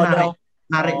gunanya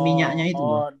narik minyaknya itu.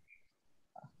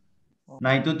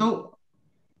 Nah itu tuh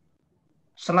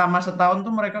selama setahun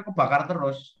tuh mereka kebakar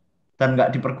terus dan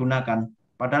nggak dipergunakan.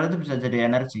 Padahal itu bisa jadi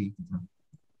energi.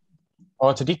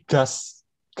 Oh jadi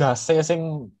gasnya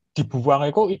yang dibuang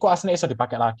itu aslinya bisa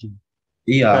dipakai lagi.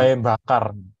 Iya. Kayak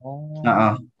bakar.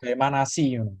 Kayak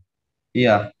manasi.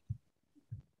 Iya.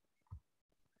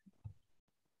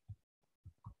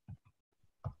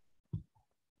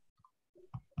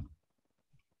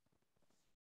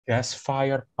 Gas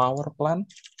fired power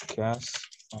plant. Gas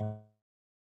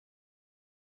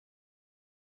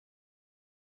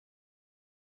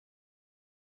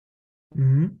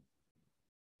Mm-hmm.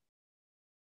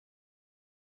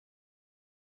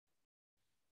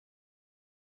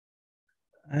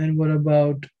 And what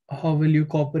about how will you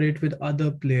cooperate with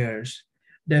other players?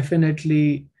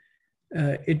 Definitely,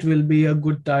 it will be a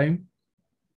good time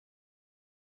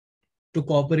to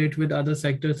cooperate with other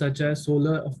sectors such as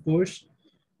solar, of course,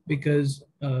 because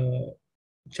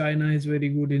China is very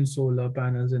good in solar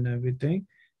panels and everything.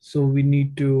 So we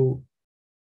need to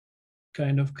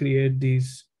kind of create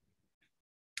these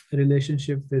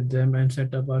relationship with them and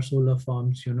set up our solar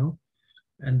farms,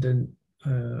 and then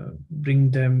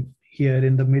bring them here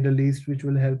in the Middle East, which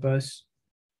will help us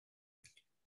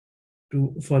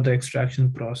for the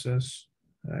extraction process,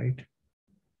 right?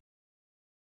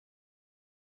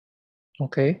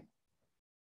 Okay.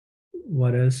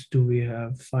 What else do we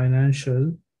have?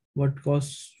 Financial. What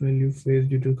costs will you face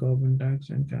due to carbon tax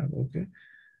and cap? Okay.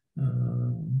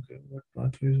 Okay. What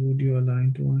pathways would you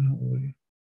align to and how will you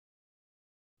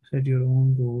set your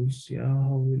own goals? Yeah.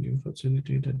 How will you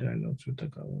facilitate the dialogues with the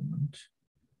government?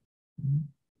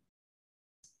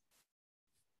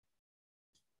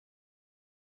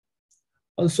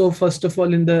 Also, first of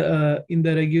all, in the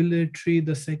regulatory,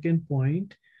 the second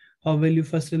point, how will you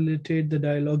facilitate the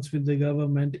dialogues with the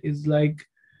government is like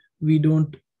we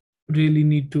don't really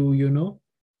need to,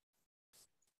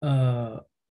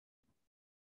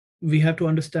 we have to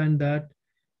understand that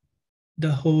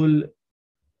the whole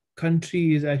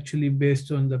country is actually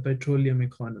based on the petroleum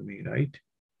economy, right?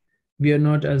 We are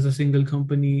not as a single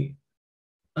company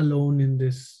alone in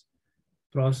this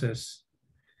process.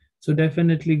 So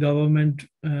definitely government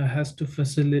has to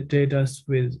facilitate us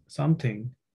with something,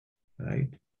 right?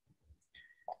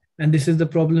 And this is the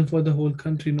problem for the whole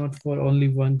country, not for only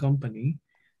one company.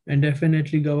 And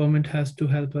definitely government has to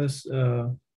help us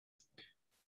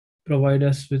provide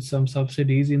us with some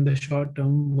subsidies in the short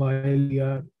term while we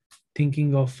are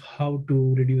thinking of how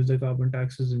to reduce the carbon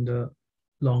taxes in the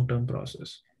long-term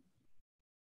process.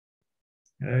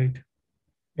 Right?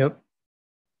 Yep.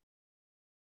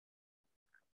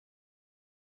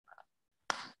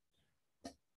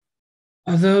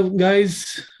 Other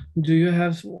guys, do you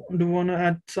want to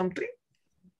add something?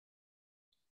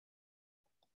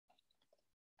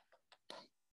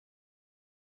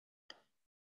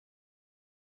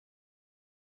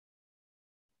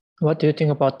 What do you think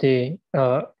about the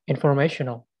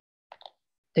informational? I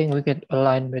think we could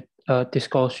align with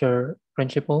disclosure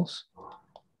principles.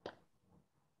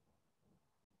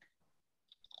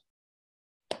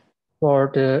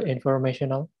 For the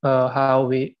informational,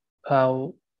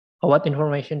 what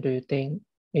information do you think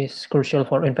is crucial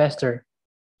for investor?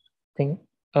 I think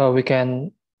we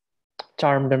can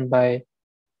charm them by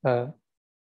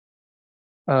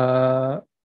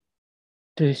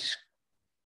this,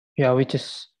 which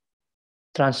is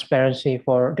transparency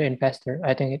for the investor.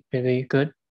 I think it will be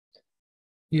good.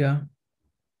 Yeah.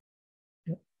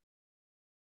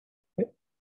 Okay,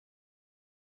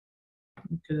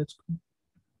 that's cool.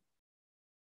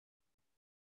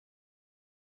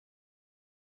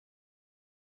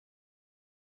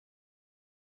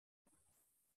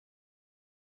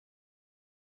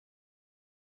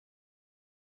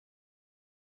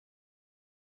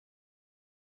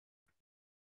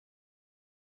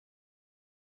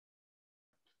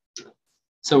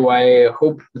 So I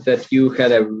hope that you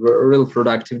had a real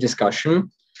productive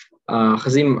discussion.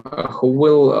 Hazim, who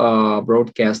will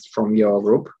broadcast from your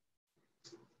group?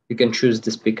 You can choose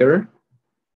the speaker.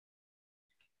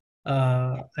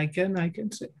 I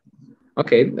can say.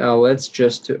 Okay, let's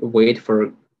just wait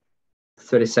for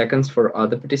 30 seconds for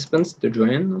other participants to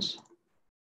join us.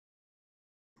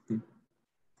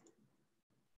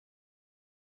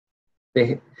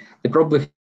 They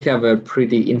probably have a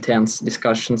pretty intense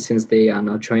discussion since they are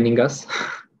not joining us.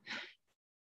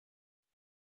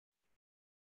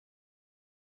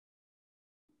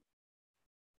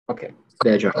 Okay,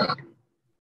 they're joining.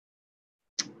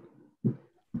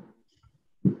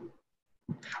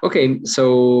 Okay,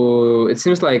 so it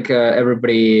seems like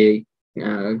everybody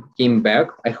came back.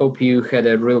 I hope you had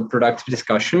a real productive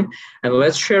discussion, and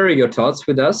let's share your thoughts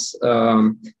with us.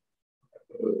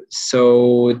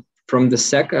 So from the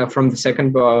second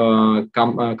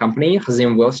company,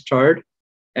 Hazim will start,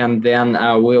 and then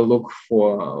we'll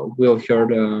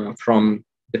hear from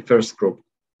the first group.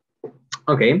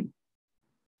 Okay.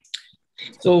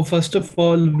 So first of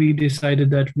all, we decided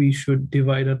that we should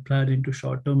divide our plan into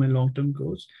short-term and long-term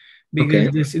goals,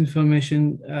 because this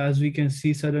information, as we can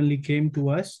see, suddenly came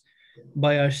to us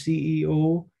by our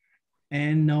CEO,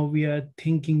 and now we are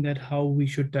thinking that how we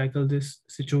should tackle this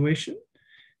situation.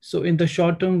 So in the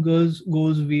short-term goals,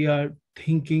 we are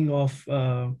thinking of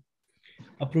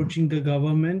approaching the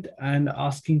government and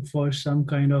asking for some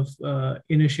kind of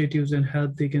initiatives and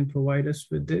help they can provide us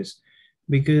with this,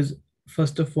 because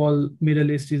first of all,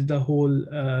 Middle East is the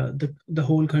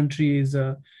whole country is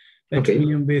a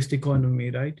petroleum based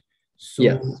economy, right?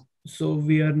 So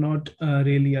we are not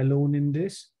really alone in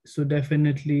this. So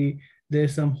definitely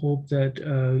there's some hope that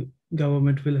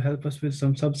government will help us with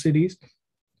some subsidies,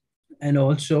 and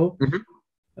also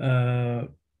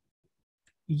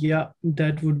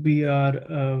that would be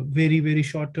our very, very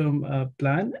short term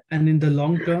plan. And in the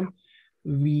long term,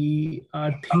 we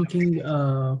are thinking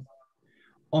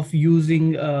of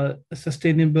using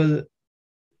sustainable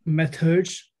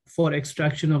methods for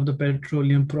extraction of the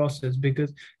petroleum process,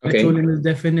 because petroleum is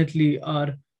definitely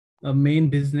our main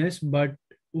business. But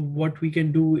what we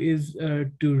can do is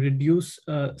to reduce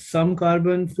some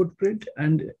carbon footprint,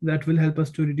 and that will help us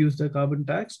to reduce the carbon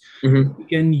tax. We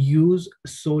can use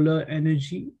solar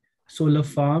energy, solar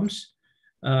farms.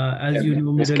 As you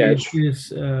know, Middle East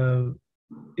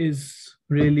is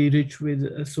really rich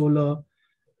with solar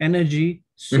energy.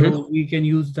 So we can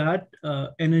use that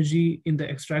energy in the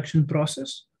extraction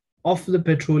process of the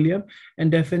petroleum.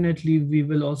 And definitely we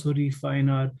will also refine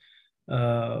our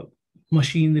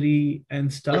machinery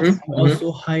and stuff,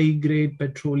 also high grade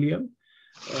petroleum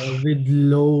with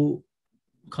low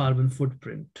carbon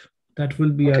footprint. That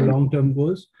will be our long-term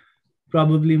goals.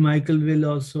 Probably Michael will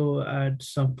also add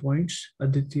some points.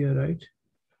 Aditya, right?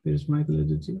 Where's Michael?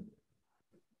 Aditya?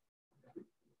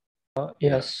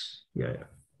 Yes. Yeah.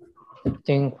 I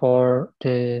think for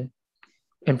the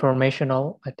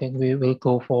informational, I think we will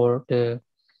go for the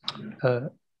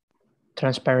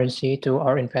transparency to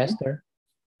our investor.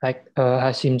 Like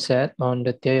Hasim said on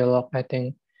the dialogue, I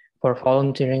think for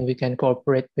volunteering, we can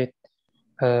cooperate with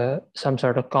some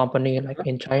sort of company like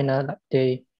in China. Like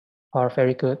they are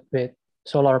very good with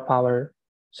solar power.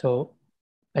 So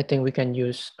I think we can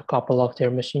use a couple of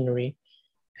their machinery.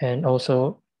 And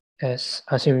also, as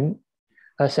Hasim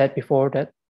said before,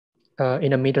 that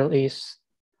in the Middle East,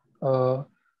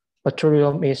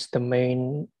 petroleum is the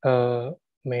main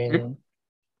main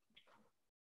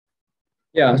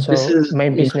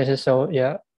businesses. So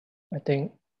yeah, I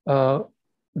think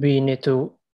we need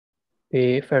to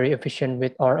be very efficient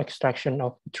with our extraction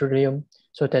of petroleum,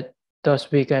 so that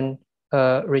thus we can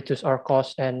reduce our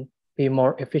costs and be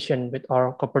more efficient with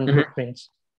our carbon footprints.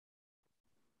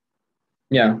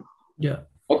 Yeah.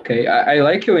 Okay, I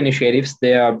like your initiatives.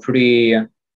 They are pretty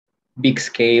big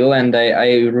scale, and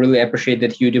I really appreciate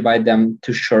that you divide them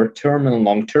to short term and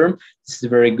long term. This is a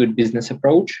very good business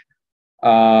approach.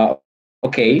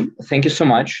 Okay, thank you so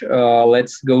much.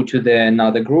 Let's go to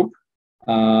another group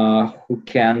who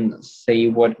can say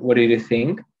what do you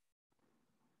think?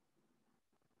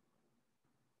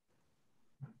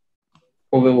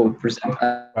 Who will present?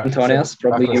 Antonius,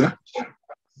 probably you.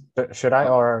 Should I,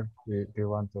 or do you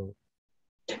want to?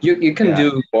 You can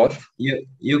do both.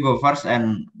 You go first,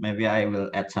 and maybe I will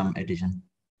add some addition.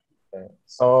 Okay.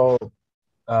 So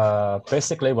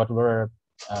basically, what we're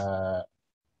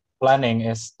planning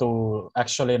is to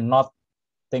actually not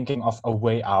thinking of a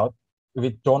way out.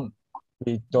 We don't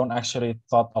actually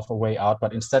thought of a way out,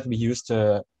 but instead we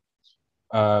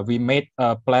we made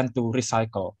a plan to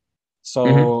recycle.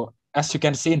 So as you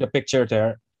can see in the picture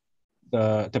there,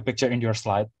 the picture in your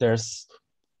slide, there's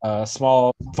a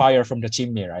small fire from the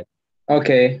chimney, right?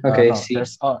 Okay. See.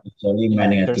 There's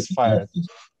fire.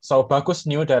 So Bagus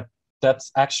knew that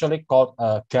that's actually called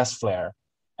a gas flare,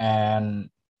 and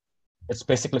it's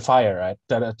basically fire, right?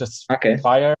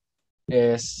 Fire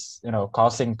is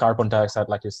causing carbon dioxide,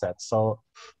 like you said. So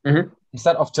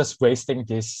instead of just wasting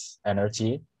this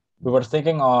energy, we were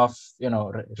thinking of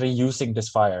reusing this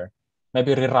fire,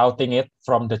 maybe rerouting it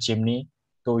from the chimney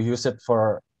to use it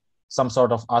for some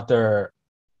sort of other,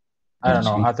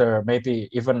 maybe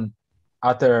even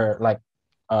other like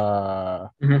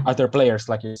other players,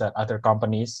 like you said, other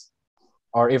companies,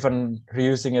 or even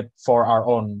reusing it for our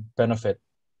own benefit.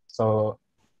 So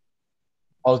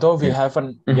although we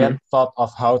haven't yet thought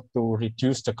of how to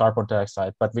reduce the carbon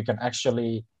dioxide, but we can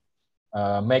actually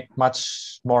make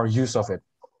much more use of it.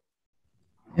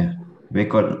 Yeah, we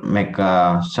could make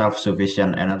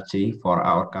self-sufficient energy for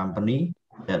our company.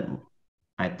 That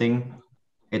I think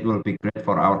it will be great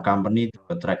for our company to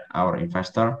attract our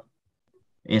investor.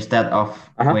 Instead of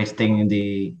wasting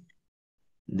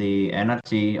the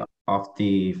energy of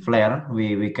the flare,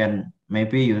 we can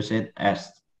maybe use it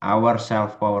as our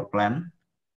self-power plant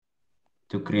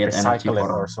to create energy for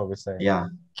it, or so we say. Yeah.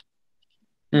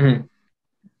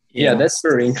 Yeah, that's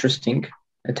very interesting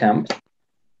attempt.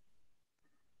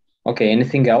 Okay,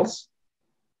 anything else?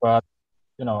 But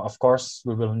of course,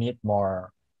 we will need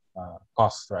more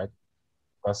costs, right?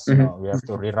 because you know we have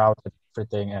to reroute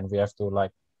everything, and we have to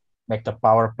like make the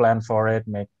power plan for it,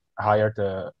 hire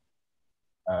the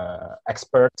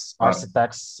experts,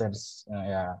 architects, since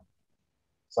yeah.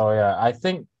 So yeah, I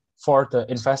think for the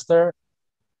investor,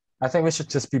 I think we should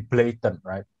just be blatant,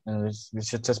 right? And we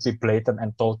should just be blatant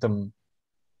and told them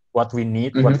what we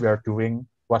need, what we are doing,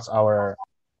 what's our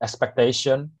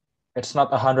expectation. It's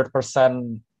not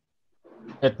 100%.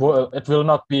 It will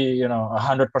not be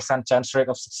 100% chance rate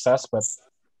of success, but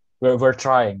we're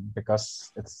trying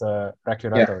because it's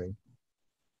regulatory.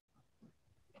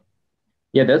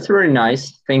 Yeah, that's very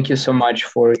nice. Thank you so much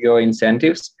for your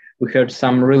incentives. We heard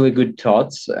some really good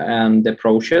thoughts and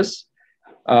approaches.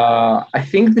 I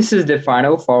think this is the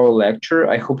final of our lecture.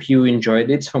 I hope you enjoyed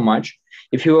it so much.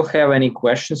 If you will have any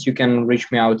questions, you can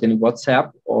reach me out in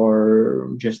WhatsApp or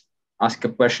just ask a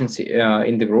questions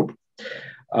in the group.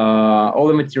 All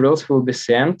the materials will be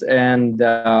sent, and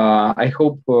I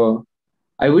hope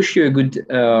I wish you a good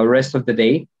rest of the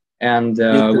day and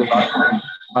good luck on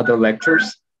other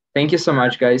lectures. Thank you so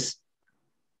much, guys.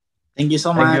 Thank you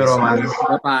so much. Thank you, Roman.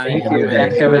 Bye-bye. Thank you,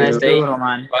 and have a nice day.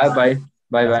 Roman. Bye-bye.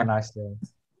 Bye-bye. Have a nice day.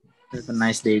 Have a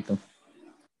nice day too.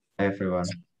 Hi, everyone.